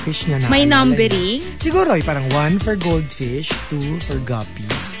 yung pet fish niya. May numbering? Siguro, parang 1 for goldfish, 2 for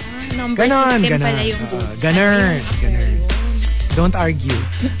guppies. Number Ganon. system pala yung gold. Ganon. Don't argue.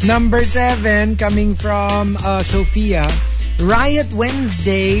 Number 7, coming from Sophia. Riot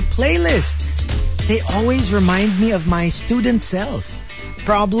Wednesday playlists. They always remind me of my student self.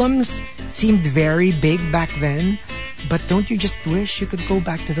 Problems seemed very big back then, but don't you just wish you could go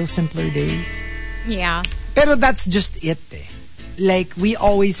back to those simpler days? Yeah. Pero that's just it eh. Like, we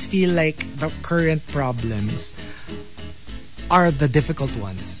always feel like the current problems are the difficult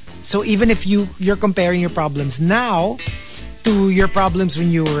ones. So even if you're comparing your problems now to your problems when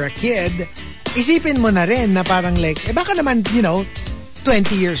you were a kid, isipin mo na rin na parang like, baka naman,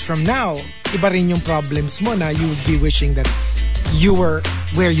 20 years from now, iba rin yung problems mo na you would be wishing that you were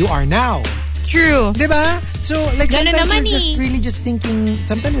where you are now. True. Diba? So, like, Ganun sometimes naman we're just really just thinking,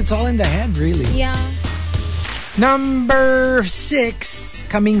 sometimes it's all in the head, really. Yeah. Number 6,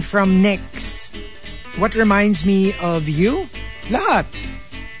 coming from Nix. What reminds me of you? Lahat.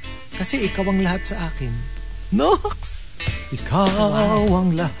 Kasi ikaw ang lahat sa akin. Nox! Ikaw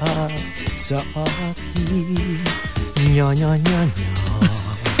ang lahat sa akin. Nya, nya, nya, nya.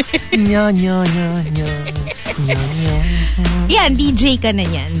 Nya, nya, nya, nya. Nya, nya. Yan, DJ ka na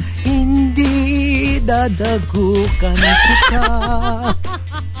yan. Hindi dadagukan kita.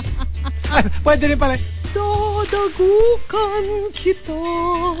 Ay, pwede rin pala. Dadagukan kita.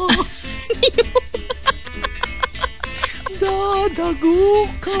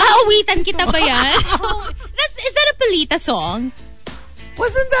 Dadagukan. Aawitan kita ba yan? Is that a Palita song?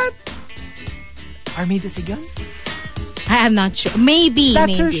 Wasn't that Armida Sigan? I'm not sure. Maybe.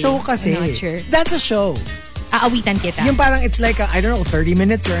 That's her show kasi. I'm not sure. That's a show. Aawitan kita. Yung parang it's like, I don't know, 30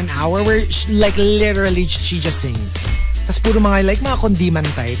 minutes or an hour where like literally she just sings. Tapos puro mga like mga kondiman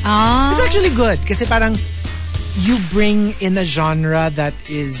type. Ah. It's actually good kasi parang you bring in a genre that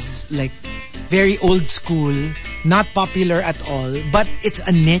is like very old school, not popular at all, but it's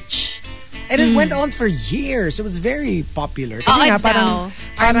a niche. And it went on for years. It was very popular. Kasi nga, parang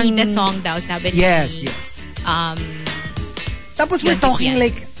Armida song daw, sabi ni. Yes. Tapos we're talking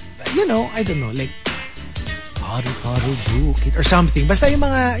like, I don't know, like Paru-Paru Bukit or something. Basta yung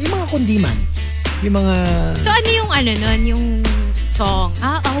mga kundiman. Yung mga... So ano yung nun, yung song?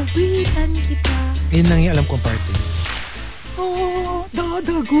 Aawitan kita. Yun lang yung alam kong party.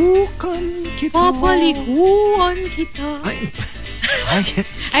 Dadagukan kita. Papaliguan kita.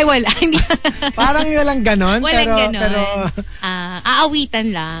 Ay, wala. Hindi. Parang yun lang ganon. Walang ganon. Pero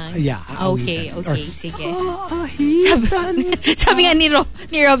aawitan lang. Yeah, aawitan. Okay, sige. Aahitan. Sabi nga ni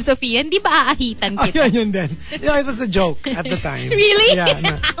Rob Sofia, hindi ba aahitan kita? Yun din. It was a joke at the time. Really?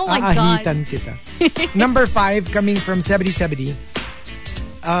 Yeah. Oh my God. Aahitan kita. Number 5, coming from 7070.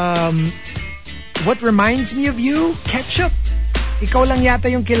 What reminds me of you? Ketchup. Ikaw lang yata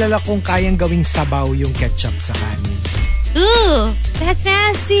yung kilala kong kayang gawing sabaw yung ketchup sa kanin. Ooh, that's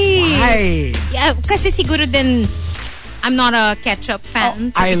nasty. Why? Yeah, kasi siguro din, I'm not a ketchup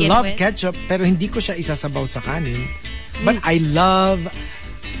fan. I love ketchup, pero hindi ko siya isasabaw sa kanin. But I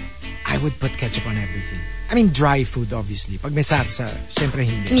would put ketchup on everything. I mean, dry food, obviously. Pag may sarsa, syempre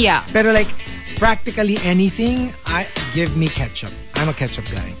hindi. Yeah. Pero like, practically anything, give me ketchup. I'm a ketchup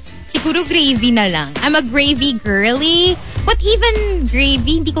guy. Siguro gravy na lang. I'm a gravy girly. But even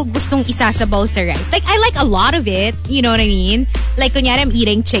gravy, hindi ko gustong isasabaw sa rice. Like, I like a lot of it. You know what I mean? Like, kunyari, I'm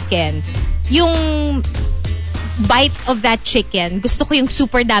eating chicken. Yung bite of that chicken, gusto ko yung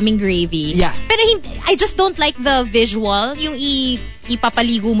super daming gravy. Yeah. Pero I just don't like the visual. Yung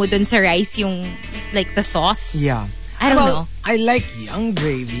ipapaligo mo dun sa rice, yung like the sauce. Yeah. I don't know. I like young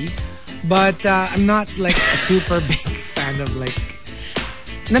gravy, but I'm not like a super big fan of like...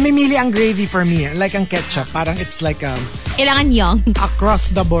 Namimili ang gravy for me. Like ang ketchup. Parang it's like kailangan young.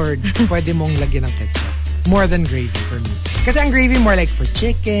 Across the board, pwede mong lagyan ng ketchup. More than gravy for me. Kasi ang gravy more like for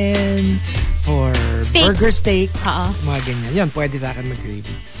chicken, for steak. Burger steak. Uh-oh. Mga ganyan. Yan, pwede sa akin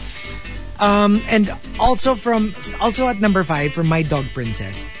mag-gravy. And also at number 5, from my dog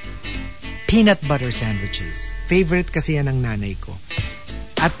princess, peanut butter sandwiches. Favorite kasi yan ng nanay ko.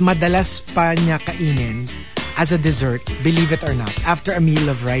 At madalas pa niya kainin as a dessert, believe it or not, after a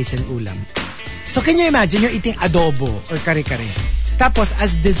meal of rice and ulam. So can you imagine, you're eating adobo or kare-kare. Tapos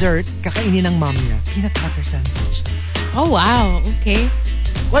as dessert, kakainin ng mom niya, peanut butter sandwich. Oh, wow. Okay.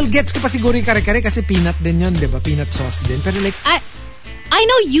 Well, gets ko pa siguro yung kare-kare kasi peanut din yun, di ba? Peanut sauce din. Pero like... I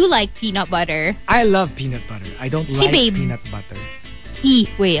know you like peanut butter. I love peanut butter. I don't like babe. peanut butter.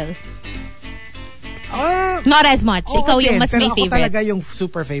 Whale. Not as much. Ikaw yung mas may favorite. Pero ako talaga yung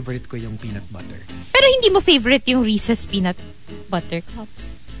super favorite ko yung peanut butter. Pero hindi mo favorite yung Reese's peanut butter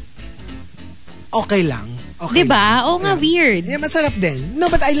cups? Okay lang. Okay diba? lang. Oo nga, weird. Yeah, masarap din. No,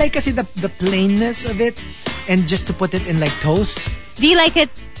 but I like kasi the plainness of it and just to put it in like toast. Do you like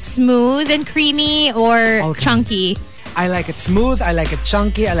it smooth and creamy or All chunky? I like it smooth, I like it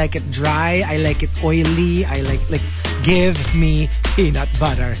chunky, I like it dry, I like it oily, I like give me peanut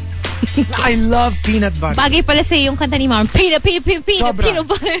butter. I love peanut butter. Bagay pala sa yung kanta ni Mom. Peanut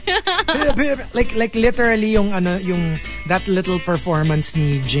butter. like literally yung that little performance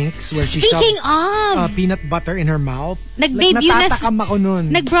ni Jinx where she Speaking shoves of, peanut butter in her mouth. Nag-debut natatakam ako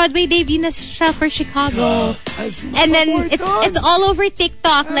nun. Nag-Broadway debut na siya for Chicago. And then it's all over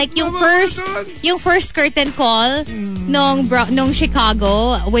TikTok. Like yung first curtain call nung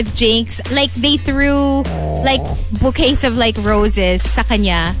Chicago with Jinx, like they threw like bouquets of like roses sa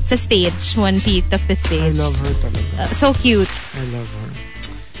kanya sa stage when he took the stage. I love her talaga. So cute. I love her.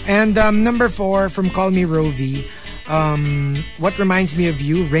 And number 4 from Call Me Rovi, what reminds me of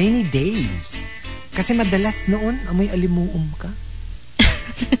you? Rainy days. Kasi madalas noon, amoy alimuum ka.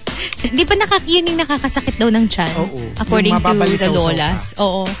 Di ba yun yung nakakasakit daw ng tiyan? Oo. According to the lolas.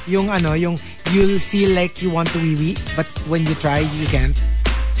 Oo. Yung you'll feel like you want to wee-wee, but when you try, you can't.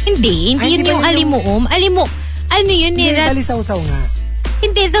 Hindi yun yung alimuum. Ano yun eh? Hindi, balisaw-saw nga.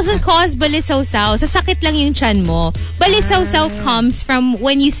 Hindi, it doesn't cause balisaw-saw. Sasakit lang yung tiyan mo. Balisaw-saw comes from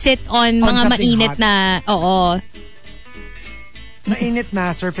when you sit on mga mainit hot. na, oo. Mainit na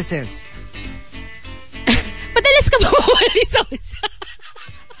surfaces. Madalas ka ba balisaw-saw?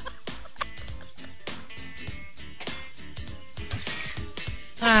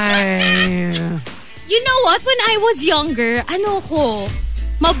 You know what? When I was younger,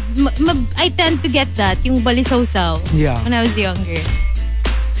 I tend to get that, yung balisaw-saw. Yeah. When I was younger.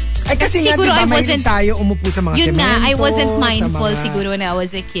 Ay kasi nga, diba, mahilig tayo umupo sa mga yun semento. Yun nga, I wasn't mindful siguro when I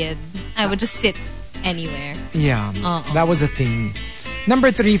was a kid. I would just sit anywhere. Yeah, that was a thing.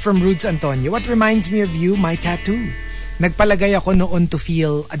 Number 3 from Rudes Antonio. What reminds me of you? My tattoo. Nagpalagay ako noon to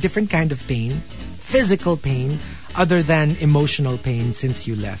feel a different kind of pain. Physical pain. Other than emotional pain since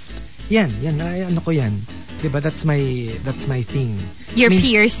you left. Yan. Ano ko yan. Diba? That's my thing. Your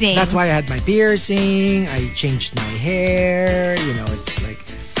piercing. That's why I had my piercing. I changed my hair. You know, it's like...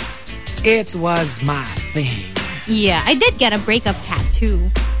 It was my thing. Yeah, I did get a breakup tattoo.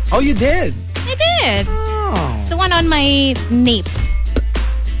 Oh, you did? I did. Oh. It's the one on my nape.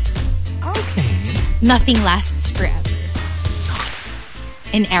 Okay. Nothing lasts forever.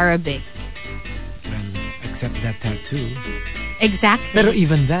 In Arabic. Well, except that tattoo. Exactly. Pero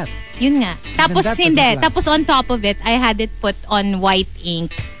even that. Yun nga. Tapos hindi. Tapos on top of it, I had it put on white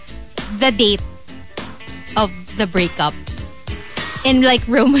ink. The date of the breakup. In like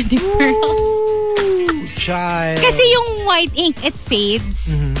Roman numerals. Child. Kasi yung white ink, it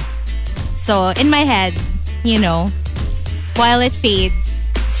fades. Mm-hmm. So, in my head, you know, while it fades,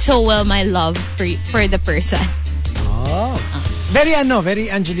 so will my love for the person. Oh. Very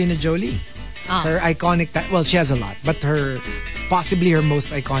Angelina Jolie. Her iconic, well, she has a lot, but possibly her most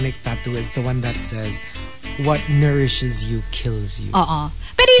iconic tattoo is the one that says, what nourishes you kills you. Oo.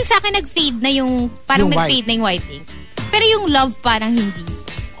 Pero yung sa akin, nag-fade na yung, parang yung nag-fade na yung white ink. Pero yung love parang hindi.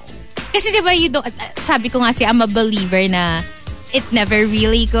 Kasi diba sabi ko nga I'm a believer na it never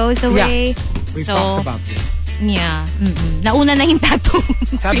really goes away. Yeah. We've talked about this. Yeah. Nauna na yung tattoo.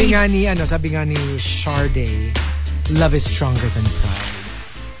 Sabi nga ni Sade, love is stronger than pride.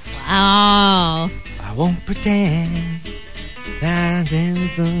 Wow. I won't pretend that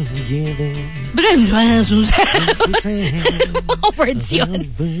I'm forgiving. Words yun.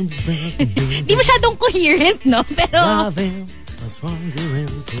 Di masyadong coherent, no? Pero... was stronger than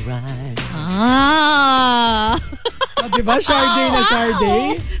pride. Diba? Sade na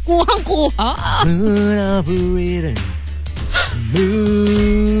Sade? Kuhang-kuha. Mood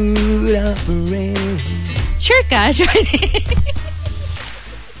operator. Sure ka, Sade?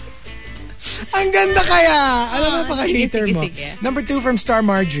 Ang ganda kaya. Alam mo, paka-hater mo. Sige. Number 2 from Star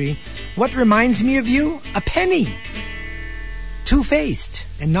Marjorie. What reminds me of you? A penny. Two-faced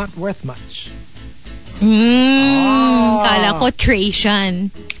and not worth much. Kala ko Tracian.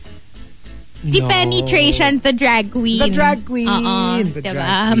 Si Penny Tracian, the drag queen. The drag queen. The diba?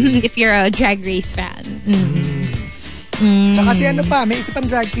 drag queen. If you're a Drag Race fan. Tsaka si may isa pang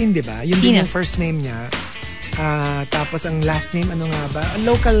drag queen, di ba? Yun Sino? din yung first name niya. Tapos ang last name, ano nga ba? A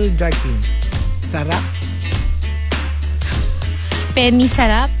local drag queen. Sarap. Penny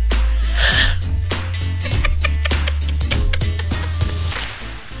Sarap.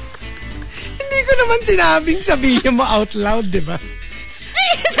 Hindi ko naman sinabing sabihin mo out loud, di ba?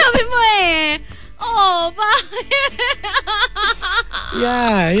 Sabi mo bakit?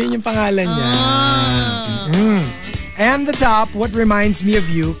 Yeah, yun yung pangalan niya. And the top, what reminds me of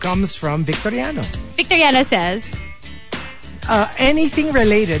you, comes from Victoriano. Victoriano says, anything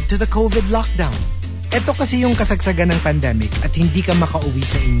related to the COVID lockdown. Ito kasi yung kasagsagan ng pandemic at hindi ka makauwi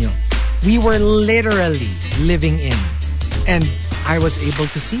sa inyo. We were literally living in And I was able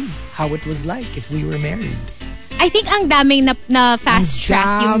to see how it was like if we were married. I think ang daming na fast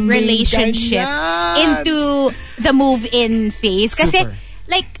track yung relationship into the move-in phase. Kasi, Super.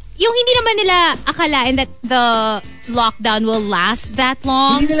 like, yung hindi naman nila akalain that the lockdown will last that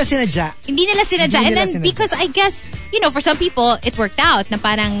long. Hindi nila sinadya. And then, because I guess, for some people, it worked out na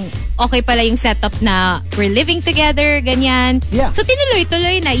parang okay pala yung setup na we're living together, ganyan. Yeah. So,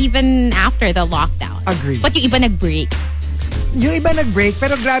 tinuloy-tuloy na even after the lockdown. Agree. But yung iba nag-break. Yung iba nag-break,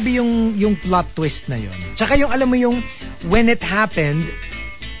 pero grabe yung plot twist na yun. Tsaka yung, alam mo yung, when it happened,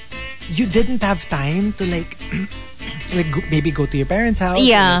 you didn't have time to like maybe go to your parents' house.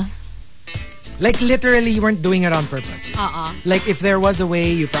 Yeah. Like literally, you weren't doing it on purpose. Like if there was a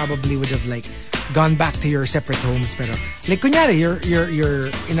way, you probably would have like gone back to your separate homes. Pero like kunyari, you're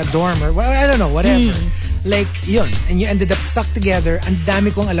in a dorm or I don't know, whatever. Like yun, and you ended up stuck together. Ang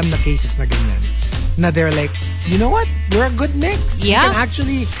dami kong alam na cases na ganyan. Na they're like, you know what? We're a good mix. Yeah. You can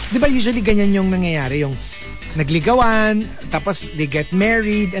actually, di ba usually ganyan yung nangyayari, yung nagligawan, tapos they get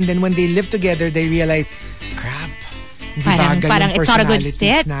married, and then when they live together, they realize, crap, hindi parang yung it's not a good personalities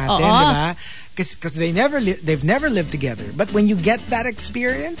fit. natin, di ba? Because they've never lived together. But when you get that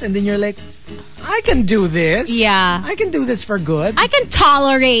experience, and then you're like, I can do this. Yeah. I can do this for good. I can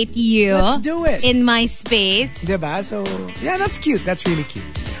tolerate you. Let's do it. In my space. Diba? So, yeah, that's cute. That's really cute.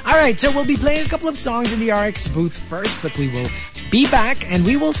 All right, so we'll be playing a couple of songs in the RX booth first, but we will be back and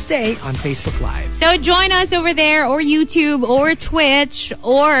we will stay on Facebook Live. So join us over there or YouTube or Twitch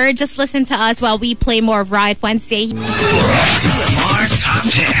or just listen to us while we play more of Riot Wednesday. TMR Top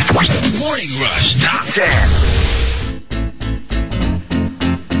 10. Morning Rush Top 10.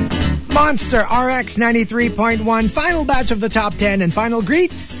 Monster RX 93.1. Final batch of the top 10 and final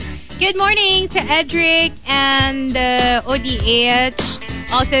greets. Good morning to Edric and ODH.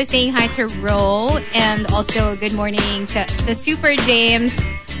 Also saying hi to Ro. And also good morning to Super James.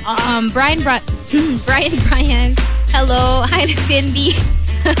 Brian. Hello. Hi to Cindy.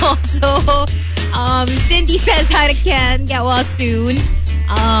 Also, Cindy says hi to Ken. Get well soon.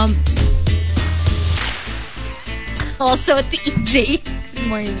 Also to EJ. Good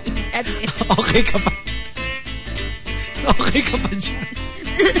morning. That's it. Okay ka pa? Okay ka pa dyan?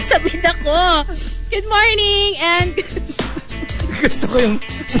 Sabid ako. Good morning and gusto ko yung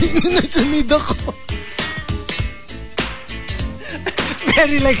nasunid ako.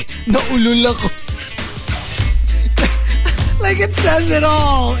 Very like naulul ako. Like it says it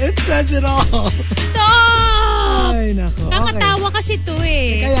all. It says it all. stop! Ay, nako. Nakakatawa kasi to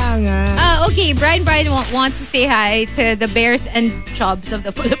eh. Kaya nga. Okay, Brian wants to say hi to the Bears and Chubs of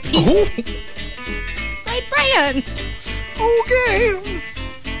the Philippines. Oh. Right, Brian? Okay.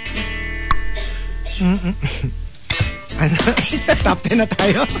 Ano? Top 10 na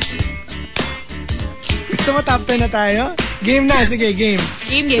tayo? Gusto mo top 10 na tayo? Game na. Sige, game.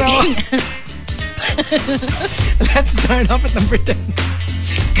 Game. Let's start off at number 10.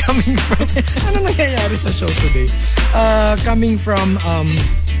 Coming from... Ano nangyayari sa show today? Coming from...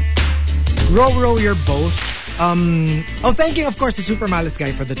 Row, you're both. Thanking, of course, the Super Malice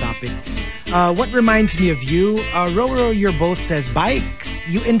guy for the topic. What reminds me of you? Row, you're both says, bikes.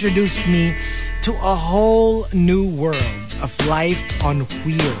 You introduced me to a whole new world of life on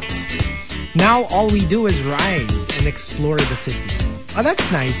wheels. Now all we do is ride and explore the city. Oh, that's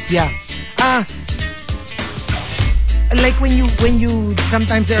nice. Yeah. Like when you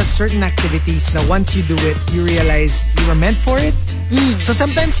sometimes there are certain activities that once you do it, you realize you were meant for it. So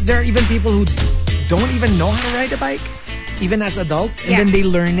sometimes there are even people who don't even know how to ride a bike, even as adults, and then they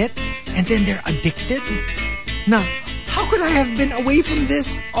learn it, and then they're addicted. Now, how could I have been away from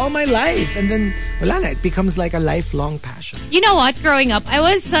this all my life? And then, wala na, it becomes like a lifelong passion. You know what? Growing up, I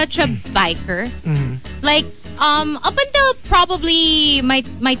was such a biker. Like, up until probably my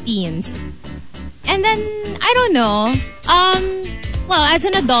teens. And then, I don't know. Well, as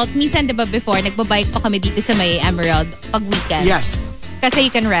an adult, minsan diba before, nagbabike pa kami dito sa may Emerald pag weekends. Yes. Kasi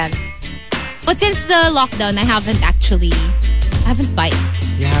you can rent. But since the lockdown, I haven't biked.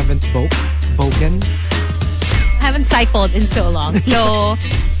 You haven't boken? I haven't cycled in so long. So,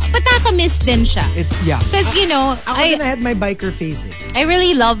 but nakamiss din siya. Yeah. Because, you know, I had my biker phase eh. I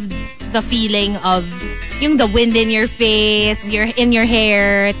really loved the feeling of yung the wind in your face, in your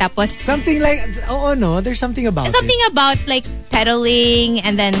hair, tapos... Something like, no, there's something about it. Something about like pedaling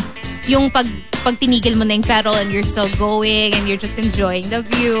and then yung pag tinigil mo na yung pedal and you're still going and you're just enjoying the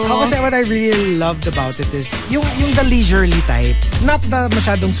view. Kasi what I really loved about it is yung the leisurely type, not the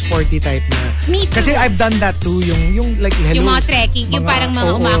masyadong sporty type na. Me too. Kasi I've done that too, yung like hello. Yung mga trekking, yung parang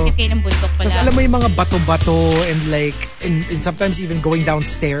mga umakit kayo ng bundok pala. Tapos alam mo yung mga bato-bato and like and sometimes even going down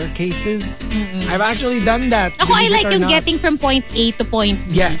staircases. I've actually done that. Ako, I like yung getting from point A to point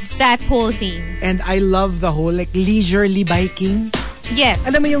B. Yes. That whole thing. And I love the whole like leisurely biking. Yes.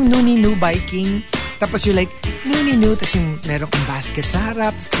 Alam mo yung nuni-nu biking? Tapos you're like, nuni-nu, tapos yung meron kang basket sa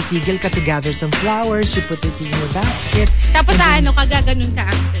harap, tapos titigil ka to gather some flowers, you put it in your basket. Tapos kagaganon ka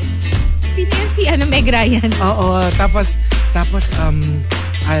after. Sino yan si Meg Ryan? Oo, tapos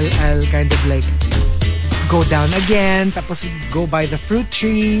I'll kind of like go down again, tapos go by the fruit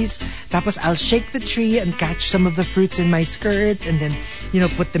trees, tapos I'll shake the tree and catch some of the fruits in my skirt and then,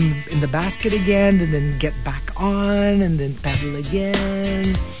 put them in the basket again and then get back on and then pedal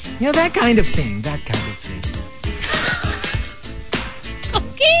again. That kind of thing.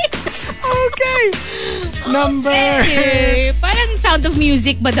 Okay. Okay. Parang Sound of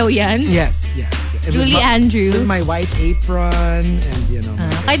Music ba daw yan? Yes. Julie Andrews. With my white apron and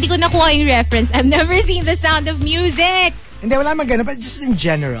Kaya di ko nakuha yung reference. I've never seen The Sound of Music. Hindi, wala man ganun, but just in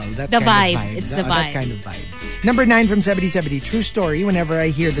general. That vibe. It's the vibe. That kind of vibe. Number 9 from 7070. True story, whenever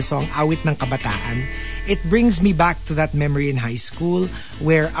I hear the song Awit ng Kabataan, it brings me back to that memory in high school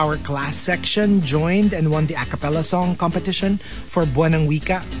where our class section joined and won the a cappella song competition for Buwan ng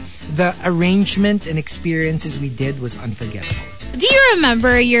Wika. The arrangement and experiences we did was unforgettable. Do you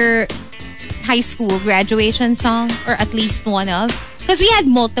remember your high school graduation song? Or at least one of? Because we had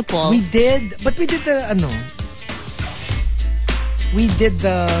multiple. We did, but we did the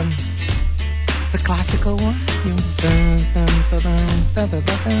classical one.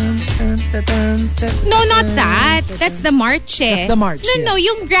 No, not that. That's the march eh. That's the march. No,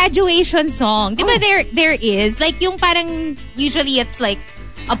 yung graduation song. Di ba there is? Like yung parang, usually it's like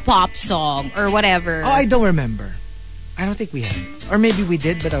a pop song or whatever. Oh, I don't remember. I don't think we had. Or maybe we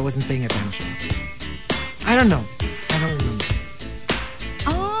did, but I wasn't paying attention. I don't know. I don't remember.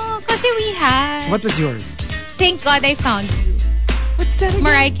 Oh, kasi we had. What was yours? Thank God I Found You. What's that again?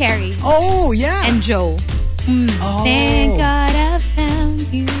 Mariah Carey. Oh, yeah. And Joe. Oh. Thank God I found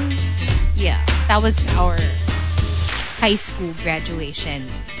you. Yeah, that was our high school graduation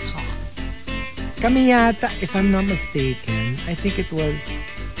song. Kami yata, if I'm not mistaken, I think it was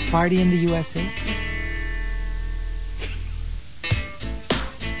Party in the USA.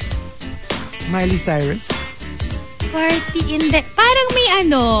 Miley Cyrus. Party in the... Parang may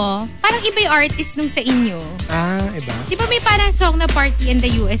parang iba yung artist nung sa inyo. Ah, iba? Di ba may parang song na Party in the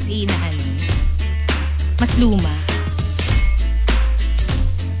USA na mas luma?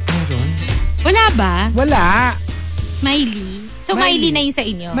 Meron? Wala ba? Wala. Miley. So Miley na yung sa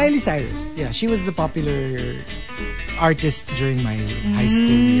inyo? Miley Cyrus. Yeah, she was the popular artist during my high school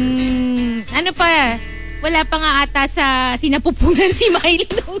years. Ano pa? Wala pa nga ata sa sinapupunan si Miley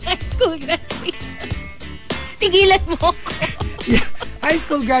nung high school graduation. Tigilan mo ko. Yeah, high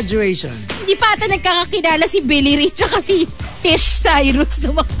school graduation. Hindi pa ata nagkakakilala si Billy Ray tsaka si Tish Cyrus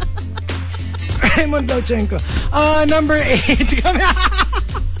no mga. Raymond Lauchenko. Number 8.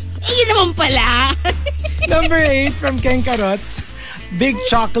 Yun naman pala. Number 8 from Ken Karots. Big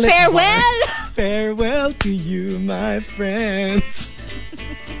Chocolate Farewell! Bar. Farewell to you, my friends.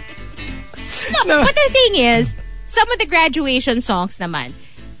 No, but the thing is, some of the graduation songs naman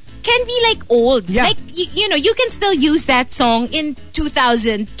can be like old. Yeah. Like, you can still use that song in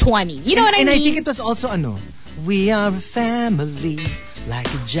 2020. You know what I mean? And I think it was also, we are a family like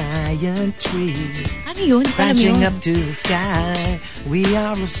a giant tree. Ano yun? Branching up to the sky. We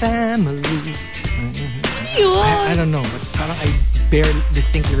are a family. Yun. I don't know, but parang I barely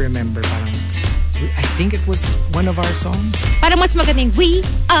distinctly remember. Parang, I think it was one of our songs. Parang mas magaling, we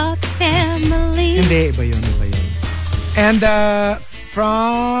are family. Hindi, iba yun. And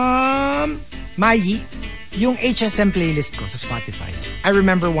from Mayi, yung HSM playlist ko sa Spotify. I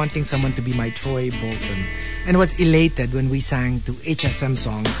remember wanting someone to be my Troy Bolton and was elated when we sang to HSM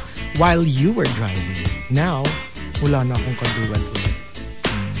songs while you were driving. Now, wala na akong kaduet ulit.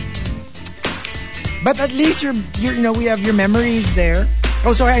 But at least we have your memories there.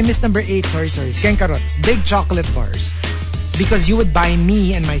 Oh, sorry, I missed number 8. Sorry. Ken Karots, Big Chocolate Bars. Because you would buy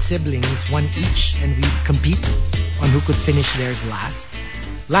me and my siblings one each and we'd compete on who could finish theirs last.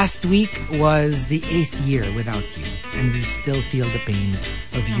 Last week was the 8th year without you, and we still feel the pain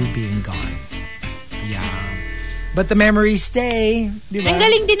of you being gone. Yeah. But the memories stay, di ba? Ang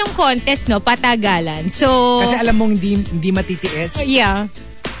galing din ng contest, no? Patagalan. So... Kasi alam mong hindi matitiis. Yeah.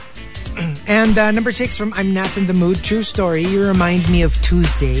 And number 6 from I'm Not in the Mood. True story. You remind me of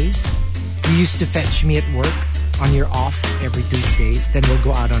Tuesdays. You used to fetch me at work on your off every Tuesdays. Then we'll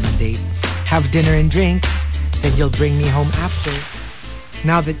go out on a date. Have dinner and drinks. Then you'll bring me home after.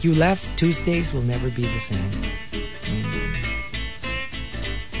 Now that you left, Tuesdays will never be the same.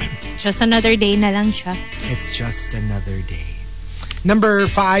 Just another day na lang siya. It's just another day. Number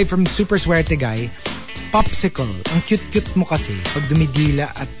 5 from Super Swerte Guy. Popsicle. Ang cute-cute mo kasi pag dumidila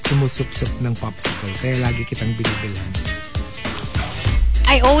at sumusup-sup ng popsicle. Kaya lagi kitang binibilhan.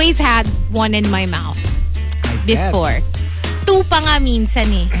 I always had one in my mouth I before. 2 pa nga minsan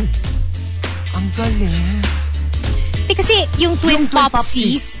eh. Ang galing. Kasi yung twin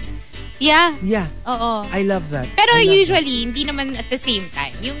popsies. Yeah. Yeah. Oo. I love that. Pero I love usually, hindi naman at the same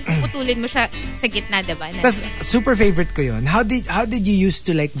time. Yung putulin mo siya sa gitna, diba? Tas super favorite ko yun. How did you used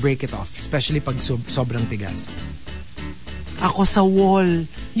to like break it off? Especially pag sobrang tigas. Ako sa wall.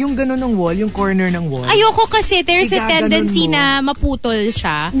 Yung ganun ng wall, yung corner ng wall. Ayoko kasi there's a Igaganon tendency mo. na maputol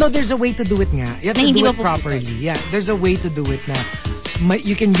siya. No, there's a way to do it nga. You have Na to hindi do it mapuputol. properly. Yeah, there's a way to do it na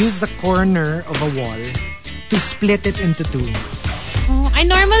you can use the corner of a wall to split it into 2. Oh, I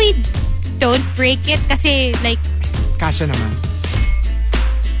normally don't break it kasi like... Kasha naman.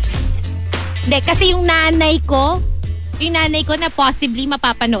 Hindi, kasi yung nanay ko na possibly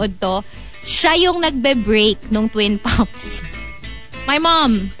mapapanood to, siya yung nagbe-break nung twin pops. My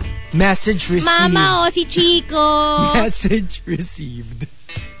mom. Message received. Mama, si Chico. Message received.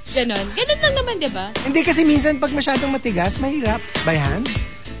 Ganon. Ganon lang naman, diba? Hindi kasi minsan pag masyadong matigas, mahirap. By hand,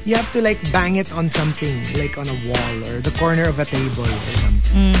 you have to like bang it on something, like on a wall or the corner of a table or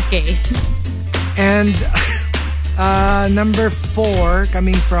something. Okay. And number 4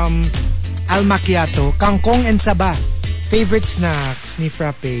 coming from Al Macchiato, kangkong and saba. Favorite snacks ni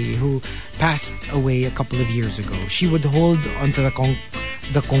Frappe who passed away a couple of years ago. She would hold onto the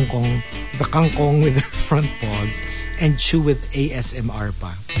kangkong with her front paws and chew with ASMR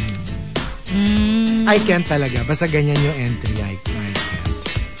pa. I can't talaga. Basta ganyan yung entry. I can't.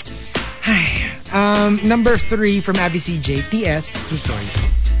 Number 3 from Abby CJ. TS, true story.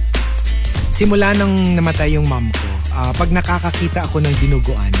 Simula nang namatay yung mom ko, pag nakakakita ako ng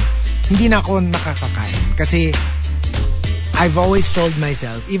dinuguan, hindi na ako nakakakain. Kasi I've always told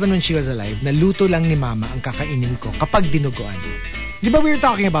myself, even when she was alive, na luto lang ni mama ang kakainin ko kapag dinuguan. Di ba we were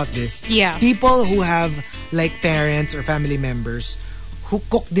talking about this? Yeah. People who have like parents or family members who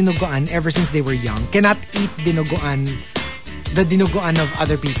cook dinuguan ever since they were young cannot eat the dinuguan of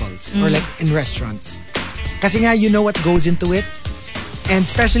other people's or like in restaurants. Kasi nga, you know what goes into it? And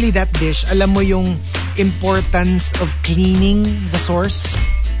especially that dish, alam mo yung importance of cleaning the source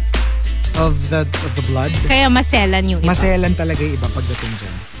of the blood. Kaya maselan yung iba. Maselan talaga yung iba pagdating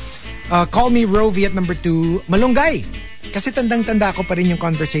dyan. Call me Rovi at number 2, malunggay. Kasi tandang-tanda ko pa rin yung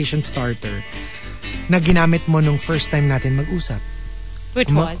conversation starter na ginamit mo nung first time natin mag-usap.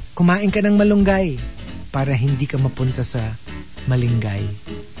 Which was? Kumain ka ng malunggay para hindi ka mapunta sa malingay.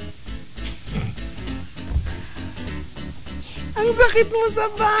 Ang sakit mo sa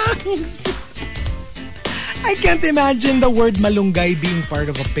bangs. I can't imagine the word malunggay being part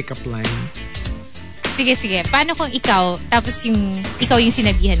of a pickup line. Sige. Paano kung ikaw, tapos ikaw yung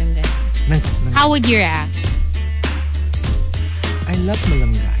sinabihan ng gano'n? How would you react? I love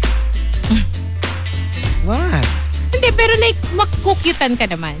malunggay. What? Hindi, pero like, makukyutan ka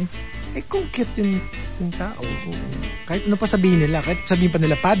naman. Eh, kung cute yung tao. Kahit ano pa sabihin nila, kahit sabihin pa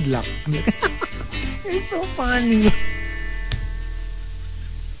nila padlock. I'm like, you're so funny.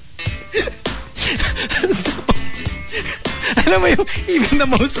 So, alam mo yung, even the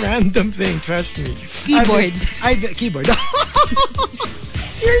most random thing, trust me. Keyboard. Keyboard.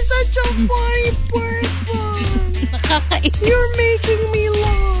 You're such a funny person. Nakakainis. You're making me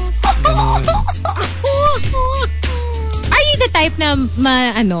laugh. Ganon. Are you the type na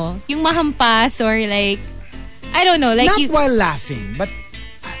yung mahampas or like, I don't know, like not you... while laughing, but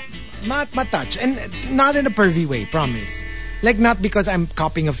matouch. And not in a pervy way, promise. Like, not because I'm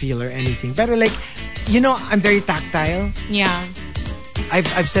copying a feel or anything. Pero like, you know, I'm very tactile. Yeah.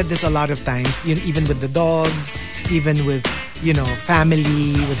 I've said this a lot of times, you know, even with the dogs, even with, you know,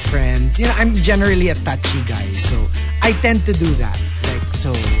 family, with friends. You know, I'm generally a touchy guy. So, I tend to do that. Like, so,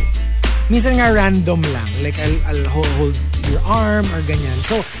 minsan nga random lang. Like, I'll hold your arm or ganyan.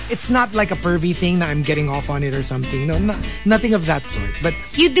 So, it's not like a pervy thing na I'm getting off on it or something. No, nothing of that sort. But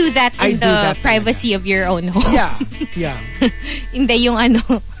you do that I in do the that privacy of your own home. Yeah. Hindi yung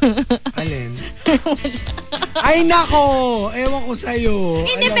Alin? Ay, nako! Ewan ko sa'yo.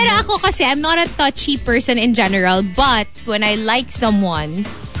 Hindi, pero ako kasi, I'm not a touchy person in general. But, when I like someone,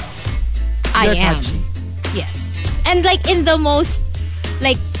 I You're am. touchy. Yes. And like, in the most,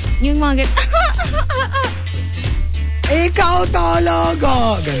 like, Yung mga Ikaw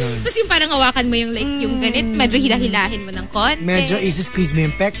talaga! Ganon. Tapos yung parang hawakan mo yung like, yung ganit, medyo hilahilahin mo ng konti. Medyo isi-squeeze mo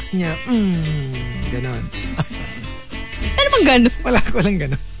yung pecs niya. Ganon. Ano bang ganon? Walang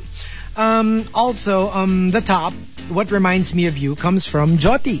ganon. Also, the top, what reminds me of you comes from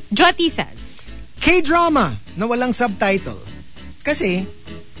Joti. Joti says, K-drama na walang subtitle. Kasi,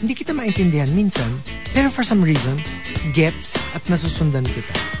 hindi kita maintindihan minsan, pero for some reason, gets at nasusundan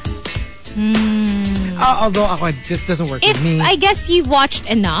kita. Although ako, this doesn't work with me. I guess you've watched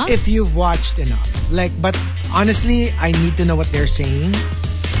enough. If you've watched enough. Like, but honestly, I need to know what they're saying.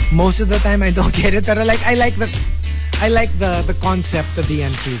 Most of the time, I don't get it. Pero like, I like the concept of the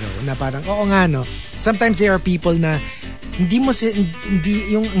entry though. Na parang, oo nga no. Sometimes there are people na hindi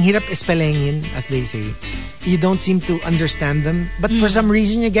yung ang hirap espelengin, as they say. You don't seem to understand them. But for some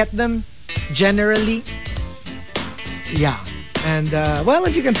reason, you get them. Generally. Yeah. And, well,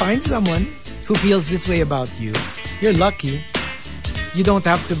 if you can find someone who feels this way about you, you're lucky. You don't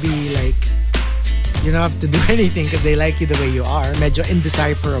have to be like, you don't have to do anything because they like you the way you are. Medyo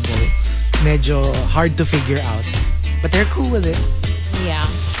indecipherable. Medyo hard to figure out. But they're cool with it. Yeah.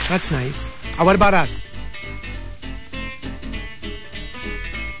 That's nice. What about us?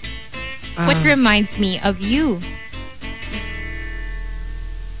 What reminds me of you?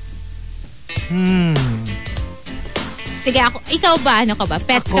 Sige, ikaw ba? Ano ka ba?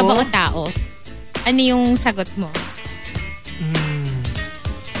 Pets ka ba o tao? Ano yung sagot mo?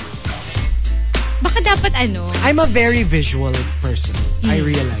 Baka dapat ano? I'm a very visual person. I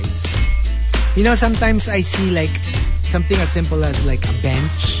realize. You know, sometimes I see like something as simple as like a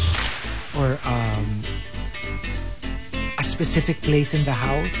bench or a specific place in the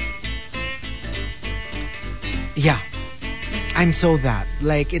house. Yeah. I'm so that.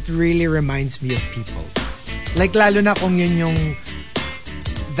 Like, it really reminds me of people. Like, lalo na kung yun yung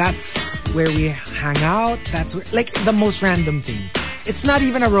that's where we hang out. That's where, like, the most random thing. It's not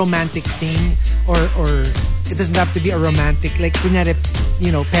even a romantic thing or it doesn't have to be a romantic, like, kunyari,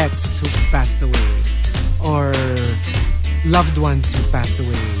 you know, pets who passed away or loved ones who passed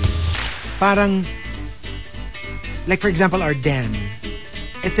away. Parang, like, for example, our den.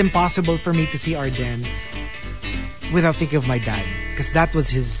 It's impossible for me to see our den without thinking of my dad, because that was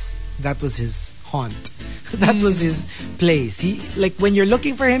his haunt. That was his place. He, like, when you're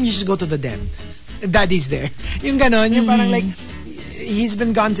looking for him, you should go to the den. Daddy's there. Yung ganon, yung parang like, he's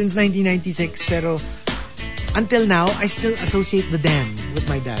been gone since 1996, pero until now, I still associate the den with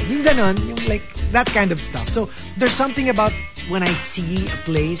my dad. Yung ganon, yung like, that kind of stuff. So, there's something about when I see a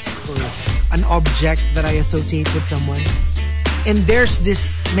place or an object that I associate with someone, and there's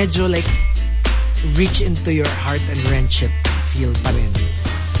this medyo like, reach into your heart and wrench it feel pa rin.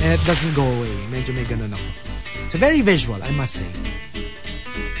 And it doesn't go away. Medyo may ganun ako. So very visual, I must say.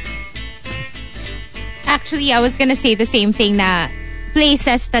 Actually, I was gonna say the same thing na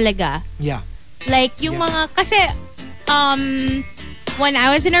places talaga. Yeah. Like, yung mga, kasi, when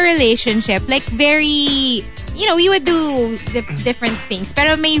I was in a relationship, like, very, you know, we would do different things.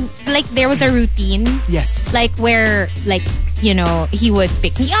 Pero may, like, there was a routine. Yes. Like, where, like, you know, he would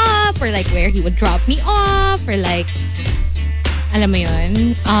pick me up, or like, where he would drop me off, or like, alam mo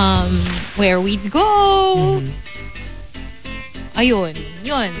yun, where we'd go. Ayun,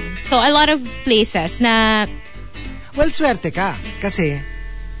 yun. So, a lot of places na... Well, swerte ka. Kasi,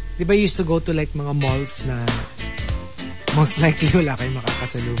 di ba you used to go to like mga malls na most likely wala kayong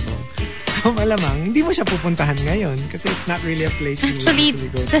makakasalubong. So, malamang, hindi mo siya pupuntahan ngayon kasi it's not really a place you actually, usually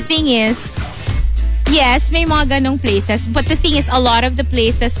go to. the thing is, yes, may mga ganong places. But the thing is, a lot of the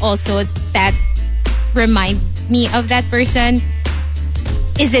places also that remind me of that person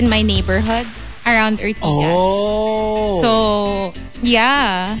is in my neighborhood around Ortigas. Oh! So,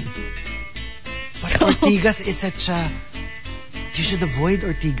 yeah. But Ortigas is such a... You should avoid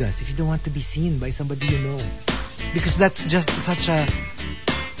Ortigas if you don't want to be seen by somebody you know. Because that's just such a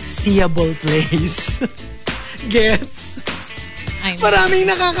seeable place. Gets? Maraming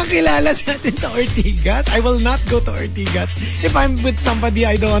nakakakilala sa atin sa Ortigas. I will not go to Ortigas if I'm with somebody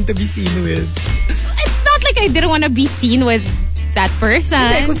I don't want to be seen with. It's not like I didn't want to be seen with that person.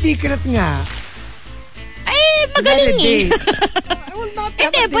 Hindi, kung secret nga. Ay, magaling eh. I will not have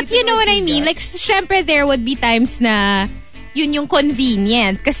Hindi, a date but you know what I mean? Like, syempre there would be times na yun yung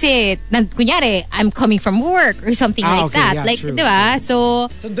convenient. Kasi, kunyari, I'm coming from work or something like okay, that. yeah, Like, true. di ba? So,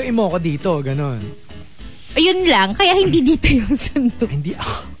 sunduin mo ko dito, ganon. yun lang. Kaya hindi dito yung sundo. Hindi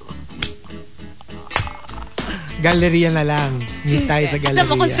ako. Galleria na lang. Meet tayo sa galleria. Alam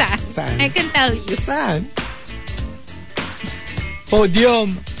mo kung saan? Saan? I can tell you. Saan?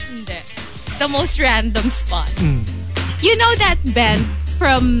 Podium. Hindi. The most random spot. You know that band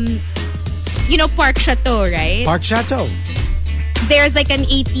from, Park Chateau, right? Park Chateau. There's like an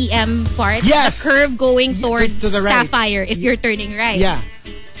ATM part. Yes. The curve going towards to the right. Sapphire if you're turning right. Yeah.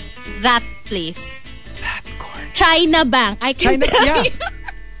 That place. That corner. China Bank. I can tell Yeah. you.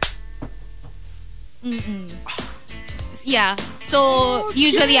 Yeah. So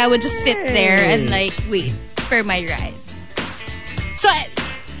usually I would just sit there and like wait for my ride. So,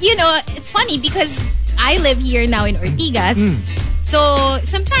 it's funny because I live here now in Ortigas. So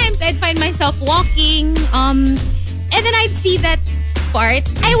sometimes I'd find myself walking, and then I'd see that part.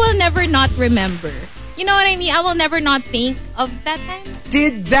 I will never not remember. You know what I mean? I will never not think of that time.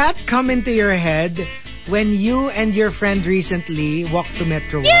 Did that come into your head when you and your friend recently walked to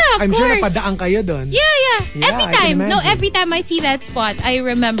Metro Walk? Yeah, of I'm sure course. napadaan kayo dun. Yeah. Yeah, Every I can time. No, imagine. every time I see that spot, I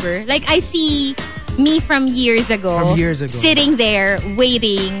remember. Like, I see me from years ago. Sitting there,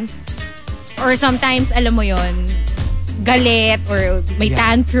 waiting. Or sometimes, alam mo yon, galit or may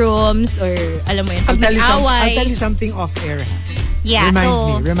tantrums or alam mo yun, pag nag-away. I'll tell you something off air. Yeah,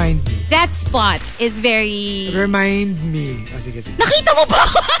 Remind me. That spot is very... Remind me. Oh, sige. Nakita mo ba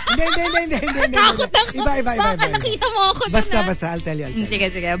ako? Hindi. Takot ako. Iba. Baka nakita mo ako. Basta. I'll tell you.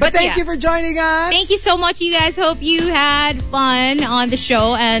 Sige. But thank you for joining us. Thank you so much, you guys. Hope you had fun on the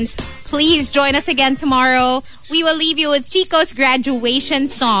show. And please join us again tomorrow. We will leave you with Chico's graduation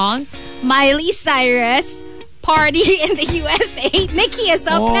song, Miley Cyrus, Party in the USA. Nikki is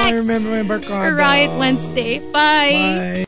up next. Remember my Barcada. Riot Wednesday. Bye.